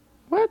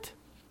 What?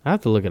 I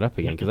have to look it up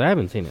again because I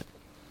haven't seen it.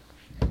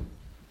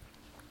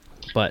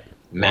 But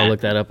Matt. I'll look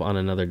that up on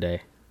another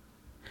day.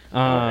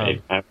 Right.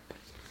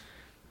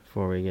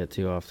 Before we get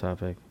too off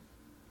topic.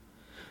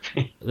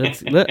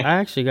 I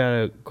actually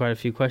got quite a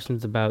few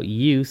questions about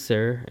you,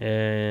 sir,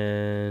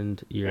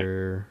 and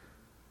your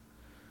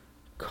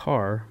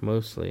car,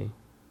 mostly.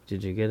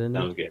 Did you get in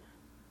Sounds it?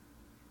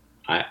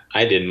 good.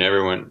 I didn't.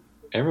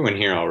 Everyone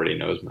here already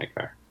knows my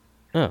car.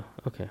 Oh,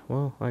 okay.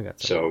 Well, I got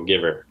some. So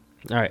give her.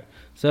 All right.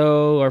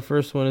 So our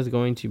first one is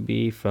going to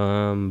be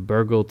from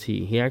Burgle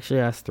T. He actually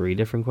asked 3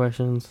 different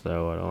questions,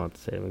 so I don't have to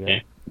say them again.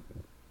 Okay.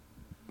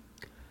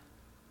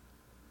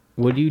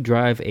 Would you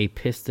drive a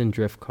piston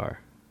drift car?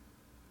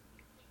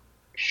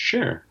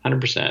 Sure,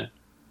 100%.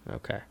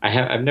 Okay.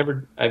 I've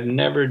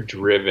never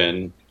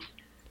driven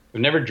a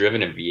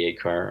V8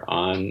 car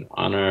on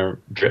a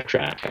drift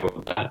track. How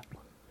about that?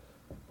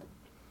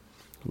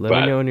 Let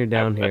me know when you're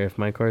down here. If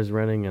my car's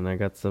running and I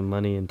got some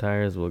money and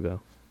tires, we'll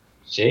go.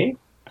 See,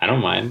 I don't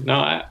mind. No,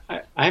 I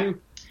I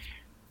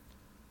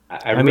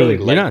really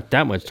mean, like. you're not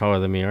that much taller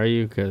than me, are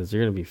you? Because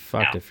you're gonna be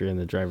fucked if you're in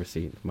the driver's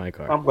seat of my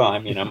car. Well, I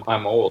mean,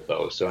 I'm old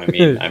though, so I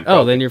mean, I'm Oh,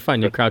 probably, then you're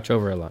fine. You crouch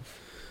over a lot.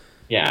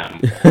 yeah,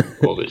 I'm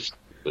old as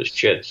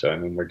shit. So I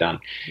mean, we're done.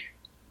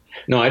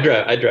 No, I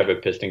drive a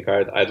piston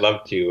car. I'd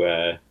love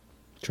to.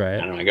 Try I it.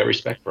 don't know. I got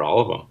respect for all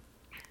of them.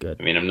 Good.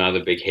 I mean, I'm not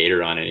a big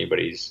hater on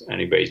anybody's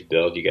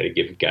build. You got to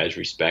give guys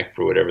respect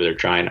for whatever they're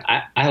trying.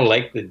 I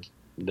like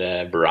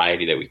the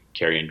variety that we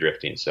carry in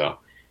drifting. So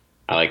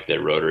I like the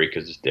rotary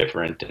because it's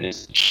different and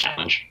it's a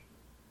challenge.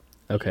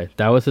 Okay,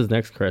 that was his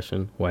next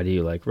question. Why do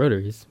you like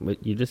rotaries?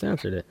 But you just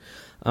answered it.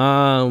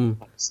 How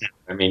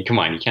I mean, come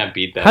on, you can't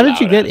beat that. did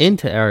you get loud-ass-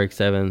 into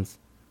RX-7s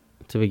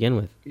to begin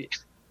with?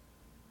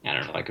 I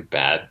don't know, like a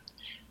bad.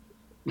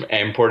 I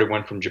imported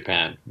one from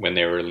Japan when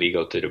they were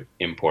legal to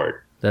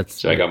import.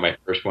 That's So I got my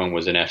first one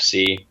was an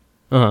FC.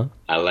 Uh huh.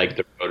 I like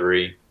the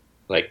rotary,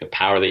 like the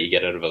power that you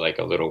get out of a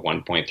little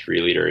 1.3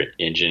 liter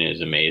engine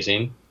is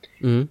amazing.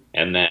 Hmm.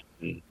 And then,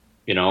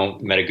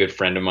 met a good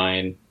friend of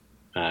mine,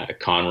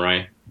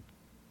 Conroy.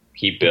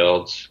 He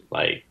builds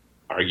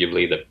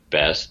arguably the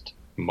best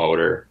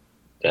motor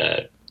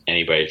that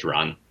anybody's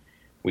run.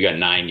 We got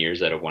 9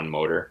 years out of one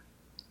motor.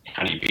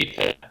 How do you beat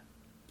that?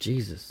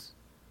 Jesus.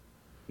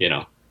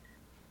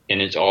 And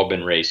it's all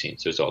been racing.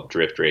 So it's all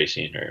drift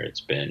racing or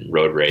it's been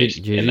road race.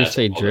 Did you and just that's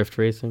say all drift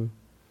racing?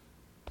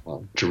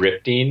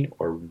 drifting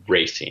or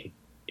racing.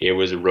 It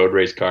was a road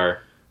race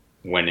car,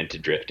 went into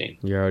drifting.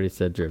 You already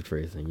said drift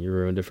racing. You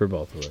ruined it for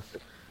both of us.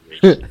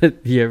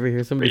 You ever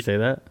hear somebody say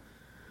that?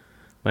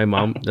 My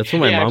mom. That's what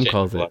my Yeah, mom actually,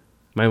 calls it.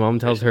 My mom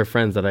tells her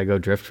friends that I go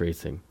drift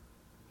racing.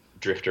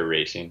 Drifter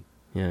racing.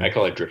 Yeah. I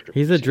call it drifter.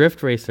 He's a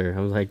drift racer.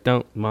 I was like,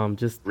 don't, Mom,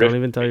 just Drift don't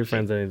even tell your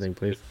racing. friends anything,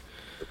 please.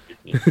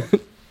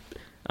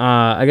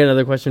 I got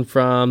another question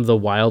from the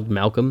Wild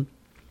Malcolm.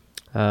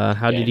 How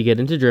Okay. did you get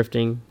into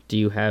drifting? Do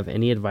you have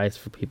any advice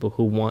for people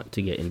who want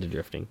to get into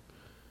drifting?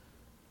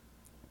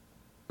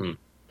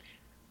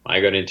 I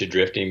got into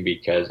drifting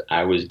because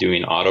I was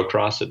doing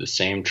autocross at the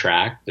same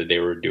track that they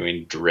were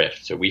doing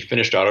drift. So we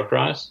finished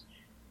autocross.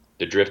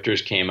 The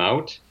drifters came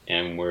out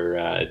and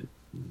were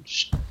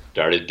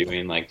started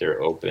doing like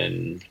their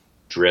open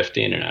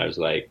drifting, and I was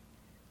like,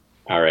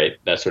 all right,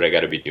 that's what I got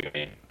to be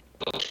doing.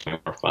 It's way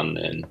more fun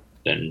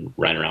than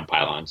running around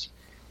pylons,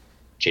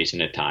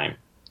 chasing a time.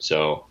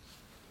 So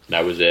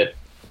that was it.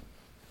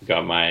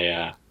 Got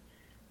my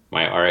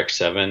my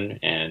RX-7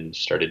 and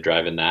started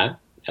driving that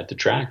at the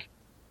track.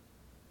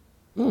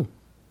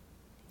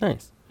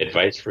 Nice.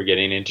 Advice for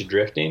getting into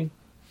drifting: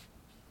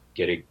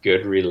 get a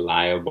good,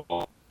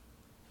 reliable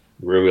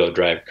rear-wheel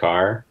drive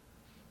car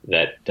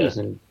that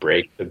doesn't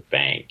break the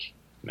bank.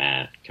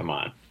 Man, come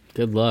on.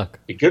 Good luck.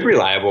 A good,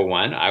 reliable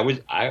one.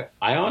 I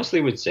honestly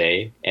would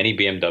say any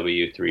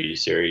BMW 3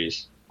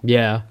 Series,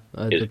 Yeah,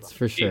 Is that's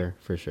for sure.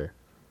 For sure.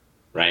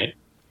 right?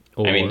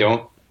 Or, I mean,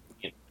 don't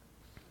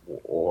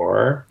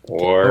or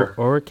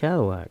a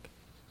Cadillac.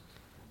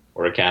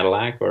 or a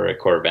Cadillac or a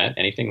Corvette,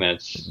 anything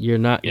that's You're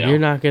not you know, you're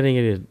not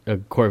getting a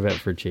Corvette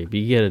for cheap.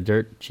 You get a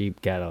dirt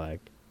cheap Cadillac.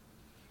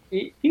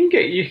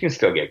 you can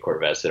still get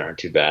Corvettes that aren't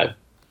too bad.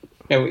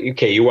 Now,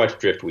 okay, you watch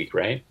Drift Week,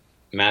 right?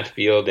 Matt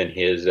Field and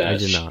his I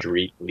did not.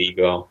 street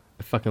legal,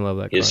 I fucking love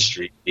that his car.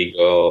 street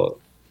legal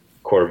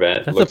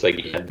Corvette That's looks a- like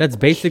he had. That's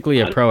basically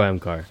a Pro-Am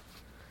car.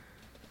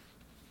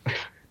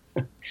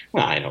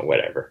 Well, I know,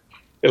 whatever.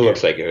 It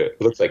looks like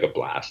a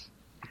blast.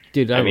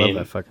 Dude, I I love mean-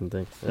 that fucking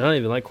thing. I don't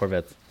even like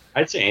Corvettes.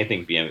 I'd say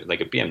anything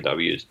like a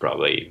BMW is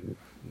probably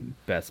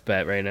Best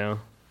bet right now.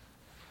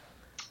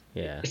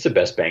 Yeah. it's the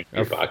best bang for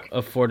your buck.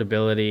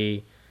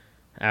 Affordability,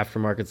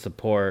 aftermarket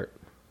support,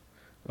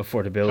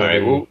 affordability, All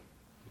right, well,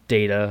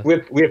 data, we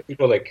have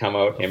people that come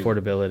out and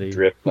affordability.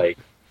 drift like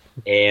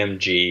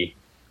AMG,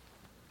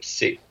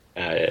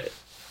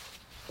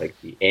 like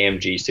the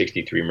AMG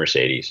 63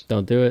 Mercedes.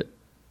 Don't do it.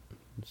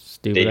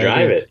 Stupid They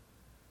drive idea. it.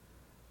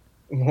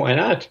 Why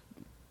not?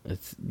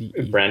 It's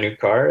Brand new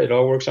car. It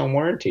all works on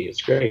warranty.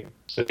 It's great.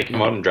 So they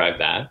come out and drive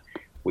that.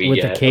 We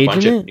With the get cage a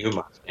bunch in of it? new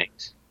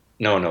Mustangs.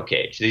 No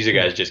cage. These are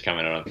guys just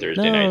coming out on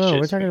Thursday no, nights. no. We're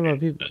just- talking about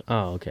people.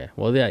 Oh, okay.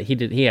 Well, yeah, he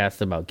did. He asked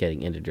about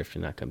getting into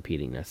drifting, not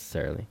competing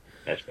necessarily.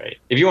 That's right.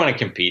 If you want to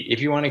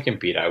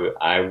compete,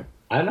 I'm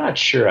not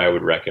sure I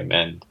would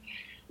recommend.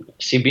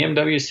 See,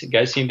 BMW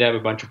guys seem to have a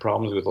bunch of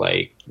problems with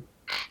like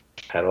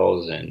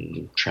pedals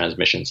and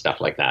transmission stuff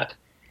like that.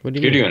 What do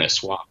If you you're mean? doing a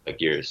swap, like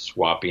you're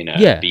swapping a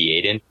Yeah.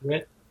 V8 into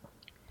it.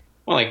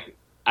 Well, like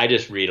I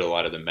just read a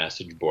lot of the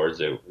message boards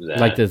that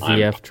Like the I'm-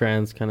 ZF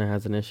Trans kind of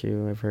has an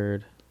issue. I've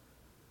heard.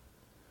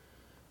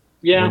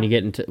 Yeah,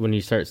 When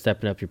you start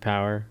stepping up your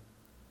power.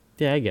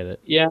 Yeah, I get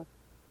it. yeah,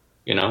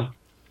 you know.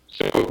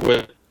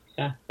 So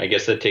yeah, I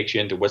guess that takes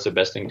you into what's the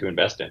best thing to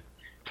invest in.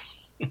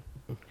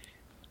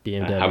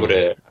 BMW How about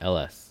a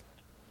LS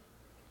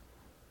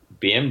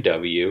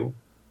BMW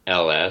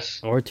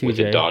LS or with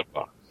 2J. a dog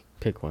box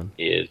Pick one.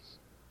 is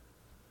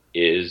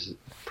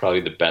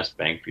probably the best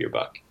bang for your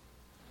buck.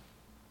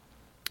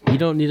 You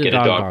don't need a Get a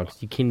dog dog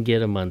box. You can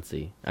get a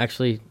Muncie.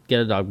 Actually, get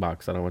a dog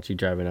box. I don't want you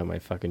driving up my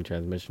fucking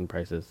transmission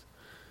prices.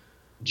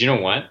 Do you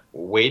know what?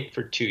 Wait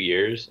for 2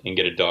 years and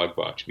get a dog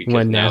box because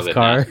When now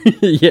NASCAR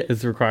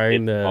is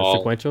requiring It's the all-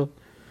 sequential.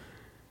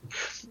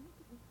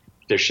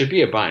 there should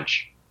be a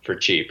bunch for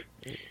cheap.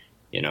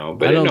 You know,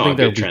 but I don't no, think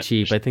good they'll be cheap.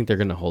 transmission. I think they're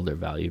going to hold their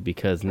value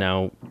because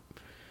now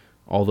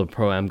all the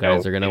Pro-Am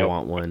guys No, are going to you know-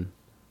 want one.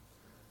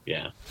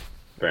 Yeah,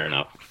 fair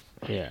enough.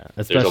 Yeah,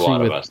 There's a especially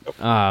lot with of us.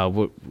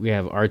 Though. we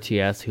have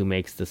RTS who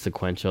makes the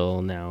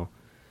sequential now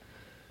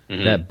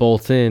Mhm. that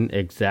bolts in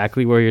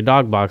exactly where your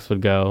dog box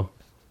would go.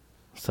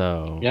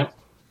 So Yep.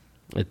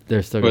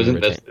 they're still going to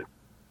Wasn't retain that?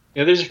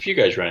 Yeah, there's a few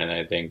guys running.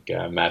 I think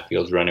Matt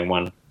Field's running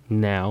one.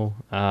 now.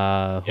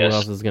 Who Yes.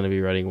 else is going to be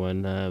running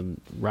one?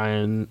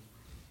 Ryan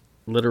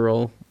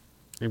Literal,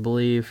 I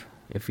believe,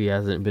 if he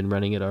hasn't been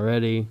running it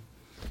already.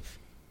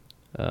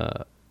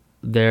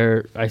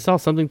 I saw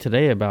something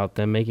today about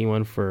them making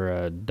one for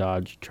a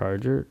Dodge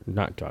Charger,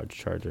 not Dodge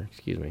Charger,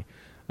 excuse me,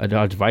 a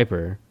Dodge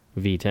Viper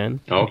V10.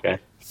 Oh, okay.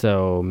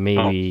 So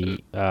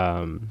maybe Who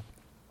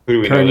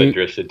do we know Kearney- that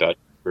drifts a Dodge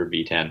for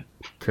V10?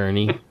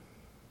 Kearney, Yeah,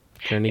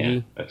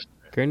 Carnegie, that's,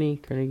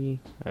 Carnegie,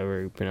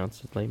 however you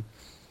pronounce his name.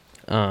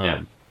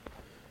 yeah.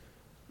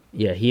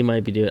 Yeah, he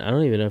might be doing. I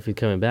don't even know if he's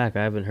coming back.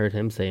 I haven't heard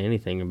him say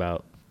anything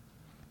about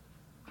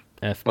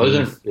FPs. Well,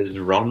 is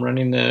Rome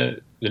running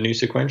the new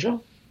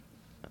sequential?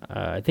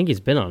 I think he's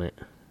been on it.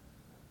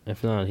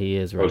 If not, he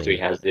is Oh, running. so he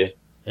has the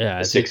Yeah,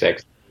 I think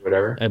 6X,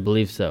 whatever. I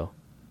believe so.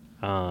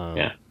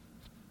 Yeah.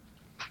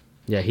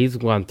 Yeah, he's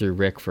gone through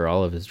Rick for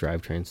all of his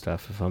drivetrain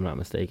stuff, if I'm not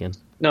mistaken.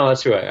 No,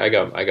 that's who I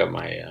got. I got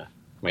my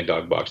my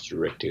dog box through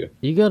Rick too.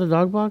 You got a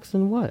dog box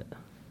and what?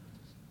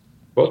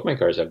 Both my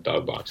cars have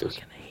dog boxes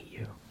I hate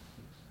you.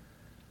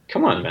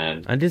 Come on,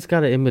 man. I just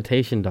got an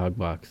imitation dog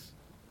box.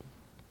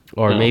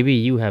 Or No. maybe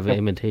you have an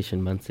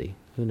imitation Muncie.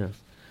 Who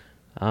knows?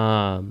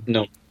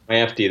 No, my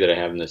FD that I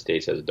have in the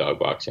States has a dog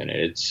box in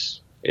it.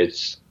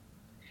 It's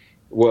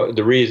well,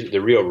 the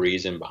real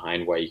reason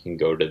behind why you can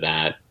go to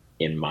that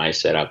in my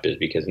setup is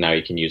because now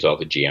you can use all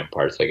the GM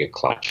parts like a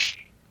clutch.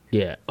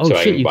 Yeah. Oh So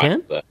I shit, you buy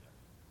can?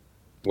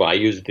 well, I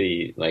use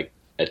the like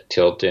a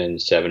Tilton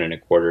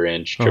 7.25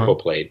 inch triple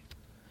plate.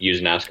 Use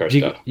NASCAR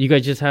stuff. You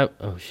guys just have?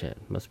 Oh shit,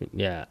 must be.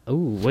 Yeah. Oh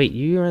wait,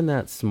 you run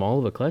that small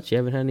of a clutch? You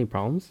haven't had any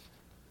problems?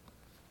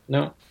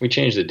 No, we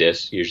change the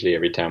discs usually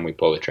every time we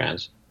pull the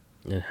trans.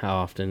 And how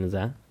often is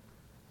that?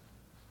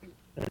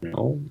 I don't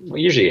know. Well,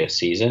 usually a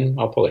season.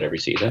 I'll pull it every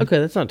season. Okay,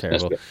 that's not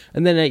terrible. good.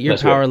 And then at your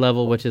That's power good.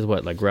 level, which is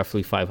what, like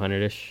roughly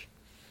 500-ish?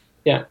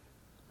 Yeah.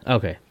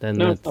 Okay, then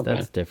No, it's not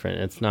that's bad. different.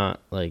 It's not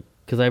like,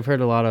 because I've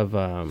heard a lot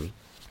of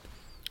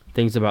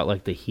things about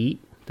like the heat,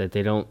 that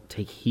they don't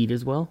take heat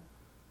as well.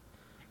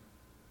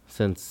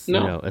 Since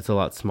No. it's a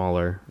lot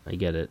smaller. I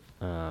get it,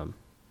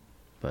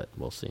 but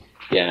we'll see.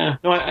 Yeah.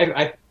 No,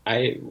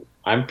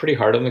 I'm pretty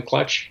hard on the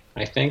clutch,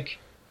 I think,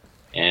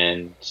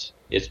 and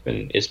it's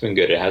been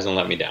good. It hasn't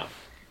let me down.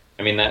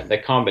 I mean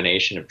that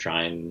combination of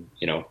trying,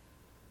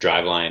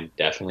 driveline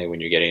definitely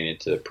when you're getting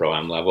into the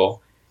pro-am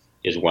level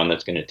is one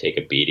that's going to take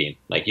a beating.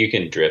 Like you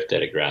can drift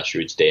at a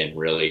grassroots day and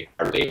really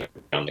hardly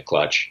on the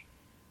clutch,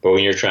 but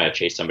when you're trying to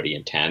chase somebody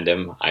in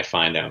tandem, I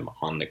find I'm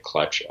on the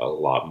clutch a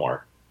lot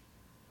more.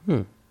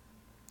 You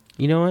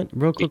know what?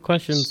 Real quick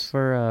questions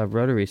for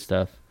rotary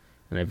stuff,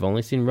 and I've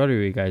only seen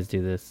rotary guys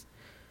do this.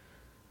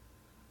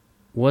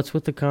 What's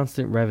with the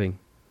constant revving?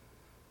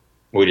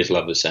 We just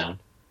love the sound,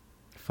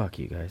 Fuck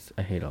you guys.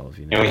 I hate all of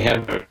you and now. we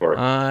have it for.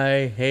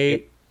 I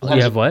hate.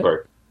 You have what?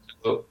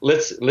 So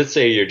let's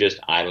say you're just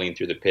idling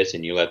through the pits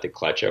and you let the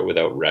clutch out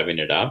without revving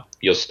it up,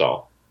 you'll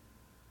stall.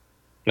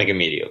 Like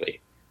immediately.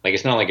 Like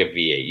it's not like a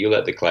V8. You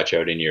let the clutch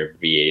out in your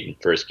V8 in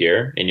first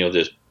gear and you'll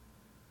just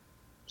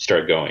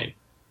start going.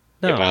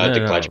 No, If I let no,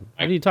 the clutch no.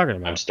 What are you talking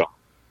about? I'm stalling.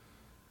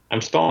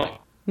 I'm stalling.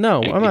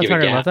 No, And I'm not give it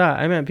talking gas. about that.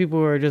 I meant people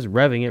who are just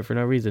revving it for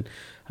no reason.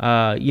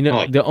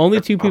 like- The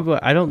only two people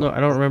I don't know. I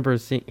don't remember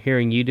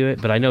hearing you do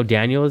it, but I know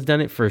Daniel has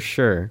done it for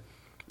sure,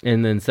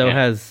 and then so Yeah.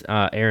 has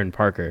Aaron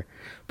Parker.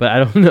 But I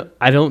don't know.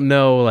 I don't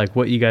know like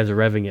what you guys are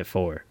revving it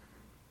for.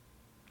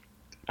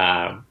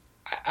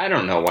 I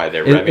don't know why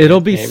they're revving It'll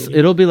it, be maybe.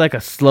 it'll be like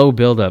a slow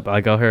build up.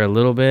 Like I'll hear a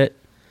little bit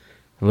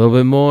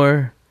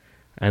more,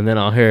 and then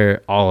I'll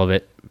hear all of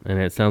it, and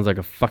it sounds like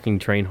a fucking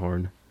train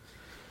horn.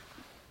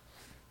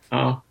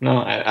 Oh no,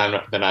 I'm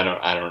not, then I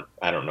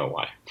don't know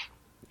why.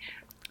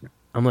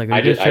 I'm like,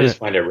 I just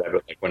find it rev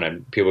like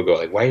when people go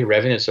like, why are you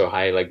revving it so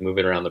high, like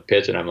moving around the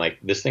pits, and I'm like,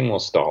 this thing will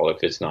stall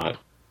if it's not.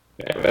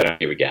 If I don't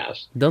give it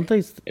gas. don't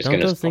It's don't gonna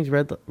those stall. things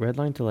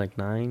redline to like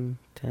 9,000-10,000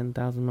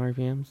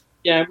 RPMs?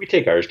 Yeah, we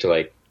take ours to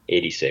like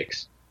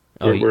 86.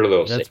 Oh, We're a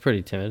little that's safe.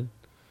 pretty timid.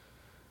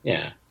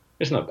 Yeah,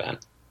 it's not bad.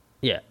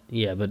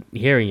 Yeah, but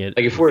hearing it,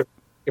 Like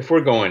if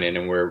we're going in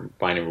and we're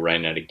finding we're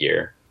running out of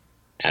gear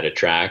at a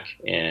track,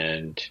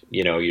 and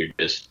you're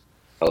just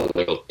a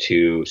little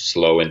too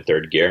slow in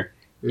third gear,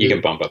 you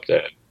can bump up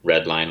the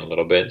red line a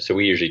little bit. So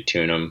we usually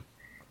tune them,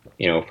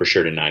 for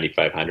sure to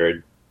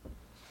 9,500.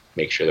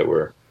 Make sure that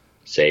we're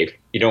safe.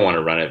 You don't want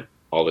to run it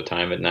all the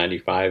time at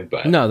 95,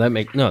 but that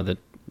makes total I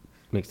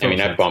mean,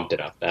 I sense. bumped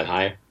it up that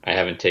high. I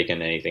haven't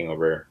taken anything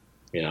over,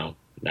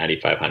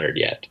 9,500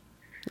 yet.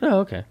 Oh,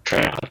 okay.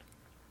 Try on.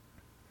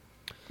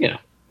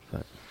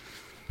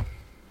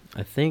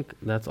 I think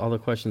that's all the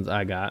questions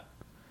I got.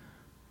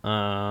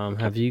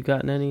 Have you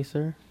gotten any,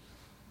 sir?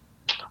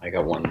 I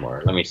got one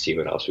more. Let me see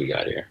what else we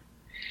got here.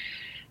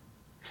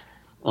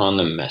 On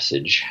the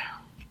message.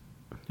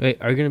 Wait,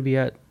 are you gonna be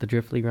at the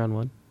Drift League round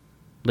 1?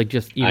 Like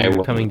just I even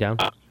will- coming down?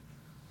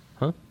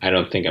 Huh? I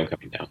don't think I'm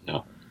coming down,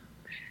 no.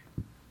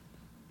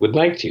 Would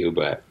like to,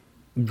 but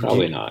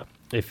probably not.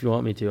 If you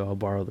want me to, I'll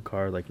borrow the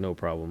car. Like no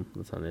problem.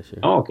 That's not an issue.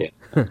 Oh, okay.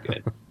 That's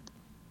good.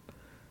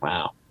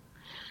 Wow.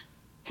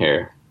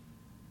 Here.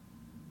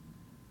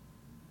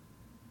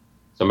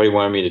 Somebody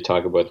wanted me to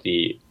talk about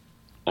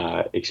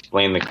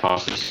explain the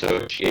cost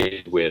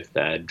associated with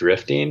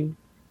drifting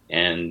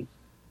and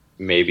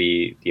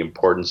maybe the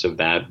importance of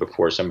that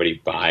before somebody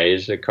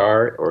buys a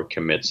car or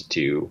commits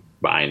to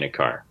buying a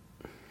car.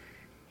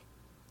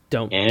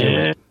 Don't do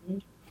And it.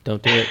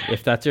 Don't do it.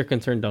 If that's your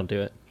concern, don't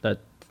do it. That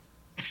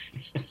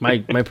my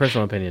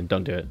personal opinion.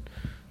 Don't do it.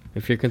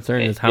 If your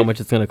concern is how much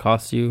it's going to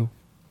cost you,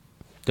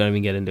 don't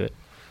even get into it.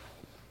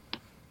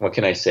 what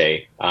can I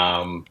say?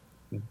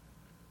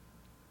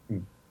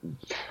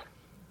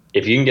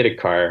 If you can get a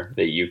car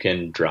that you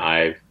can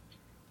drive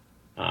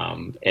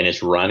and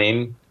it's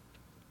running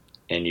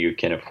and you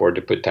can afford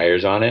to put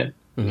tires on it,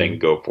 then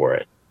go for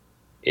it.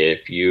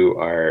 If you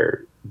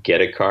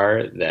get a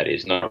car that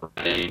is not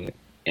running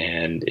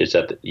and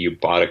you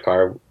bought a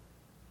car,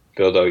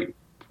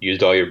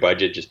 used all your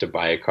budget just to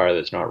buy a car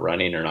that's not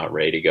running or not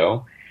ready to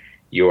go,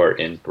 you are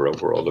in for a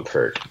world of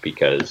hurt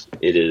because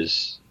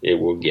it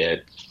will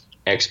get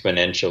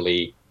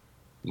exponentially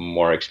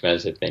more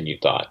expensive than you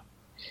thought.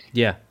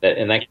 Yeah.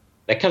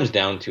 That that comes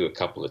down to a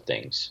couple of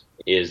things.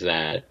 Is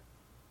that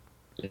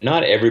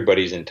not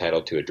everybody's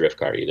entitled to a drift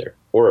car either,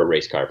 or a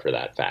race car for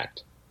that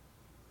fact,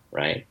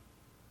 right?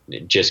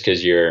 Just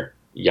because you're a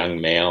young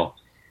male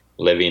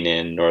living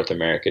in North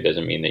America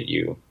doesn't mean that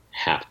you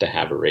have to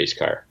have a race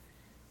car.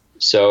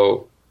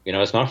 So,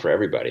 it's not for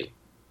everybody.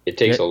 It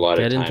takes a lot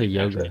of time. Get into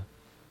yoga.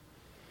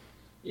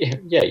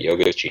 Yeah,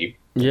 yoga is cheap.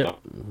 Yeah,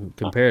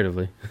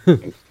 comparatively.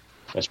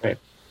 That's right.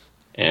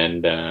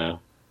 And,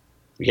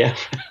 yeah,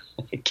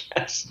 I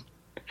guess.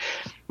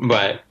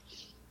 But,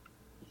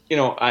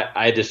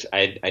 I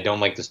don't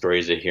like the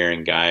stories of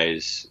hearing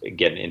guys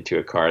get into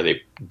a car,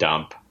 they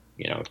dump,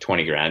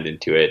 20 grand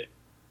into it,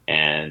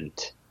 and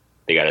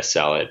they got to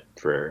sell it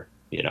for,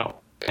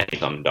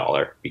 pennies on the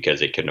dollar because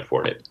they couldn't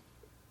afford it.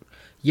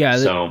 Yeah,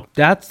 so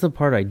that's the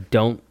part I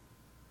don't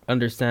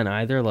understand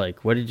either.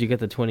 Like, what did you get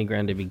the 20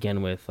 grand to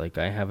begin with? Like,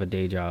 I have a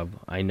day job.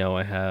 I know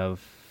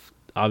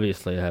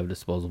obviously I have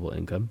disposable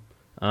income.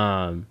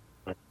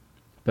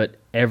 But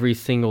every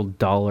single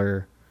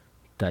dollar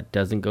that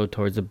doesn't go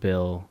towards a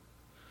bill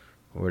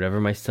or whatever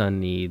my son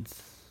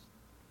needs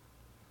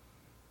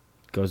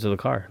goes to the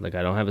car. Like,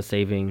 I don't have a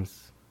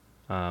savings.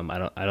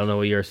 I don't know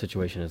what your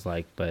situation is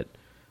like, but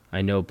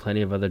I know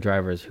plenty of other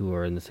drivers who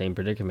are in the same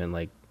predicament.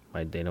 Like,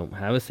 they don't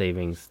have a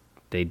savings.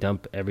 They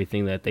dump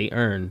everything that they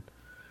earn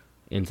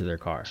into their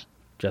car,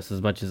 just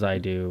as much as I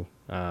do.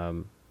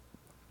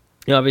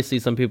 Obviously,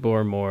 some people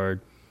are more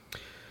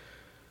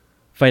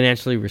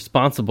financially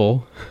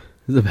responsible,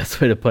 is the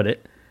best way to put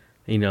it.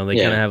 They kind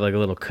of have like a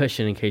little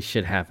cushion in case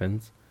shit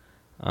happens.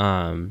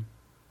 Some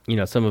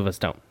of us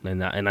don't,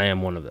 and I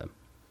am one of them.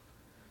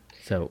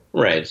 So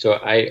right. So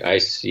I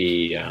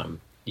see.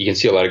 You can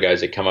see a lot of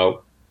guys that come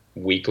out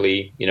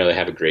weekly. They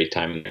have a great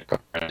time in their car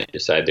and they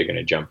decide they're going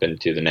to jump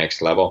into the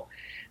next level,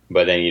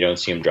 but then you don't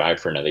see them drive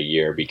for another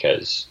year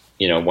because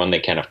one, they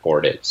can't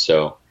afford it.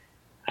 So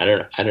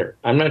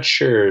I'm not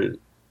sure.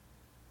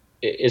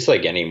 It's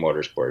like any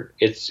motorsport.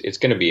 It's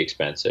going to be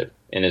expensive,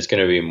 and it's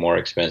going to be more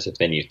expensive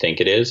than you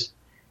think it is,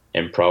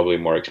 and probably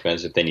more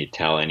expensive than you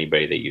tell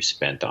anybody that you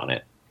spent on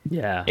it.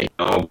 Yeah.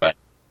 But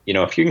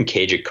if you can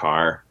cage a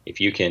car,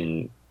 if you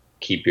can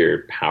keep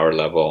your power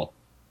level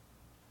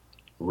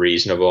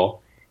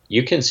reasonable,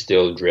 you can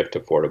still drift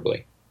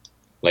affordably.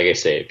 Like I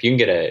say, if you can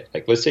get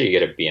let's say you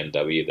get a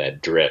BMW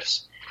that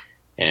drifts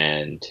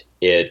and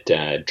it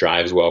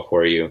drives well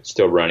for you,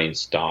 still running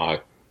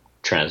stock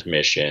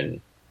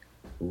transmission,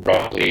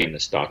 roughly in the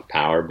stock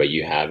power, but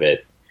you have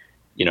it,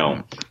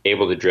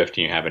 able to drift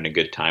and you're having a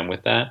good time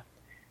with that,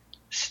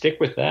 stick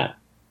with that.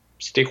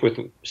 Stick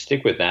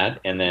with that.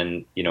 And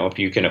then, if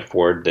you can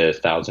afford the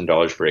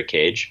 $1,000 for a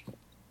cage,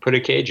 put a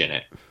cage in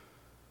it.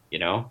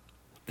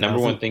 Number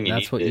one thing you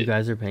need. That's what you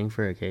guys are paying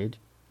for a cage?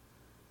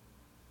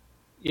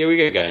 Yeah,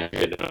 we got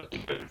guys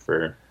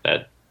for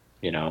that,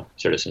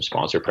 sort of some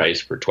sponsor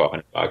price for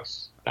 $1,200,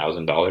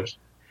 $1,000.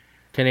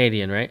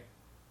 Canadian, right?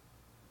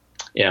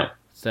 Yeah.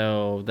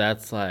 So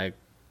that's like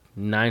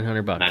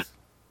 $900.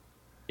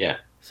 Yeah.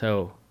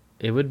 So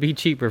it would be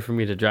cheaper for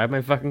me to drive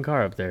my fucking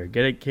car up there,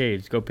 get it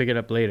caged, go pick it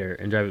up later,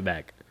 and drive it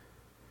back.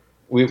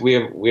 We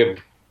have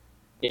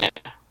yeah.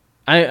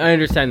 I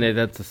understand that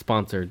that's a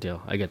sponsored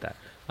deal. I get that.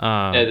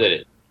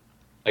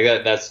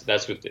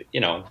 That's what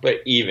but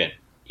even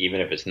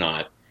if it's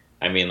not,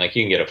 I mean, like,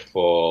 you can get a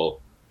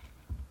full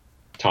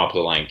top of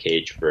the line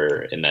cage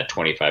for in that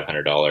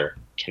 $2,500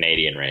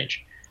 Canadian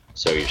range.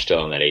 So you're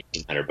still in that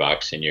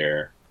 $1,800, and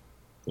you're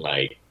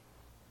like,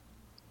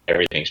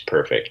 everything's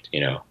perfect.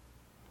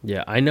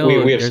 Yeah, I know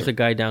there's a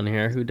guy down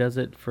here who does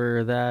it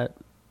for that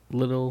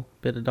little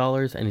bit of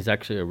dollars, and he's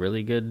actually a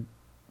really good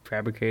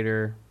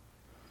fabricator.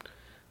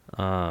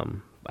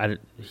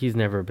 He's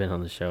never been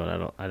on the show,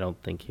 and I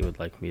don't think he would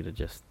like me to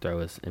just throw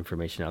his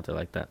information out there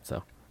like that,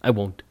 so I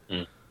won't.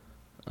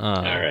 All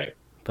right,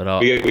 but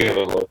we have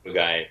a local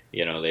guy.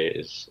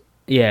 There's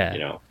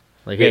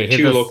like, hey, hit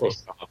two local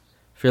shops.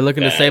 If you're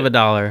looking to save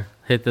 $1,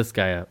 hit this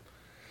guy up.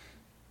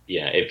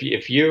 Yeah,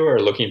 if you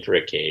are looking for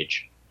a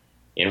cage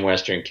in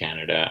Western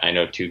Canada, I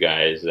know two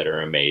guys that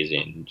are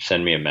amazing.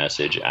 Send me a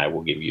message. I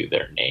will give you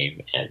their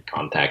name and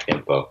contact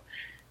info.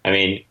 I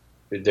mean,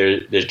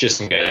 there's just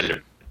some guys that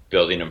are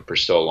building them for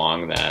so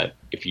long that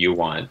if you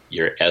want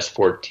your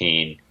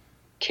S14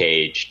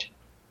 caged,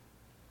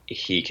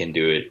 he can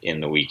do it in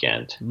the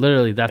weekend.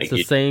 Literally, that's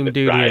the same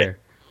dude here.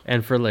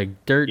 And for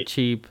like dirt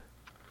cheap.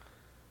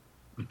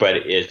 But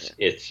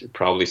it's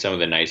probably some of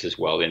the nicest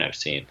welding I've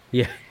seen.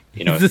 Yeah,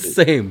 it's the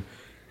same.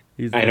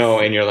 I know,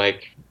 and you're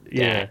like,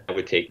 yeah, that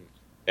would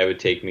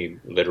take me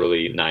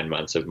literally 9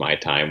 months of my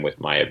time with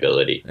my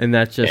ability. And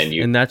that's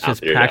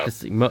just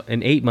practicing.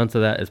 And 8 months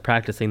of that is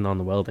practicing on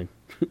the welding.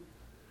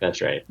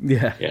 That's right.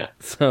 Yeah. Yeah.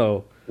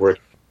 So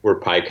we're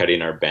pie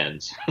cutting our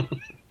bends.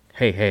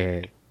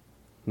 Hey.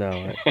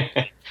 No,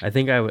 I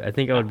think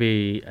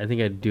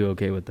I'd do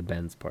okay with the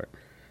bends part.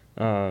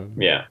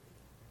 Yeah.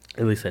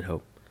 At least I'd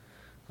hope.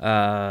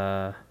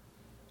 Other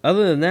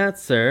than that,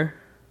 sir,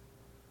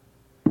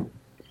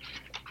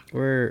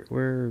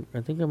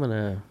 I think I'm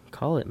gonna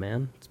call it,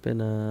 man. It's been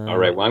all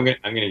right. Well, I'm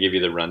gonna give you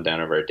the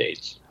rundown of our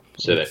dates.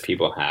 so that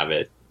people have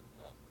it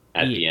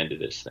at Yeah. the end of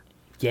this thing.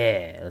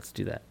 Yeah, let's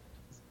do that.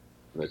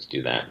 Let's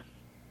do that.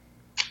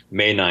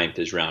 May 9th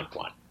is round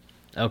 1.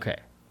 Okay.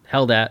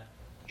 Held at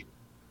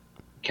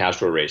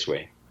Castro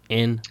Raceway,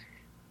 in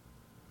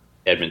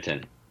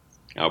Edmonton,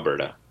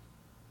 Alberta.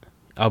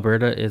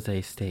 Alberta is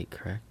a state,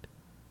 correct?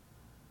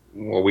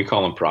 Well, we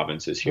call them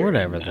provinces here.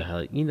 Whatever in, the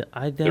hell. You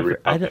know, the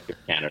Republic of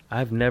Canada.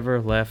 I've never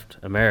left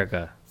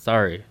America.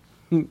 Sorry.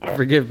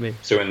 Forgive me.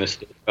 So in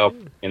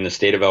the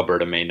state of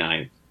Alberta, May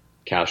 9th,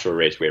 Castro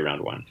Raceway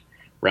round 1.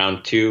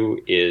 Round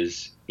 2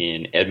 is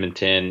in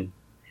Edmonton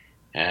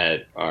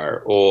at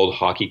our old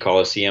hockey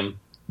coliseum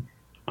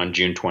on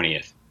June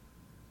 20th.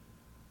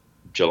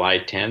 July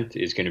 10th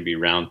is going to be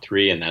round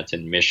 3, and that's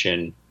in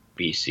Mission,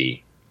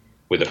 BC,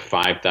 with a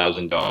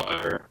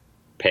 $5,000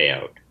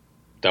 payout.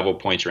 Double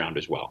points round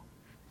as well.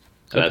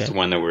 So that's the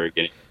one that we're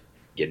going to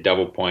get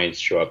double points,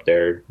 show up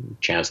there,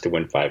 chance to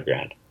win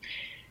 $5,000.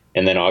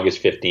 And then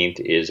August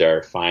 15th is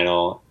our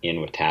final in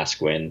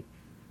Wetaskiwin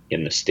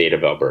in the state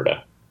of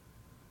Alberta.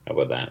 How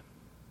about that?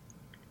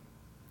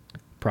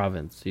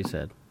 Province, you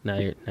said. Now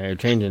you're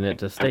changing it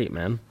to state,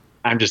 man.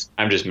 I'm just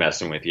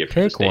messing with you.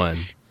 Pick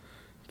one.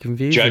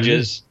 Confusing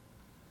Judges.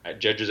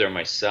 Judges are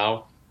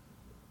myself,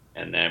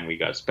 and then we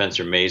got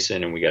Spencer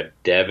Mason, and we got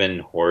Devin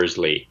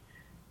Horsley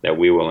that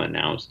we will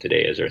announce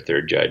today as our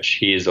third judge.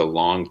 He is a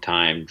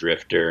long-time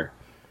drifter,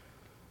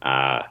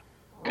 kind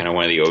of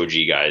one of the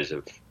OG guys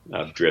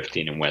of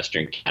drifting in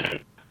Western Canada.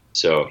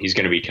 So he's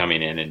going to be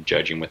coming in and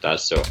judging with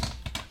us. So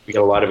we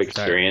got a lot of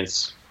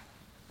experience,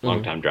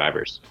 long-time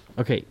drivers.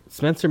 Okay,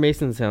 Spencer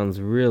Mason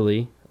sounds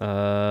really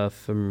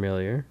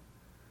familiar.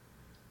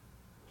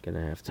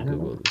 Gonna have to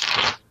Google this.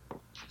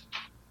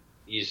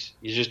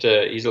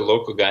 He's a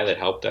local guy that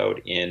helped out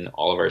in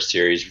all of our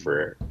series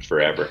for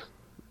forever.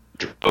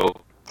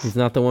 He's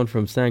not the one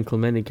from San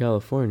Clemente,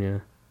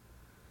 California.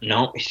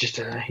 No,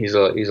 he's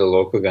a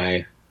local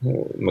guy,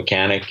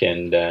 mechanic,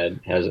 and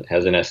has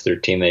an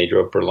S13 that he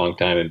drove for a long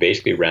time, and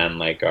basically ran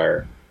like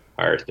our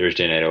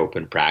Thursday night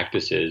open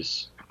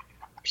practices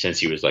since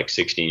he was like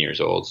 16 years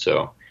old.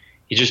 So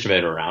he's just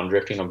been around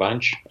drifting a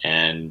bunch,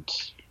 and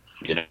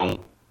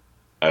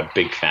a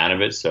big fan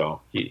of it. So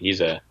he's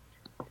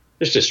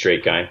just a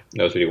straight guy,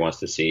 knows what he wants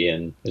to see,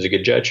 and is a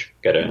good judge.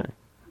 Got to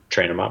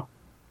train him up.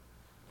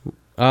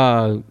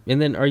 And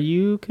then are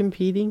you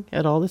competing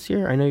at all this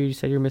year? I know you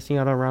said you're missing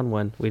out on round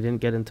 1. We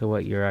didn't get into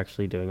what you're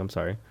actually doing. I'm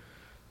sorry.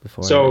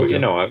 So,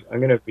 I'm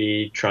going to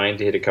be trying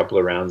to hit a couple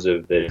of rounds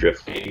of the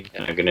Drift League,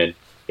 and I'm going to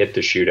hit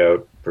the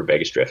shootout for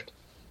Vegas Drift.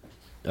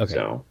 Okay.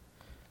 So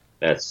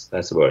that's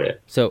about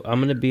it. So I'm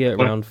going to be at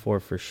round 4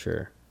 for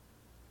sure.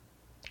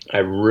 I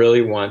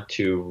really want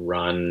to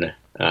run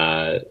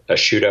a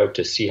shootout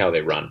to see how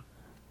they run.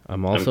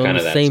 I'm also in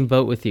the same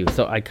boat with you.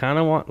 So I kind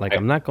of want,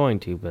 I'm not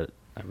going to, but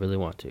I really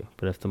want to.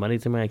 But if the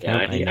money's in my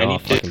account, I know I'll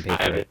fucking pay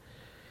for it.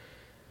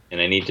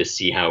 And I need to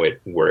see how it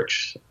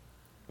works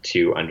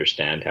to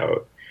understand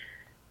how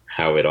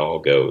it all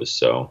goes.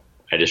 So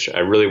I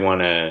really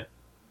want to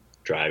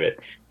drive it.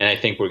 And I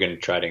think we're going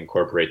to try to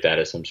incorporate that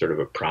as some sort of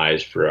a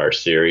prize for our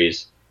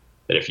series,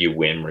 that if you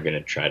win, we're going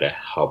to try to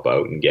help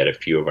out and get a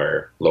few of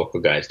our local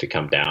guys to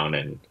come down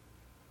and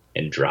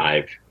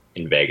drive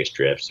in Vegas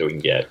Drift, so we can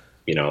get,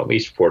 at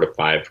least 4 to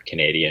 5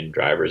 Canadian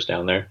drivers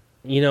down there.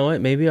 You know what?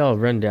 Maybe I'll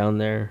run down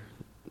there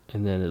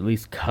and then at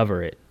least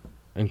cover it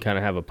and kind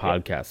of have a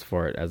podcast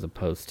for it, as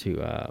opposed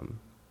to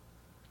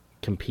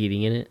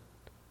competing in it,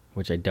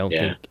 which I don't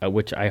think,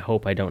 which I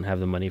hope I don't have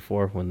the money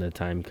for when the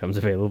time comes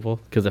available.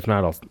 Because if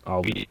not,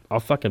 I'll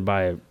fucking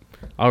buy it.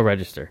 I'll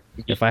register.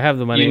 If I have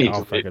the money,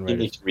 I'll fucking register. You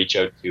need to reach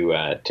out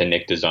to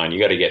Nick Dazon. You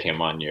got to get him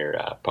on your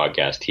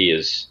podcast. He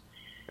is,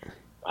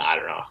 I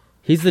don't know.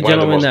 He's the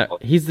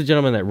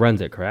gentleman that runs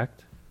it,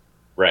 correct?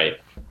 Right.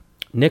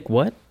 Nick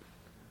what?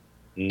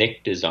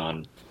 Nick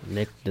Dazon.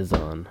 Nick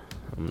Dazon.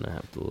 I'm gonna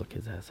have to look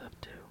his ass up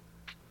too.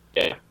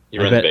 Yeah.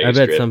 I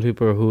bet some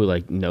people who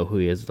know who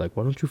he is why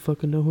don't you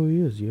fucking know who he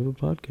is? You have a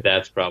podcast.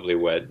 That's probably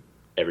what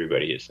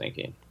everybody is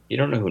thinking. You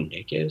don't know who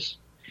Nick is?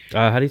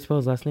 How do you spell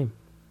his last name?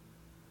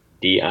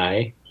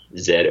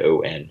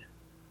 Dizon.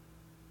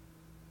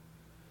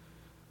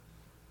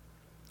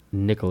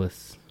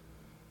 Nicholas.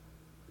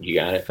 You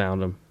got it.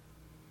 Found him.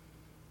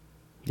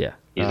 Yeah.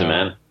 He's the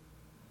man.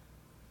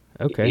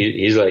 Okay.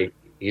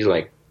 He's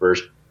like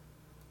first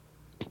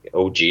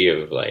OG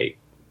of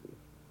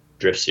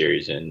drift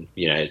series in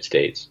the United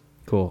States.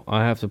 Cool.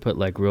 I have to put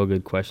real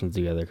good questions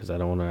together because I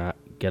don't want to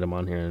get him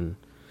on here and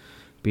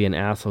be an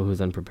asshole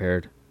who's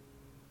unprepared.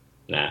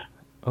 Nah.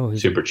 Oh,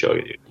 he's super chill,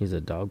 dude. He's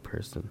a dog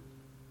person.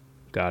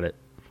 Got it.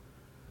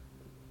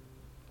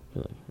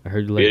 I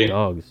heard you like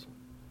dogs.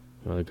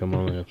 You want to come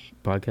on a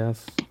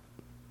podcast?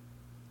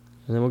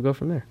 And then we'll go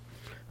from there.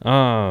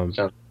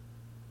 Oh,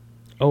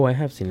 I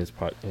have seen his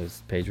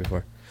page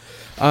before.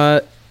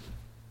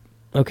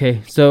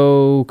 Okay,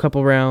 so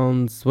couple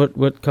rounds.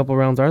 What couple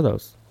rounds are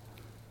those?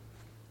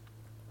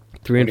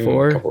 3 and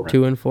 4,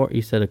 2 and 4.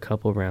 You said a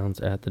couple rounds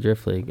at the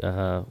Drift League.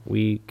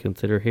 We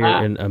consider here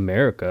in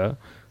America,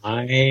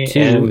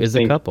 2 is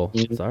a couple.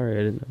 Sorry,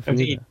 I didn't know if you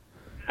knew that.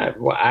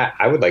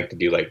 I would like to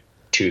do like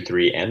 2,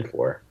 3, and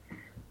 4,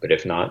 but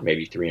if not,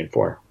 maybe 3 and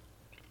 4.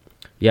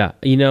 Yeah,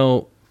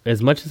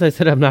 as much as I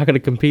said I'm not going to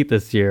compete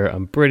this year,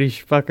 I'm pretty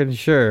fucking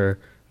sure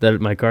that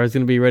my car's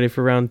going to be ready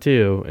for round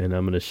 2, and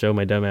I'm going to show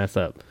my dumb ass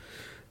up.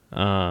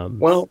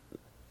 Well,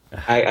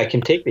 I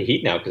can take the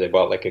heat now because I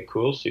bought like a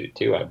cool suit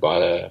too. I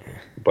bought a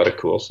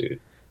cool suit.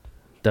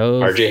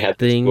 Those RJ had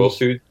this cool things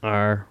suit.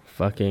 are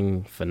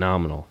fucking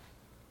phenomenal.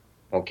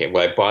 Okay,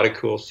 well I bought a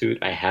cool suit.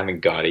 I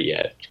haven't got it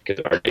yet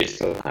because RJ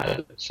still has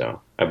it,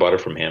 so I bought it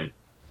from him.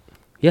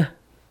 Yeah.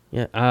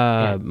 Yeah.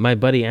 Yeah. My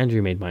buddy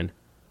Andrew made mine.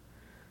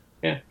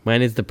 Yeah.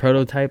 Mine is the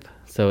prototype,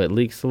 so it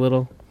leaks a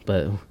little,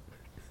 but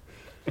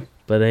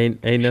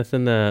ain't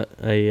nothing a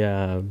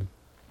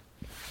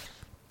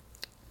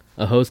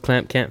hose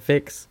clamp can't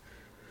fix.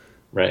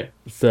 Right.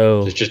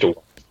 So It's just a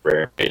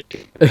rare.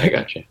 I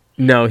got you.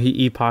 no,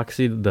 he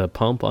epoxied the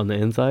pump on the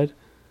inside,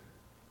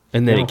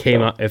 and then Oh, it came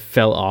so- out. It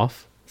fell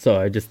off, so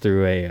I just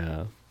threw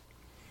a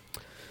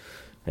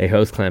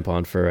hose clamp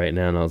on for right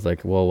now, and I was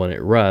like, well, when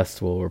it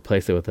rusts, we'll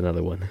replace it with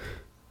another one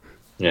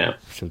Yeah.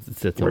 since it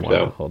sits in Worked water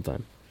the out. whole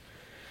time.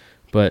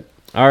 But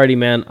alrighty,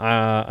 man.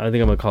 I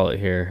think I'm gonna call it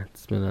here.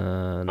 It's been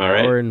an All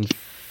right. hour and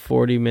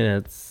 40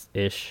 minutes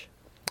ish.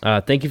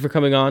 Thank you for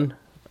coming on.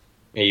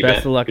 Yeah, you Best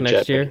bet. of luck Good next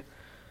chat, year. buddy.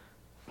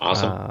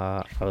 Awesome.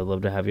 I would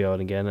love to have you on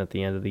again at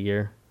the end of the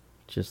year,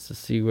 just to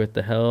see what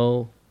the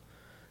hell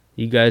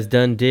you guys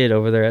did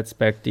over there at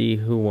Spec D,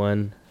 who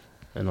won,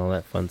 and all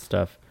that fun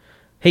stuff.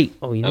 Hey, you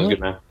know Sounds what? good,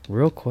 man.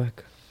 Real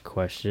quick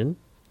question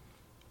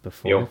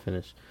before Yo. we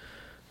finish.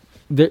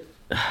 There,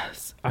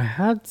 I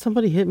had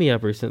somebody hit me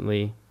up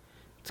recently.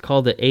 It's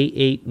called the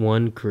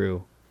 881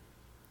 Crew.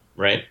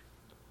 Right?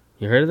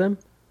 You heard of them?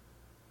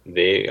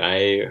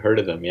 I heard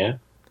of them. Yeah.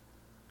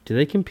 Do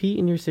they compete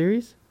in your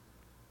series?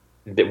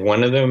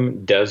 One of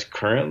them does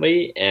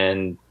currently,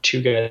 and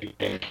 2 guys are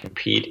going to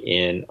compete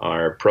in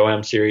our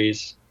Pro-Am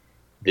series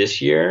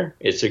this year.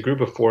 It's a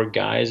group of 4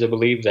 guys, I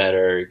believe, that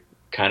are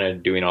kind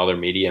of doing all their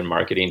media and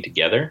marketing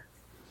together.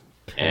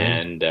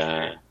 And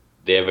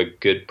they have a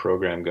good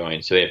program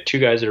going. So they have 2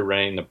 guys that are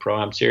running the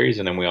Pro-Am series,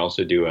 and then we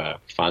also do a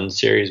fun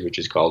series, which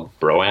is called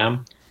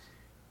Bro-Am.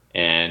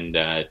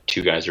 And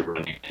 2 guys are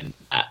running in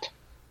that.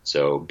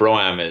 So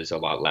Bro-Am is a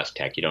lot less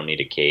tech. You don't need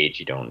a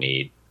cage. You don't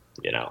need,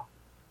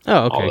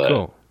 Oh, okay,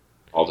 cool.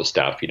 all the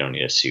stuff. You don't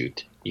need a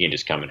suit. You can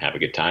just come and have a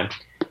good time.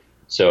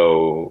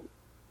 So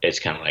it's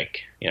kind of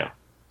like,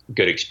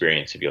 good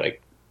experience if you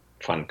like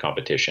fun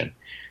competition.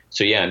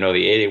 So yeah, no,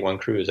 the 881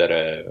 Crew is at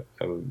a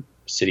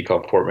city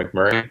called Fort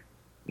McMurray,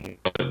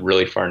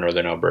 really far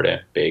northern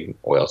Alberta, big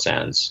oil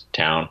sands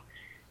town.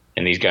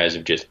 And these guys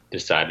have just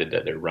decided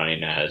that they're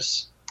running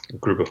as a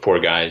group of 4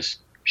 guys,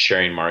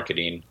 sharing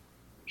marketing,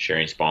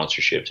 sharing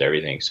sponsorships,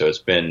 everything. So it's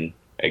been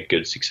a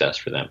good success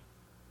for them.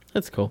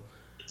 That's cool.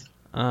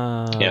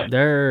 Yeah.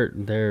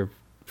 Their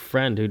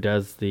friend who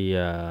does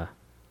the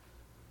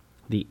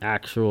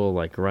actual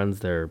runs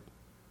their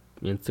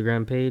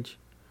Instagram page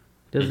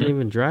doesn't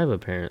even drive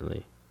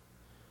apparently.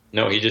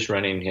 No, he's just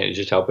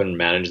helping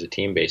manage the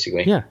team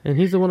basically. Yeah, and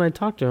he's the one I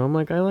talked to. I'm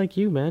like, I like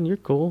you, man. You're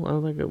cool. I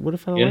was like, what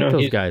if I don't like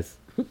those guys?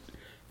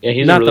 Yeah,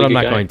 he's Not a really that I'm good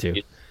not guy. going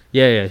to.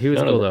 Yeah, he was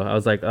No, cool no. though. I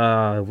was like,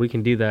 we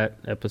can do that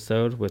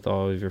episode with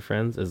all of your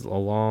friends as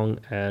long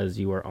as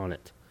you are on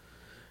it.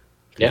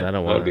 'Cause Yeah, I don't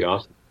that want would be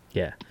awesome.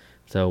 Yeah.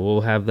 So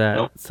we'll have that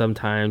Nope.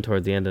 sometime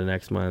towards the end of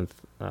next month.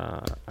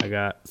 I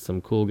got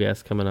some cool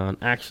guests coming on.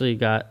 Actually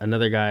got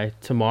another guy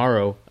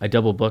tomorrow. I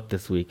double booked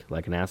this week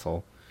like an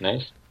asshole.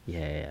 Nice.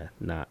 Yeah,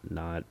 not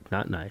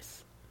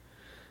nice.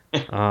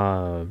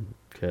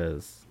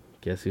 Cause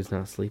guess who's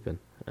not sleeping?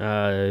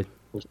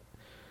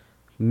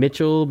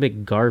 Mitchell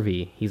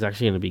McGarvey. He's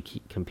actually going to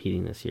be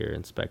competing this year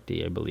in Spec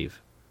D, I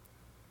believe.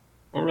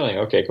 Oh, really?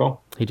 Okay,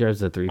 cool. He drives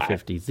the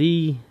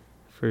 350Z,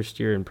 first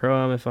year in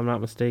Pro-Am, if I'm not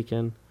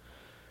mistaken.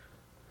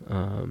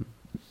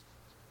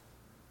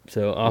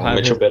 So I'll have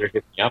Mitchell him. better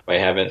hit me up. I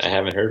haven't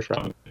heard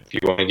from him. If you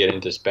want to get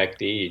into Spec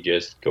D, you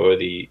just go to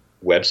the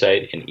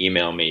website and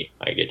email me.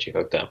 I get you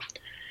hooked up.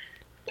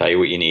 Tell you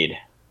what you need.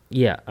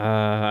 Yeah,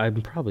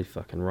 I'm probably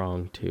fucking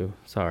wrong too.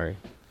 Sorry.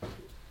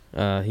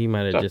 He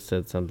might have Stop. just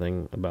said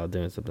something about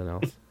doing something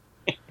else.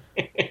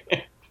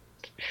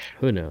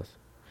 Who knows?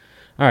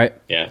 All right.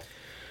 Yeah.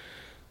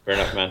 Fair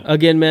enough, man.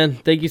 Again, man,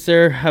 thank you,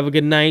 sir. Have a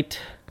good night.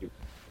 You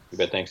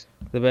bet. Thanks.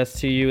 The best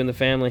to you and the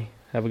family.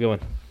 Have a good one.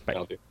 Bye.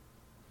 I'll do.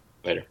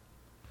 Later.